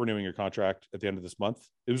 we're not renewing your contract at the end of this month.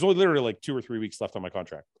 It was only literally like 2 or 3 weeks left on my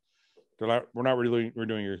contract. They're like, we're not really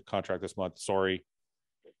renewing your contract this month. Sorry.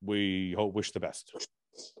 We wish the best.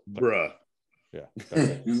 Bruh. Yeah.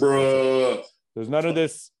 Bruh. There's none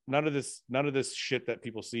of this shit that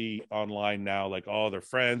people see online now. Like, oh, they're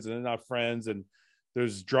friends and they're not friends. And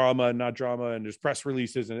there's drama and not drama. And there's press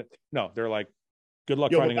releases. And no, they're like, good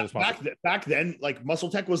luck finding a sponsor. Back then, like Muscle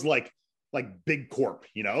Tech was like big corp,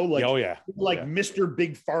 you know, like, Mr.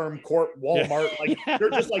 Big Farm Corp, Walmart. Like they're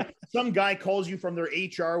just like, some guy calls you from their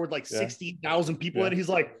HR with like 16,000 people. And he's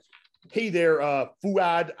like, hey there,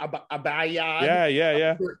 Fuad Abayad.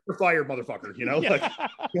 Yeah. You're fired, motherfucker. You know, like.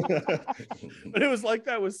 But it was like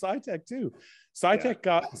that with SciTech too.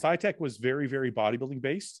 SciTech was very, very bodybuilding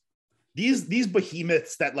based. These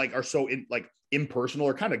behemoths that like are so impersonal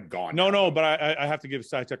are kind of gone. No, but I have to give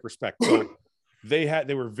SciTech respect. So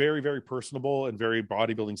they were very, very personable and very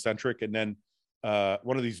bodybuilding centric, and then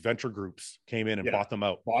one of these venture groups came in and bought them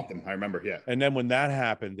out. I remember. Yeah. And then when that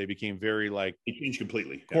happened, they became very like it changed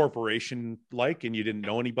completely corporation like, and you didn't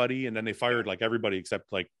know anybody. And then they fired like everybody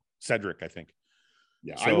except like Cedric, I think.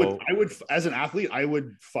 Yeah. So, I would as an athlete, I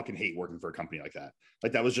would fucking hate working for a company like that.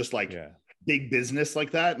 Like that was just like big business like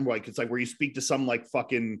that. And like, it's like where you speak to some like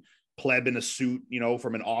fucking pleb in a suit, you know,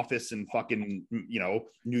 from an office in fucking, you know,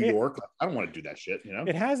 New York. I don't want to do that shit. You know,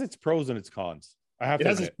 it has its pros and its cons. It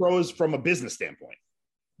has its pros from a business standpoint.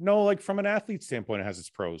 No, like from an athlete standpoint, it has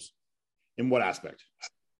its pros. In what aspect?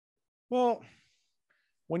 Well,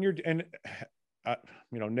 when you're, and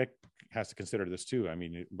you know, Nick has to consider this too. I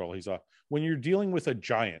mean, well, when you're dealing with a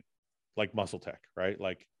giant like MuscleTech, right?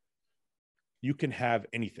 Like you can have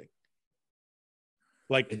anything.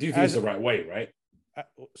 Like they do things the right way, right?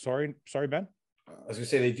 Sorry, Ben. I was gonna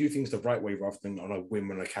say they do things the right way rather than on a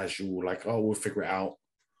whim and a casual, like, oh, we'll figure it out.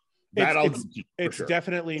 It's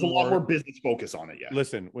definitely a lot more business focus on it. Yeah.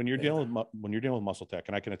 Listen, when you're dealing with MuscleTech,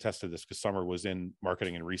 and I can attest to this because Summer was in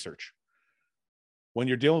marketing and research. When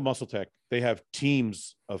you're dealing with MuscleTech, they have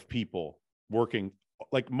teams of people working.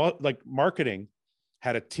 Like marketing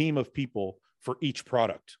had a team of people for each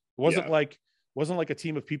product. It wasn't like a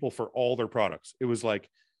team of people for all their products. It was like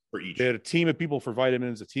for each. They had a team of people for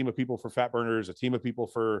vitamins, a team of people for fat burners, a team of people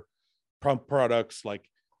for pump products. Like,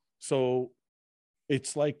 so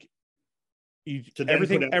it's like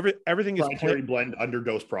everything is blend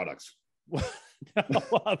underdose products.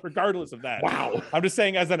 Well, regardless of that. Wow. I'm just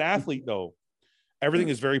saying, as an athlete, though, everything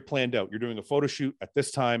is very planned out. You're doing a photo shoot at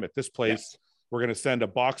this time, at this place. Yes. We're going to send a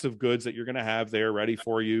box of goods that you're going to have there ready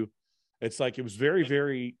for you. It's like, it was very,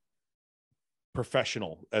 very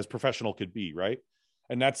professional, as professional could be, right?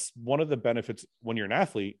 And that's one of the benefits when you're an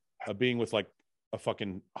athlete of being with like a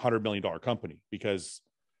fucking $100 million company, because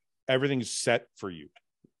everything's set for you.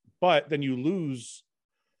 But then you lose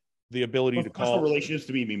the ability to call relationships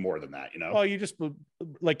to me mean more than that, you know? Well, you just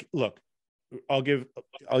like, look, I'll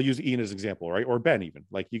use Ian as an example, right? Or Ben, even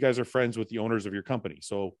like you guys are friends with the owners of your company.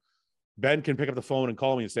 So Ben can pick up the phone and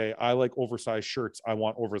call me and say, I like oversized shirts. I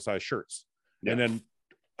want oversized shirts. Yeah. And then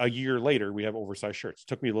a year later we have oversized shirts. It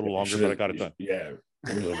took me a little longer, but I got it done. Yeah.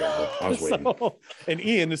 I was waiting. And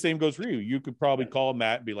Ian, the same goes for you. You could probably call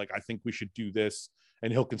Matt and be like, I think we should do this,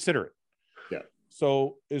 and he'll consider it. Yeah.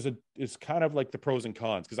 So it's kind of like the pros and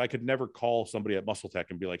cons, because I could never call somebody at MuscleTech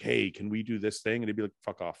and be like, hey, can we do this thing? And they'd be like,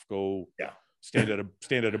 fuck off, go stand at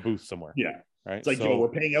a booth somewhere. Yeah. Right. It's like, you know, we're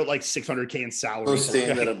paying out like $600K in salary. Go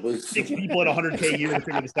stand at a booth. 6 people at $100K a year to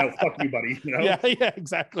figure this out. Fuck you, buddy. You know? Yeah,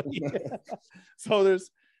 exactly. So there's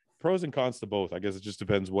pros and cons to both. I guess it just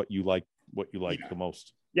depends what you like the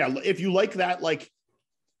most. Yeah. If you like that, like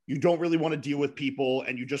you don't really want to deal with people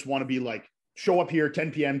and you just want to be like, show up here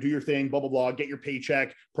 10 p.m., do your thing, blah, blah, blah, get your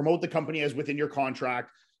paycheck, promote the company as within your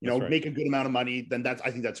contract, you know, make a good amount of money, then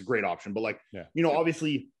I think that's a great option. But like, you know,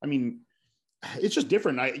 obviously, I mean, it's just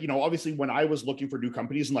different. Obviously when I was looking for new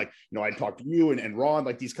companies and like, you know, I talked to you and Ron,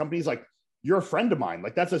 like these companies, like you're a friend of mine.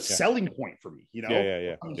 Like that's a selling point for me, you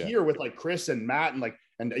know? I'm here with like Chris and Matt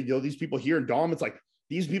and you know, these people here and Dom, it's like,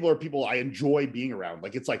 these people are people I enjoy being around.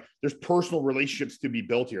 Like, it's like, there's personal relationships to be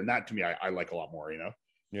built here. And that to me, I like a lot more, you know?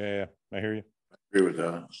 Yeah. I hear you. I agree with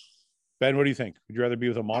that. Ben, what do you think? Would you rather be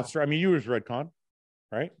with a monster? I mean, you were with Redcon,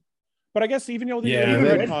 right? But I guess even though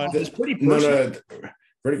Redcon is pretty personal.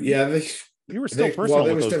 You were still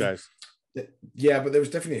personal with those guys. Yeah, but there was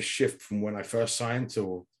definitely a shift from when I first signed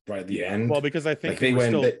to right at the end. Well, because I think they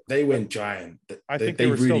went giant. I think they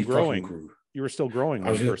were really still growing. Grew. You were still growing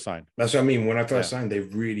when you first signed. That's what I mean. When I first signed, they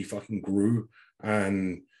really fucking grew.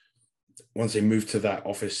 And once they moved to that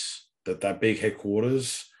office, that big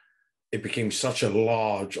headquarters, it became such a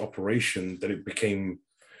large operation that it became.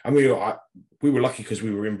 I mean, we were lucky because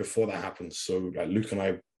we were in before that happened. So like Luke and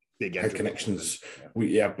I had connections.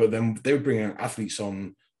 But then they would bring athletes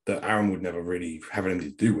on that Aaron would never really have anything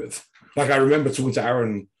to do with. Like I remember talking to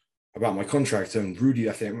Aaron about my contract, and Rudy,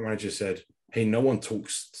 I think manager, said, "Hey,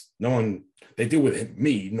 they deal with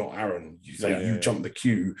me, not Aaron. You jump the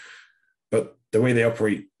queue." But the way they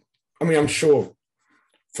operate, I mean, I'm sure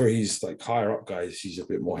for his like higher up guys, he's a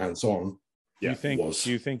bit more hands on. Do you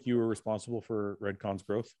think you were responsible for Redcon's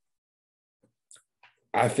growth?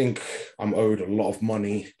 I think I'm owed a lot of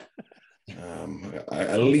money,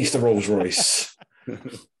 at least a Rolls Royce.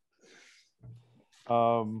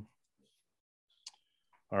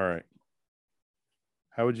 All right.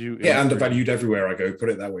 How would you? Yeah, undervalued everywhere I go. Put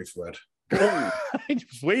it that way, Fred. I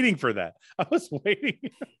was waiting for that. I was waiting.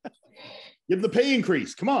 Give him the pay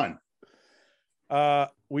increase. Come on.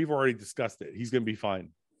 We've already discussed it. He's gonna be fine.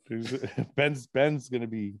 Ben's gonna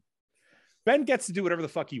be. Ben gets to do whatever the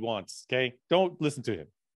fuck he wants. Okay, don't listen to him.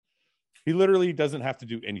 He literally doesn't have to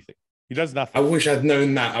do anything. He does nothing. I wish I'd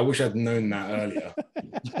known that. I wish I'd known that earlier.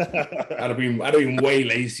 I'd have been way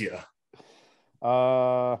lazier.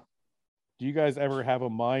 Do you guys ever have a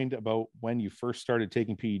mind about when you first started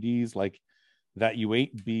taking PEDs, like that you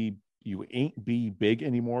ain't be big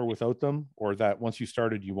anymore without them, or that once you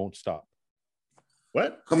started you won't stop?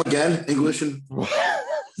 What? Come again, English and.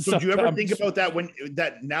 So do you ever think about that when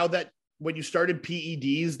you started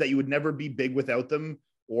PEDs that you would never be big without them,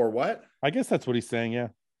 or what? I guess that's what he's saying, yeah.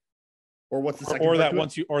 Or what's the second? Or that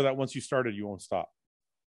once you started you won't stop.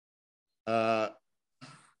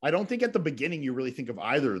 I don't think at the beginning you really think of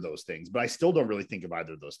either of those things, but I still don't really think of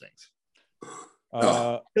either of those things.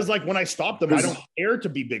 Because like when I stop them, I don't care to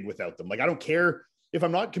be big without them. Like I don't care if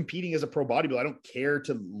I'm not competing as a pro bodybuilder. I don't care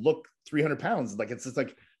to look 300 pounds. Like it's just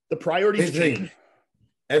like the priorities change.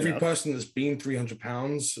 Every person that's been 300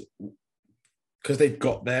 pounds, because they've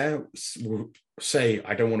got there, will say,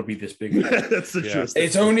 I don't want to be this big. That's the truth.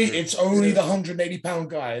 It's only the 180-pound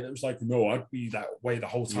guy that was like, no, I'd be that way the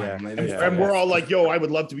whole time. Yeah. And we're all like, yo, I would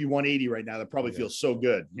love to be 180 right now. That probably feels so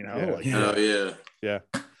good, you know? Yeah.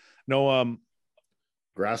 No,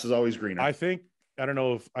 grass is always greener. I think, I don't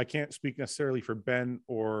know if I can't speak necessarily for Ben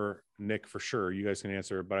or Nick for sure. You guys can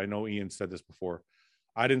answer, but I know Ian said this before.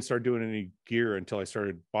 I didn't start doing any gear until I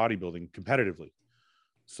started bodybuilding competitively.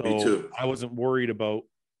 So I wasn't worried about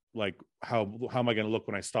like how am I going to look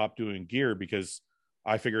when I stopped doing gear, because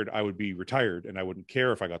I figured I would be retired and I wouldn't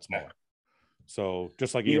care if I got smaller. So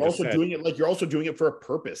just like you're also doing it, like you're also doing it for a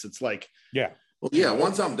purpose. It's like,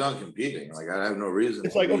 once I'm done competing, like I have no reason.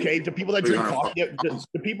 It's like, okay, the people that drink coffee,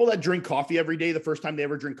 the people that drink coffee every day, the first time they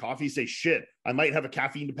ever drink coffee, say, shit, I might have a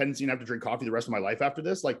caffeine dependency and have to drink coffee the rest of my life after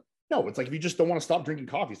this. Like, no, it's like, if you just don't want to stop drinking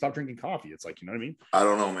coffee, stop drinking coffee. It's like, you know what I mean? I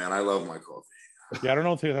don't know, man. I love my coffee. Yeah, I don't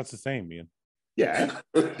know if that's the same, Ian. Yeah.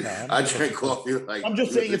 I drink coffee. Like, I'm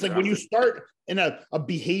just saying, it's like when you start in a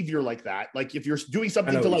behavior like that, like if you're doing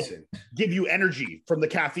something to like give you energy from the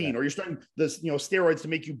caffeine, or you're starting this, steroids to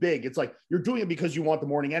make you big, it's like you're doing it because you want the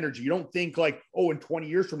morning energy. You don't think like, oh, in 20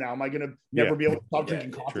 years from now, am I going to never be able to stop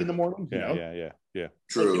drinking coffee in the morning? Yeah.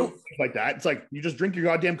 True. Like, you don't think like that. It's like you just drink your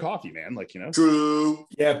goddamn coffee, man. Like, True.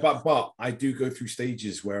 Yeah, but I do go through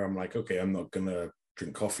stages where I'm like, okay, I'm not gonna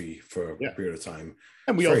drink coffee for a period of time.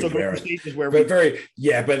 And we also go through stages where but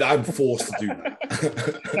I'm forced to do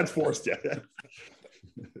that. That's forced, yeah.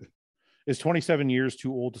 Is 27 years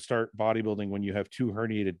too old to start bodybuilding when you have 2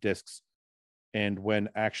 herniated discs, and when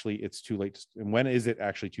actually it's too late and when is it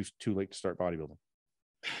actually too late to start bodybuilding?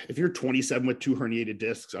 If you're 27 with 2 herniated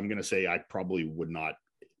discs, I'm going to say I probably would not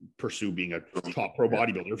pursue being a top pro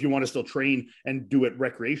bodybuilder. If you want to still train and do it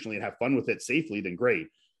recreationally and have fun with it safely, then great.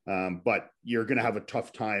 But you're going to have a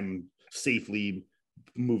tough time safely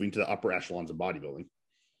moving to the upper echelons of bodybuilding.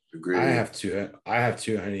 Agreed. I have two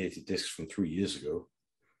herniated discs from 3 years ago.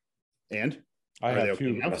 And I have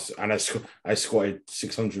 2. And I squatted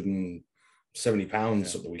 670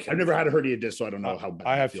 pounds at the weekend. I've never had a herniated disc, so I don't know how bad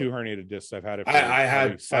I have 2 herniated discs. I've had it for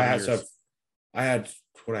I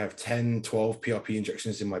had 10, 12 PRP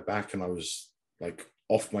injections in my back, and I was like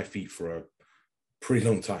off my feet for a pretty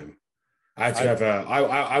long time. I had to have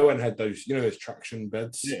I went and had those, those traction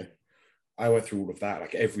beds. Yeah. I went through all of that.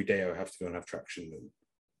 Like every day I would have to go and have traction. And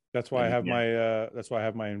that's why I have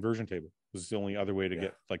my inversion table. This is the only other way to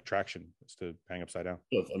get like traction, is to hang upside down.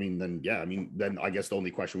 Then I guess the only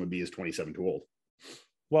question would be, is 27 too old?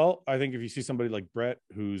 Well, I think if you see somebody like Brett,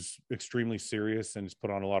 who's extremely serious and has put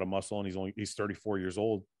on a lot of muscle, and he's 34 years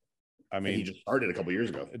old. I mean, he just started a couple years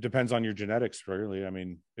ago. It depends on your genetics, really. I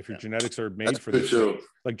mean, if your genetics are made for this,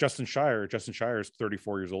 like Justin Shire is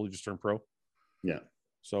 34 years old. He just turned pro. Yeah.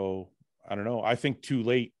 So I don't know. I think too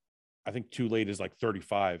late is like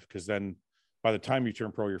 35, because then by the time you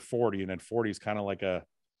turn pro, you're 40, and then 40 is kind of like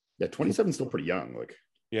 27 is still pretty young. Like,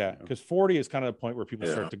 because 40 is kind of the point where people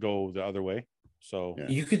start to go the other way. So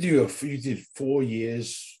you could you did 4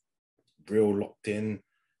 years real locked in,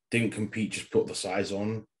 didn't compete, just put the size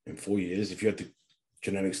on in 4 years if you had the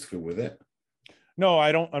genetics to go with it. No,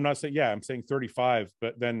 I don't. I'm not saying. Yeah, I'm saying 35,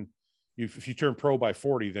 but then if you turn pro by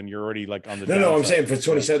 40, then you're already like on the. No, I'm saying for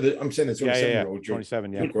 27. I'm saying the 27-year-old.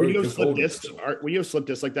 27. Yeah. When you have slip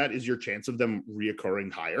discs like that, is your chance of them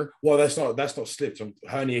reoccurring higher? Well, that's not slipped.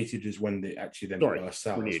 Herniated is when they actually then burst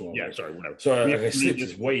out. Yeah, sorry, whatever. So slipped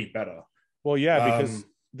is way better. Well, yeah, because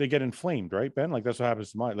they get inflamed, right, Ben? Like that's what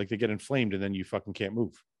happens to mine. Like they get inflamed and then you fucking can't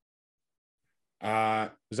move.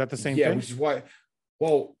 Is that the same thing? Which is why.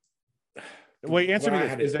 Well, wait, answer me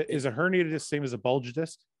this. Is a herniated disc same as a bulge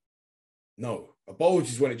disc? No, a bulge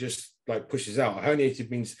is when it just like pushes out. A herniated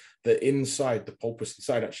means the inside, the pulpus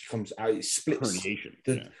inside actually comes out. It splits. Herniation.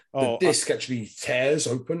 The disc actually tears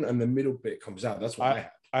open and the middle bit comes out. That's what I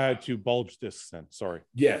had. I had 2 bulge discs then. Sorry.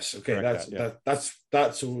 Yes. Okay.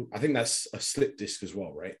 That's all. I think that's a slip disc as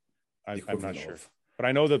well, right? I'm not sure, but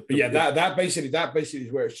I know that. That basically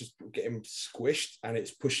is where it's just getting squished and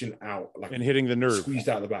it's pushing out like and hitting the nerve, squeezed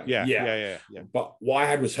out the back. Yeah. But what I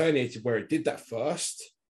had was herniated, where it did that first,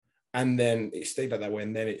 and then it stayed like that way,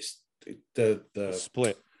 and then it's the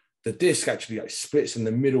split. The disc actually like splits in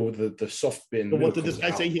the middle of the soft bit. So what did this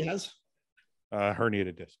guy say he has?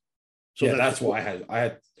 Herniated disc. So yeah, that's what I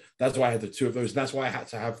had. That's why I had the 2 of those. And that's why I had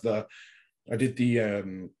to have I did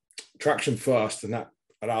the traction first, and that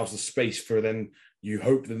allows the space for then you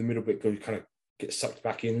hope that the middle bit kind of get sucked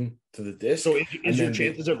back in to the disc. So is your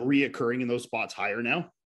chances of reoccurring in those spots higher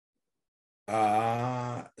now?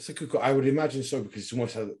 It's a good. I would imagine so, because it's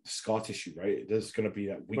almost a scar tissue, right? There's going to be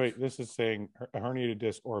that weak. Wait, this is saying a herniated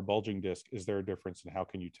disc or a bulging disc. Is there a difference, and how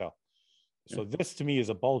can you tell? So this to me is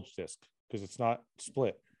a bulge disc because it's not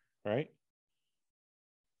split, right?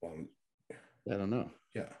 I don't know.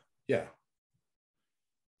 Yeah.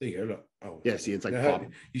 There you go. Look. Oh, yeah. See, it's like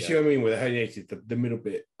you see what I mean with a herniated, the middle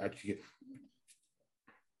bit actually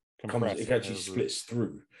it actually splits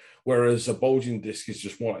through, whereas a bulging disc is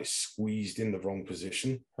just more like squeezed in the wrong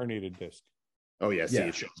position. Herniated disc. Oh yeah, see,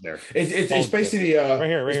 it shows there. It's basically right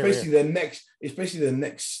here. It's basically the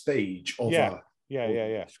next stage of yeah.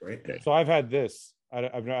 Right. Okay. So I've had this. I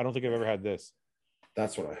don't think I've ever had this.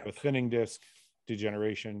 That's what I have. A thinning disc,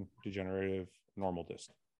 degenerative, normal disc.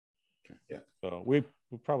 Okay. Yeah. So we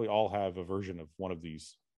probably all have a version of one of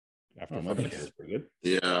these. After my is pretty good.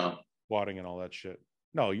 Yeah. Squatting and all that shit.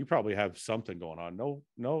 No, you probably have something going on.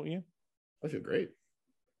 No, Ian. I feel great.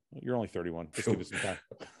 You're only 31. Just give it some time.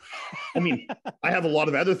 I mean, I have a lot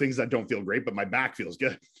of other things that don't feel great, but my back feels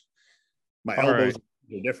good. My elbows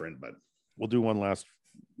are different, but we'll do one last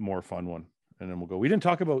more fun one, and then we'll go. We didn't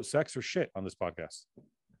talk about sex or shit on this podcast.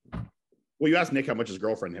 Well, you asked Nick how much his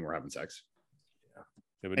girlfriend and him were having sex.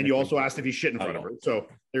 Yeah, and you also asked if he shit in front of her. So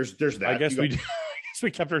there's that. I guess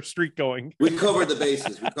we kept our streak going. We covered the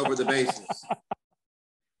bases.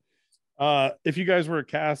 If you guys were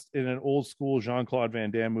cast in an old school Jean-Claude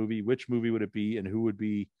Van Damme movie, which movie would it be, and who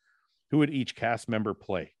would each cast member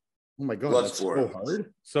play? Oh my god, that's so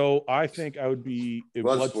hard. So I think I would be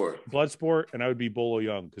Bloodsport, and I would be Bolo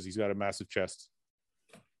Young because he's got a massive chest.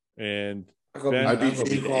 And I'd be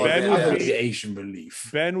the Asian relief.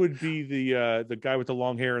 Ben would be the guy with the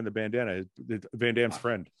long hair and the bandana, Van Damme's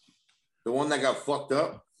friend. The one that got fucked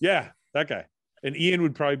up? Yeah, that guy. And Ian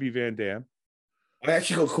would probably be Van Damme. I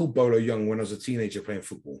actually got called Bolo Young when I was a teenager playing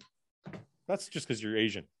football. That's just because you're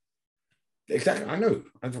Asian. Exactly. I know.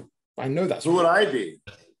 I know that's who would I be?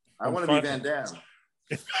 I want to be Van Damme.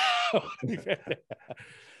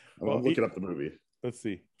 Well, I'm looking up the movie. Let's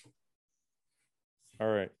see. All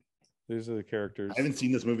right. These are the characters. I haven't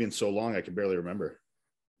seen this movie in so long, I can barely remember.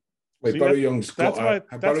 Wait, Bolo Young's got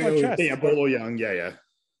Bolo Young. Yeah.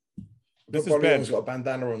 This is Bolo Ben. Young's got a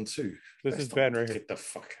bandana on too. This is Ben right here. Get the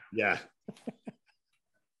fuck out. Yeah.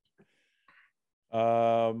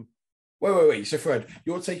 Wait. So Fred,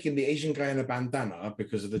 you're taking the Asian guy in a bandana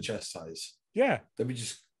because of the chest size. Yeah. Let me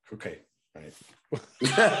just okay. Right.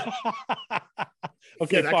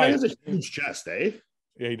 Okay, yeah, that guy has a huge chest, eh?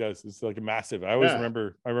 Yeah, he does. It's like a massive. I always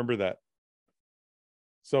remember. I remember that.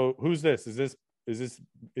 So who's this? Is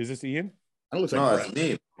this Ian? It looks like Brett.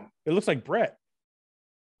 Me. It looks like Brett.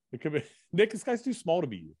 It could be Nick. This guy's too small to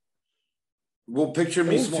be you. Well, picture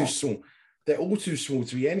me small. Too small. They're all too small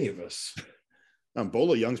to be any of us.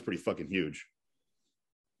 Bolo Young's pretty fucking huge.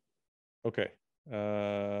 Okay.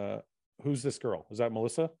 Who's this girl? Is that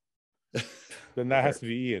Melissa? Then that has to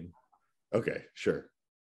be Ian. Okay, sure.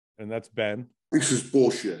 And that's Ben. This is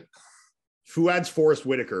bullshit. Who adds Forrest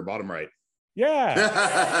Whitaker, bottom right?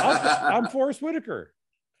 Yeah. I'm Forrest Whitaker.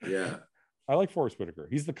 Yeah. I like Forrest Whitaker.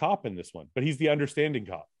 He's the cop in this one, but he's the understanding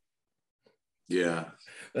cop. Yeah.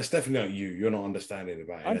 That's definitely not you. You're not understanding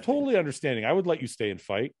about it. I'm totally understanding. I would let you stay and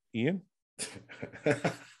fight, Ian.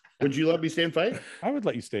 Would you let me stay and fight? I would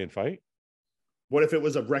let you stay and fight. What if it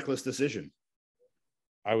was a reckless decision?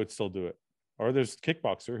 I would still do it. Or there's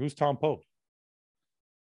Kickboxer. Who's Tom Poe?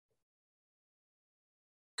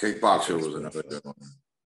 Kickboxer was another good one.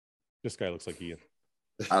 This guy looks like Ian.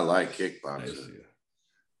 I like Kickboxer.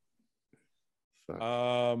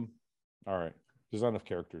 All right. There's not enough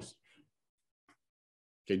characters.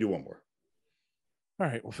 Okay, do one more. All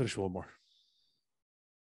right, we'll finish one more.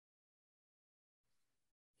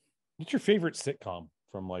 What's your favorite sitcom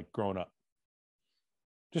from like growing up?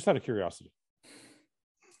 Just out of curiosity.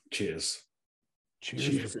 Cheers.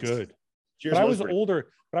 Cheers was good. Cheers. But I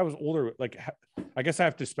was older. Like, I guess I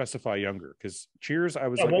have to specify younger because Cheers. I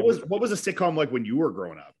was. Yeah, like, what was a sitcom like when you were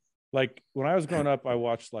growing up? Like when I was growing up, I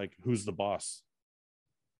watched like Who's the Boss,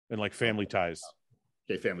 and like Family Ties.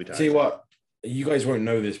 Okay, Family Ties. Tell you what, you guys won't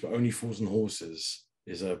know this, but Only Fools and Horses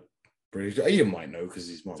is a British. You might know because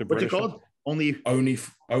he's my. What's it called? Only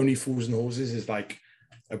Fools and Horses is like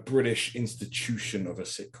a British institution of a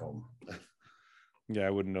sitcom. Yeah, I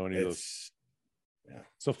wouldn't know any of those. Yeah.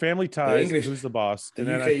 So Family Ties, English, Who's the Boss?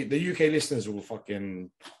 The UK listeners will fucking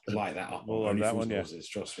light that up. We'll love that one. Yeah.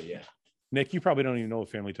 Trust me. Yeah. Nick, you probably don't even know what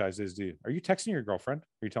Family Ties is, do you? Are you texting your girlfriend?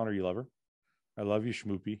 Are you telling her you love her? I love you,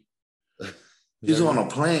 Schmoopy. She's on a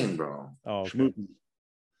plane, bro. Oh, okay. Schmoopy.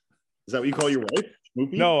 Is that what you call your wife?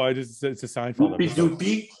 Schmoopy? No, it's a Seinfeld episode.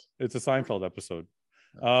 Schmoopy. It's a Seinfeld episode.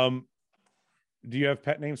 Do you have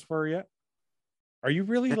pet names for her yet? Are you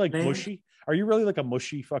really like mushy? Are you really like a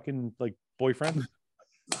mushy fucking like boyfriend?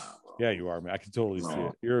 Yeah, you are, man. I can totally see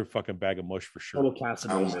it. You're a fucking bag of mush for sure.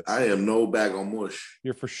 I am no bag of mush.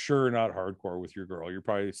 You're for sure not hardcore with your girl. You're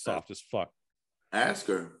probably soft as fuck. Ask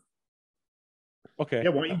her. Okay. Yeah,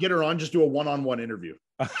 why don't you get her on? Just do a one-on-one interview.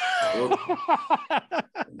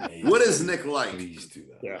 What is Nick like? Please do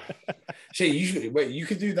that. Yeah. You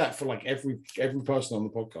could do that for like every person on the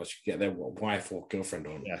podcast. You get their wife or girlfriend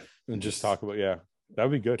on. Yeah. And just talk about that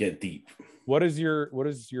would be good. Get deep. What does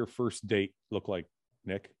your first date look like,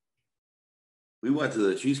 Nick? We went to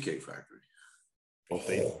the Cheesecake Factory.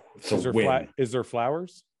 Is there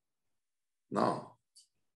flowers? No.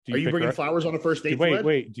 Are you bringing flowers on a first date?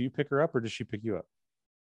 Wait. Do you pick her up or does she pick you up?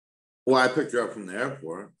 Well, I picked her up from the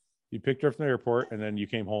airport. You picked her up from the airport and then you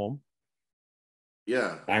came home.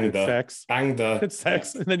 Yeah. Banged sex. And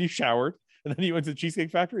then you showered. And then you went to the Cheesecake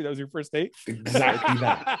Factory. That was your first date? Exactly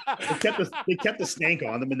that. They kept the stank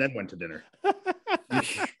on them and then went to dinner.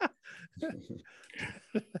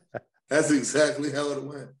 That's exactly how it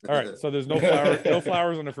went. All right. So there's no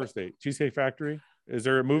flowers on the first date. Cheesecake Factory. Is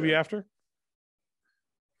there a movie after?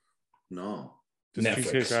 No. Just Netflix.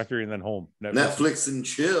 Cheesecake Factory and then home. Netflix and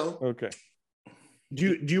chill. Okay.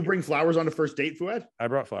 Do you bring flowers on the first date, Fouad? I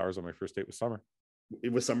brought flowers on my first date with Summer.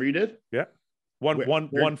 It was Summer you did? Yeah.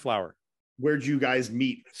 One flower. Where'd you guys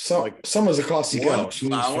meet? Summer's a classy girl. She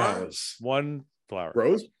needs flowers. One flower.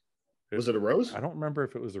 Rose? Was it a rose? I don't remember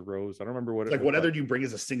if it was a rose. I don't remember what it was. Like what other do you bring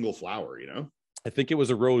as a single flower, you know? I think it was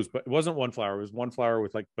a rose, but it wasn't one flower. It was one flower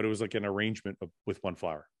but it was like an arrangement with one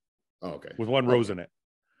flower. Oh, okay. With one rose in it.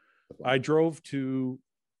 I drove to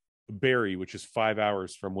Barrie, which is 5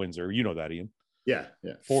 hours from Windsor. You know that, Ian. Yeah.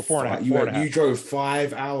 Four and a half. You drove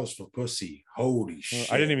 5 hours for pussy. Holy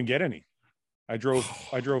shit. I didn't even get any. I drove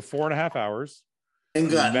 4.5 hours. And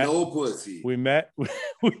got no pussy. We met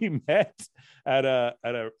at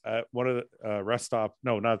one of the rest stop.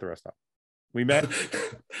 No, not at the rest stop. We met.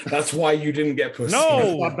 That's why you didn't get pussy.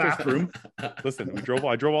 No bathroom. Listen, I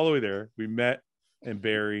drove all the way there. We met in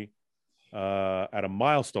Barrie at a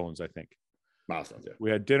Milestones, I think. Milestones, yeah.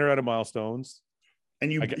 We had dinner at a Milestones. And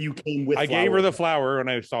you came with. I gave her the flower when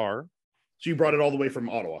I saw her. So you brought it all the way from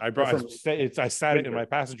Ottawa. I sat it in my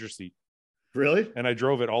passenger seat. Really? And I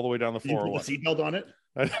drove it all the way down the 401. Did you put the seatbelt on it?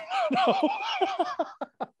 No.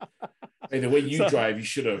 Hey, the way you drive, you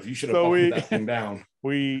should have buckled that thing down.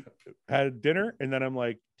 We had dinner, and then I'm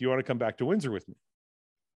like, "Do you want to come back to Windsor with me?"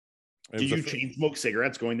 Did you chain smoke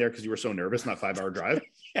cigarettes going there because you were so nervous? Not 5 hour drive.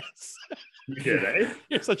 Yes. You did, eh?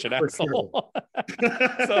 You're such an asshole.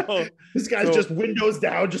 So this guy's just windows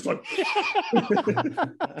down, just like.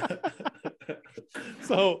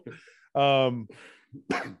 So,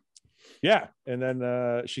 yeah, and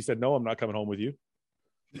then she said, "No, I'm not coming home with you."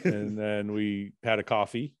 And then we had a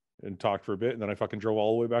coffee and talked for a bit, and then I fucking drove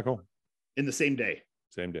all the way back home. In the same day.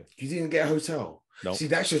 Same day. You didn't get a hotel. No. See,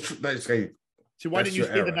 that's great. So why didn't you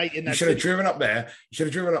stay the night in that? You should have driven up there. You should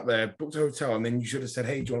have driven up there, booked a hotel, and then you should have said,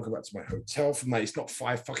 "Hey, do you want to come back to my hotel from that? It's not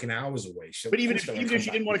 5 fucking hours away." But even if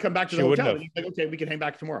she didn't want to come back to the hotel, then like, okay, we can hang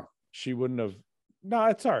back tomorrow. She wouldn't have. No,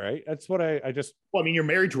 it's all right. That's what I just. Well, I mean, you're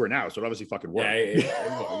married to her now, so it obviously fucking worked.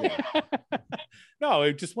 Yeah. No,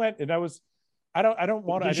 it just went, and I was. I don't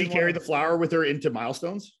want to. Did she carry the flower with her into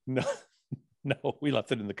Milestones? No, we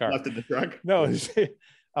left it in the car. Left it in the truck. No,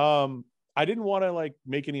 I didn't want to like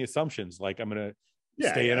make any assumptions. Like I'm gonna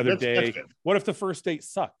stay another day. What if the first date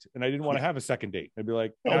sucked and I didn't want to have a second date? I'd be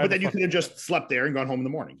like, no, but then you could have just slept there and gone home in the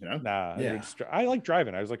morning. You know? Nah. Yeah. I like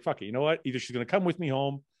driving. I was like, fuck it. You know what? Either she's gonna come with me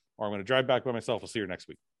home or I'm gonna drive back by myself. I'll see her next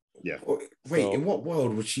week. Yeah. Wait, in what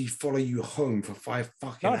world would she follow you home for 5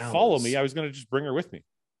 fucking hours? Not follow me. I was going to just bring her with me.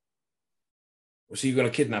 So you're going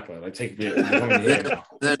to kidnap her, like take her,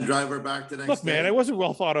 then drive her back the next day? Look, man, it wasn't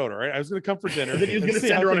well thought out, all right? I was going to come for dinner. Then he was going to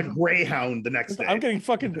send her on a Greyhound the next day. I'm getting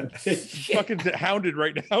fucking hounded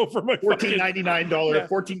right now for my $14.99,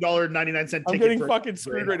 $14.99 ticket. I'm getting fucking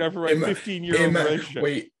screwed right now for my 15-year-old relationship.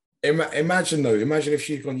 Wait, imagine though. Imagine if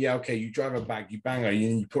she'd gone, yeah, okay, you drive her back, you bang her,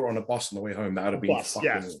 you put her on a bus on the way home. That would have been fucking...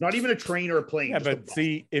 Yeah, not even a train or a plane. Yeah, but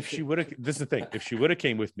see, if she would have, this is the thing. If she would have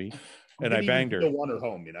came with me and I banged her, want her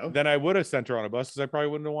home, then I would have sent her on a bus because I probably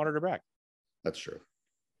wouldn't have wanted her back. That's true.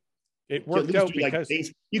 It worked out because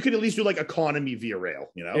you could at least do like economy via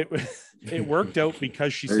rail, It worked out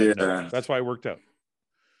because she said no. That's why it worked out.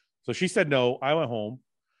 So she said no. I went home,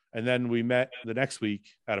 and then we met the next week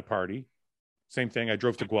at a party. Same thing. I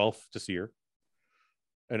drove to Guelph to see her,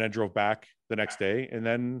 and then drove back the next day. And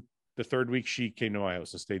then the third week, she came to my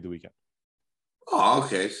house and stayed the weekend. Oh,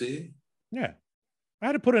 okay. See, yeah, I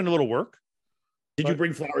had to put in a little work. Did you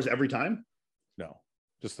bring flowers every time? No,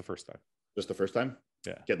 just the first time. Just the first time?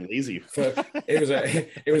 Yeah, getting lazy.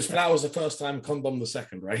 It was flowers the first time, condom the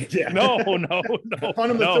second, right? Yeah. No.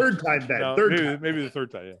 Condom the third time, Ben. No, maybe the third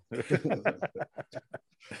time.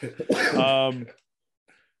 Yeah.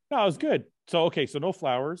 No, it was good. So so no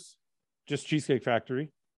flowers, just Cheesecake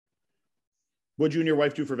Factory. What'd you and your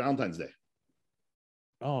wife do for Valentine's Day?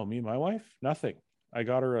 Oh, me and my wife? Nothing. I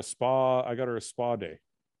got her a spa day.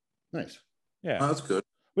 Nice. Yeah, oh, that's good.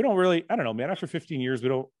 We don't really. I don't know, man. After 15 years, we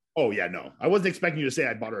don't. Oh yeah, no. I wasn't expecting you to say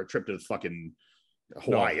I bought her a trip to fucking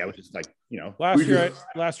Hawaii. No. I was just like,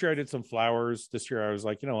 Last year I did some flowers. This year I was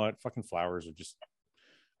like, you know what? Fucking flowers are just.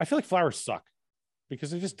 I feel like flowers suck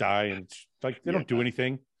because they just die and like they don't do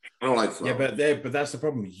anything. I don't like flowers. Yeah, but that's the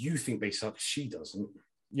problem. You think they suck. She doesn't.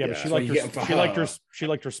 Yeah, but she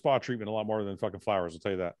liked her spa treatment a lot more than fucking flowers. I'll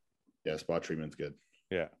tell you that. Yeah, spa treatment's good.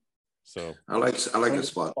 Yeah. So I like a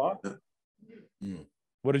spa. Mm.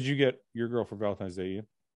 What did you get your girl for Valentine's Day, Ian?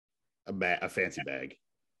 A fancy bag.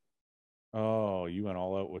 Oh, you went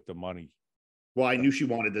all out with the money. Well, I knew she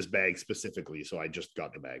wanted this bag specifically, so I just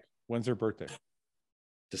got the bag. When's her birthday?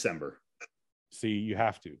 December. See, you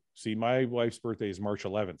have to. See, my wife's birthday is March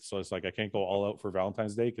 11th, so it's like I can't go all out for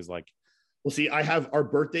Valentine's Day because, like, well, see, I have our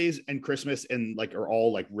birthdays and Christmas and like are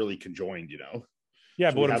all like really conjoined, Yeah,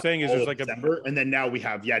 so but what I'm saying is there's like December, and then now we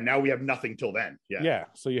have nothing till then. Yeah. Yeah.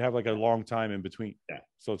 So you have like a long time in between. Yeah.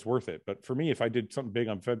 So it's worth it. But for me, if I did something big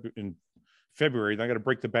in February, then I got to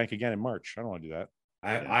break the bank again in March. I don't want to do that.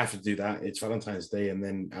 I have to do that. It's Valentine's Day and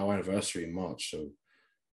then our anniversary in March. So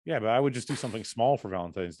yeah, but I would just do something small for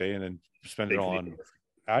Valentine's Day and then spend it all on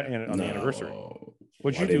the anniversary.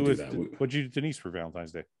 What'd you do, Denise, for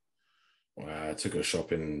Valentine's Day? I took her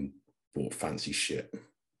shopping and bought fancy shit.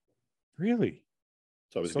 Really?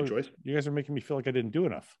 It's always a good choice. You guys are making me feel like I didn't do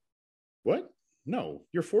enough. What? No,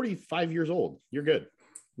 you're 45 years old. You're good.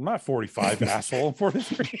 I'm not 45, asshole. I'm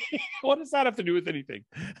 43. What does that have to do with anything?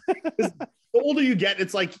 The older you get,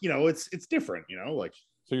 it's like, it's different, like.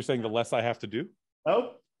 So you're saying the less I have to do?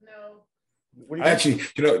 Oh, no. Actually,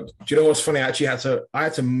 do you know what's funny? I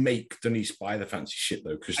had to make Denise buy the fancy shit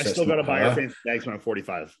though, because I still got to buy her fancy bags when I'm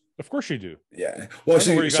 45. Of course you do. Yeah. Well,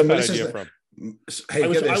 so where you got that idea from? Hey,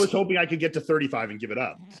 I was hoping I could get to 35 and give it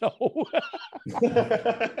up. No.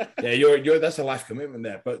 Yeah, you're that's a life commitment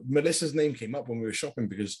there. But Melissa's name came up when we were shopping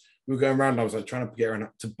because we were going around. And I was like trying to get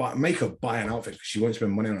her to make her buy an outfit because she won't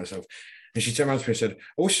spend money on herself. And she turned around to me and said,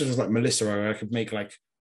 "I wish it was like Melissa, or I could make like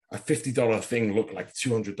a $50 thing look like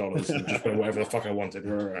 $200 and just wear whatever the fuck I wanted."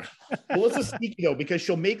 Well, it's a sneaky though, because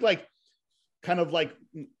she'll make like kind of like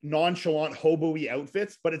nonchalant hobo-y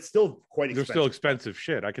outfits, but it's still quite expensive. They're still expensive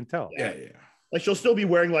shit. I can tell. Yeah. Like she'll still be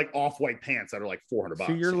wearing like off-white pants that are like $400.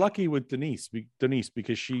 So you're lucky with Denise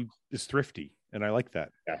because she is thrifty, and I like that.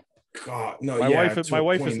 Yeah. God, no. My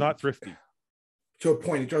wife is not thrifty. To a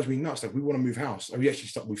point, it drives me nuts. Like we want to move house.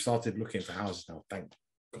 We've started looking for houses now. Thank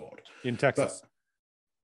God. In Texas.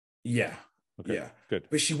 Yeah. Okay. Yeah. Good.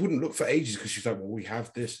 But she wouldn't look for ages because she's like, well, we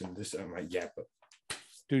have this and this. And I'm like, yeah, but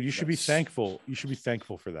dude, you should be thankful. You should be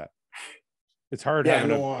thankful for that. It's hard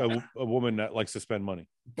having a woman that likes to spend money.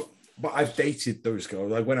 But I've dated those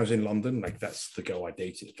girls. Like when I was in London, like that's the girl I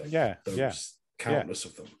dated. Like, countless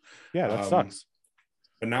of them. Yeah, that sucks.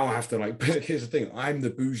 But now I have to like. But here's the thing: I'm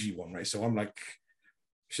the bougie one, right? So I'm like,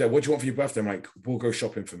 she said, "What do you want for your birthday?" I'm like, "We'll go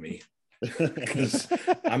shopping for me," because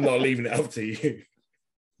I'm not leaving it up to you.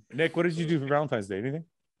 Nick, what did you do for Valentine's Day? Anything?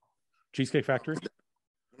 Cheesecake Factory?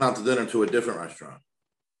 Went out to dinner to a different restaurant.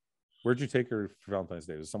 Where'd you take her for Valentine's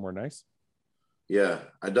Day? Was it somewhere nice? Yeah,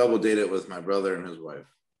 I double dated with my brother and his wife.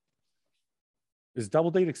 Is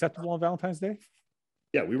double date acceptable on Valentine's Day?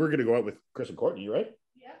 Yeah, we were going to go out with Chris and Courtney, right?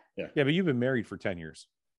 Yeah. Yeah, but you've been married for 10 years.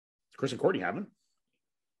 Chris and Courtney haven't.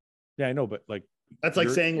 Yeah, I know, but like that's like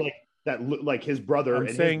saying like that, like his brother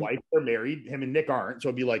his wife are married, him and Nick aren't. So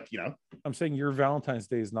it'd be like, you know, I'm saying your Valentine's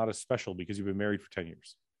Day is not as special because you've been married for 10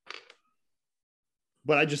 years.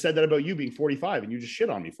 But I just said that about you being 45 and you just shit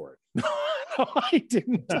on me for it. No, I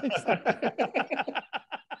didn't.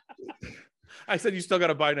 I said you still got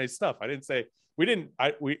to buy nice stuff. I didn't say we didn't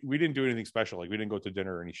do anything special. Like we didn't go to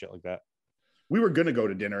dinner or any shit like that. We were going to go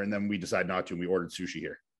to dinner and then we decided not to. And we ordered sushi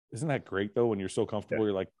here. Isn't that great though? When you're so comfortable,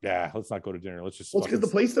 you're like, yeah, let's not go to dinner. Let's just. Well, because the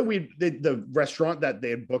place that the restaurant that they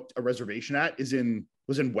had booked a reservation at was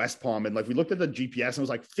in West Palm, and like we looked at the GPS and it was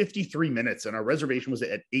like 53 minutes, and our reservation was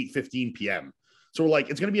at 8:15 p.m. So we're like,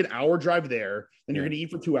 it's going to be an hour drive there, then you're going to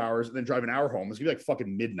eat for 2 hours, and then drive an hour home. It's going to be like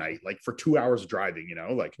fucking midnight, like for 2 hours of driving, you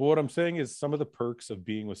know? Like, well, what I'm saying is some of the perks of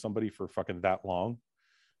being with somebody for fucking that long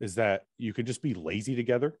is that you can just be lazy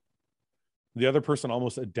together. The other person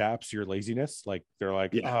almost adapts your laziness. Like they're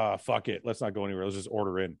like, fuck it, let's not go anywhere. Let's just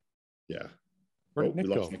order in. Yeah. Where did Nick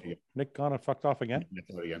go? Nick gone and fucked off again? He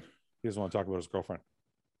doesn't want to talk about his girlfriend.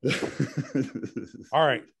 All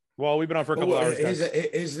right. Well, we've been on for a couple hours. Here's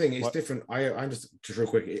the thing. It's different. I'm just real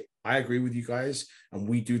quick. I agree with you guys. And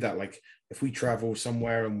we do that. Like if we travel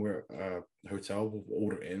somewhere and we're at a hotel, we'll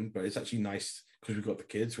order in. But it's actually nice because we've got the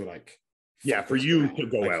kids. We're like, yeah, for you to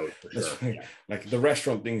go out. For sure. Like the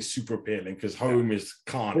restaurant thing is super appealing because home is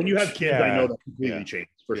carnage. When you have kids, I know that completely changed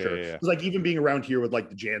for sure. It's like even being around here with like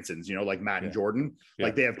the Jansons, you know, like Matt and Jordan,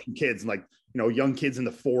 like they have 2 kids and like, you know, young kids in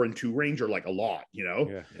the 4 and 2 range are like a lot, you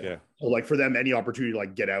know? Yeah. So like for them, any opportunity to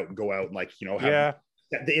like get out and go out and like, you know, have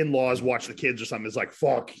the in-laws watch the kids or something is like,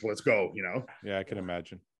 fuck, let's go, you know? Yeah, I can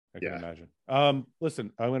imagine. I can imagine.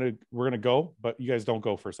 Listen, we're gonna go, but you guys don't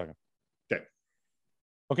go for a second.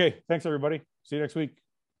 Okay, thanks everybody. See you next week.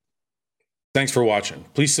 Thanks for watching.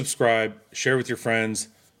 Please subscribe, share with your friends,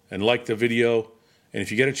 and like the video. And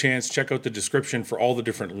if you get a chance, check out the description for all the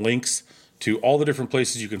different links to all the different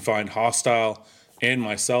places you can find Hostile and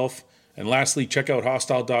myself. And lastly, check out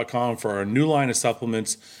hostile.com for our new line of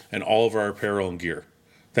supplements and all of our apparel and gear.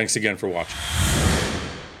 Thanks again for watching.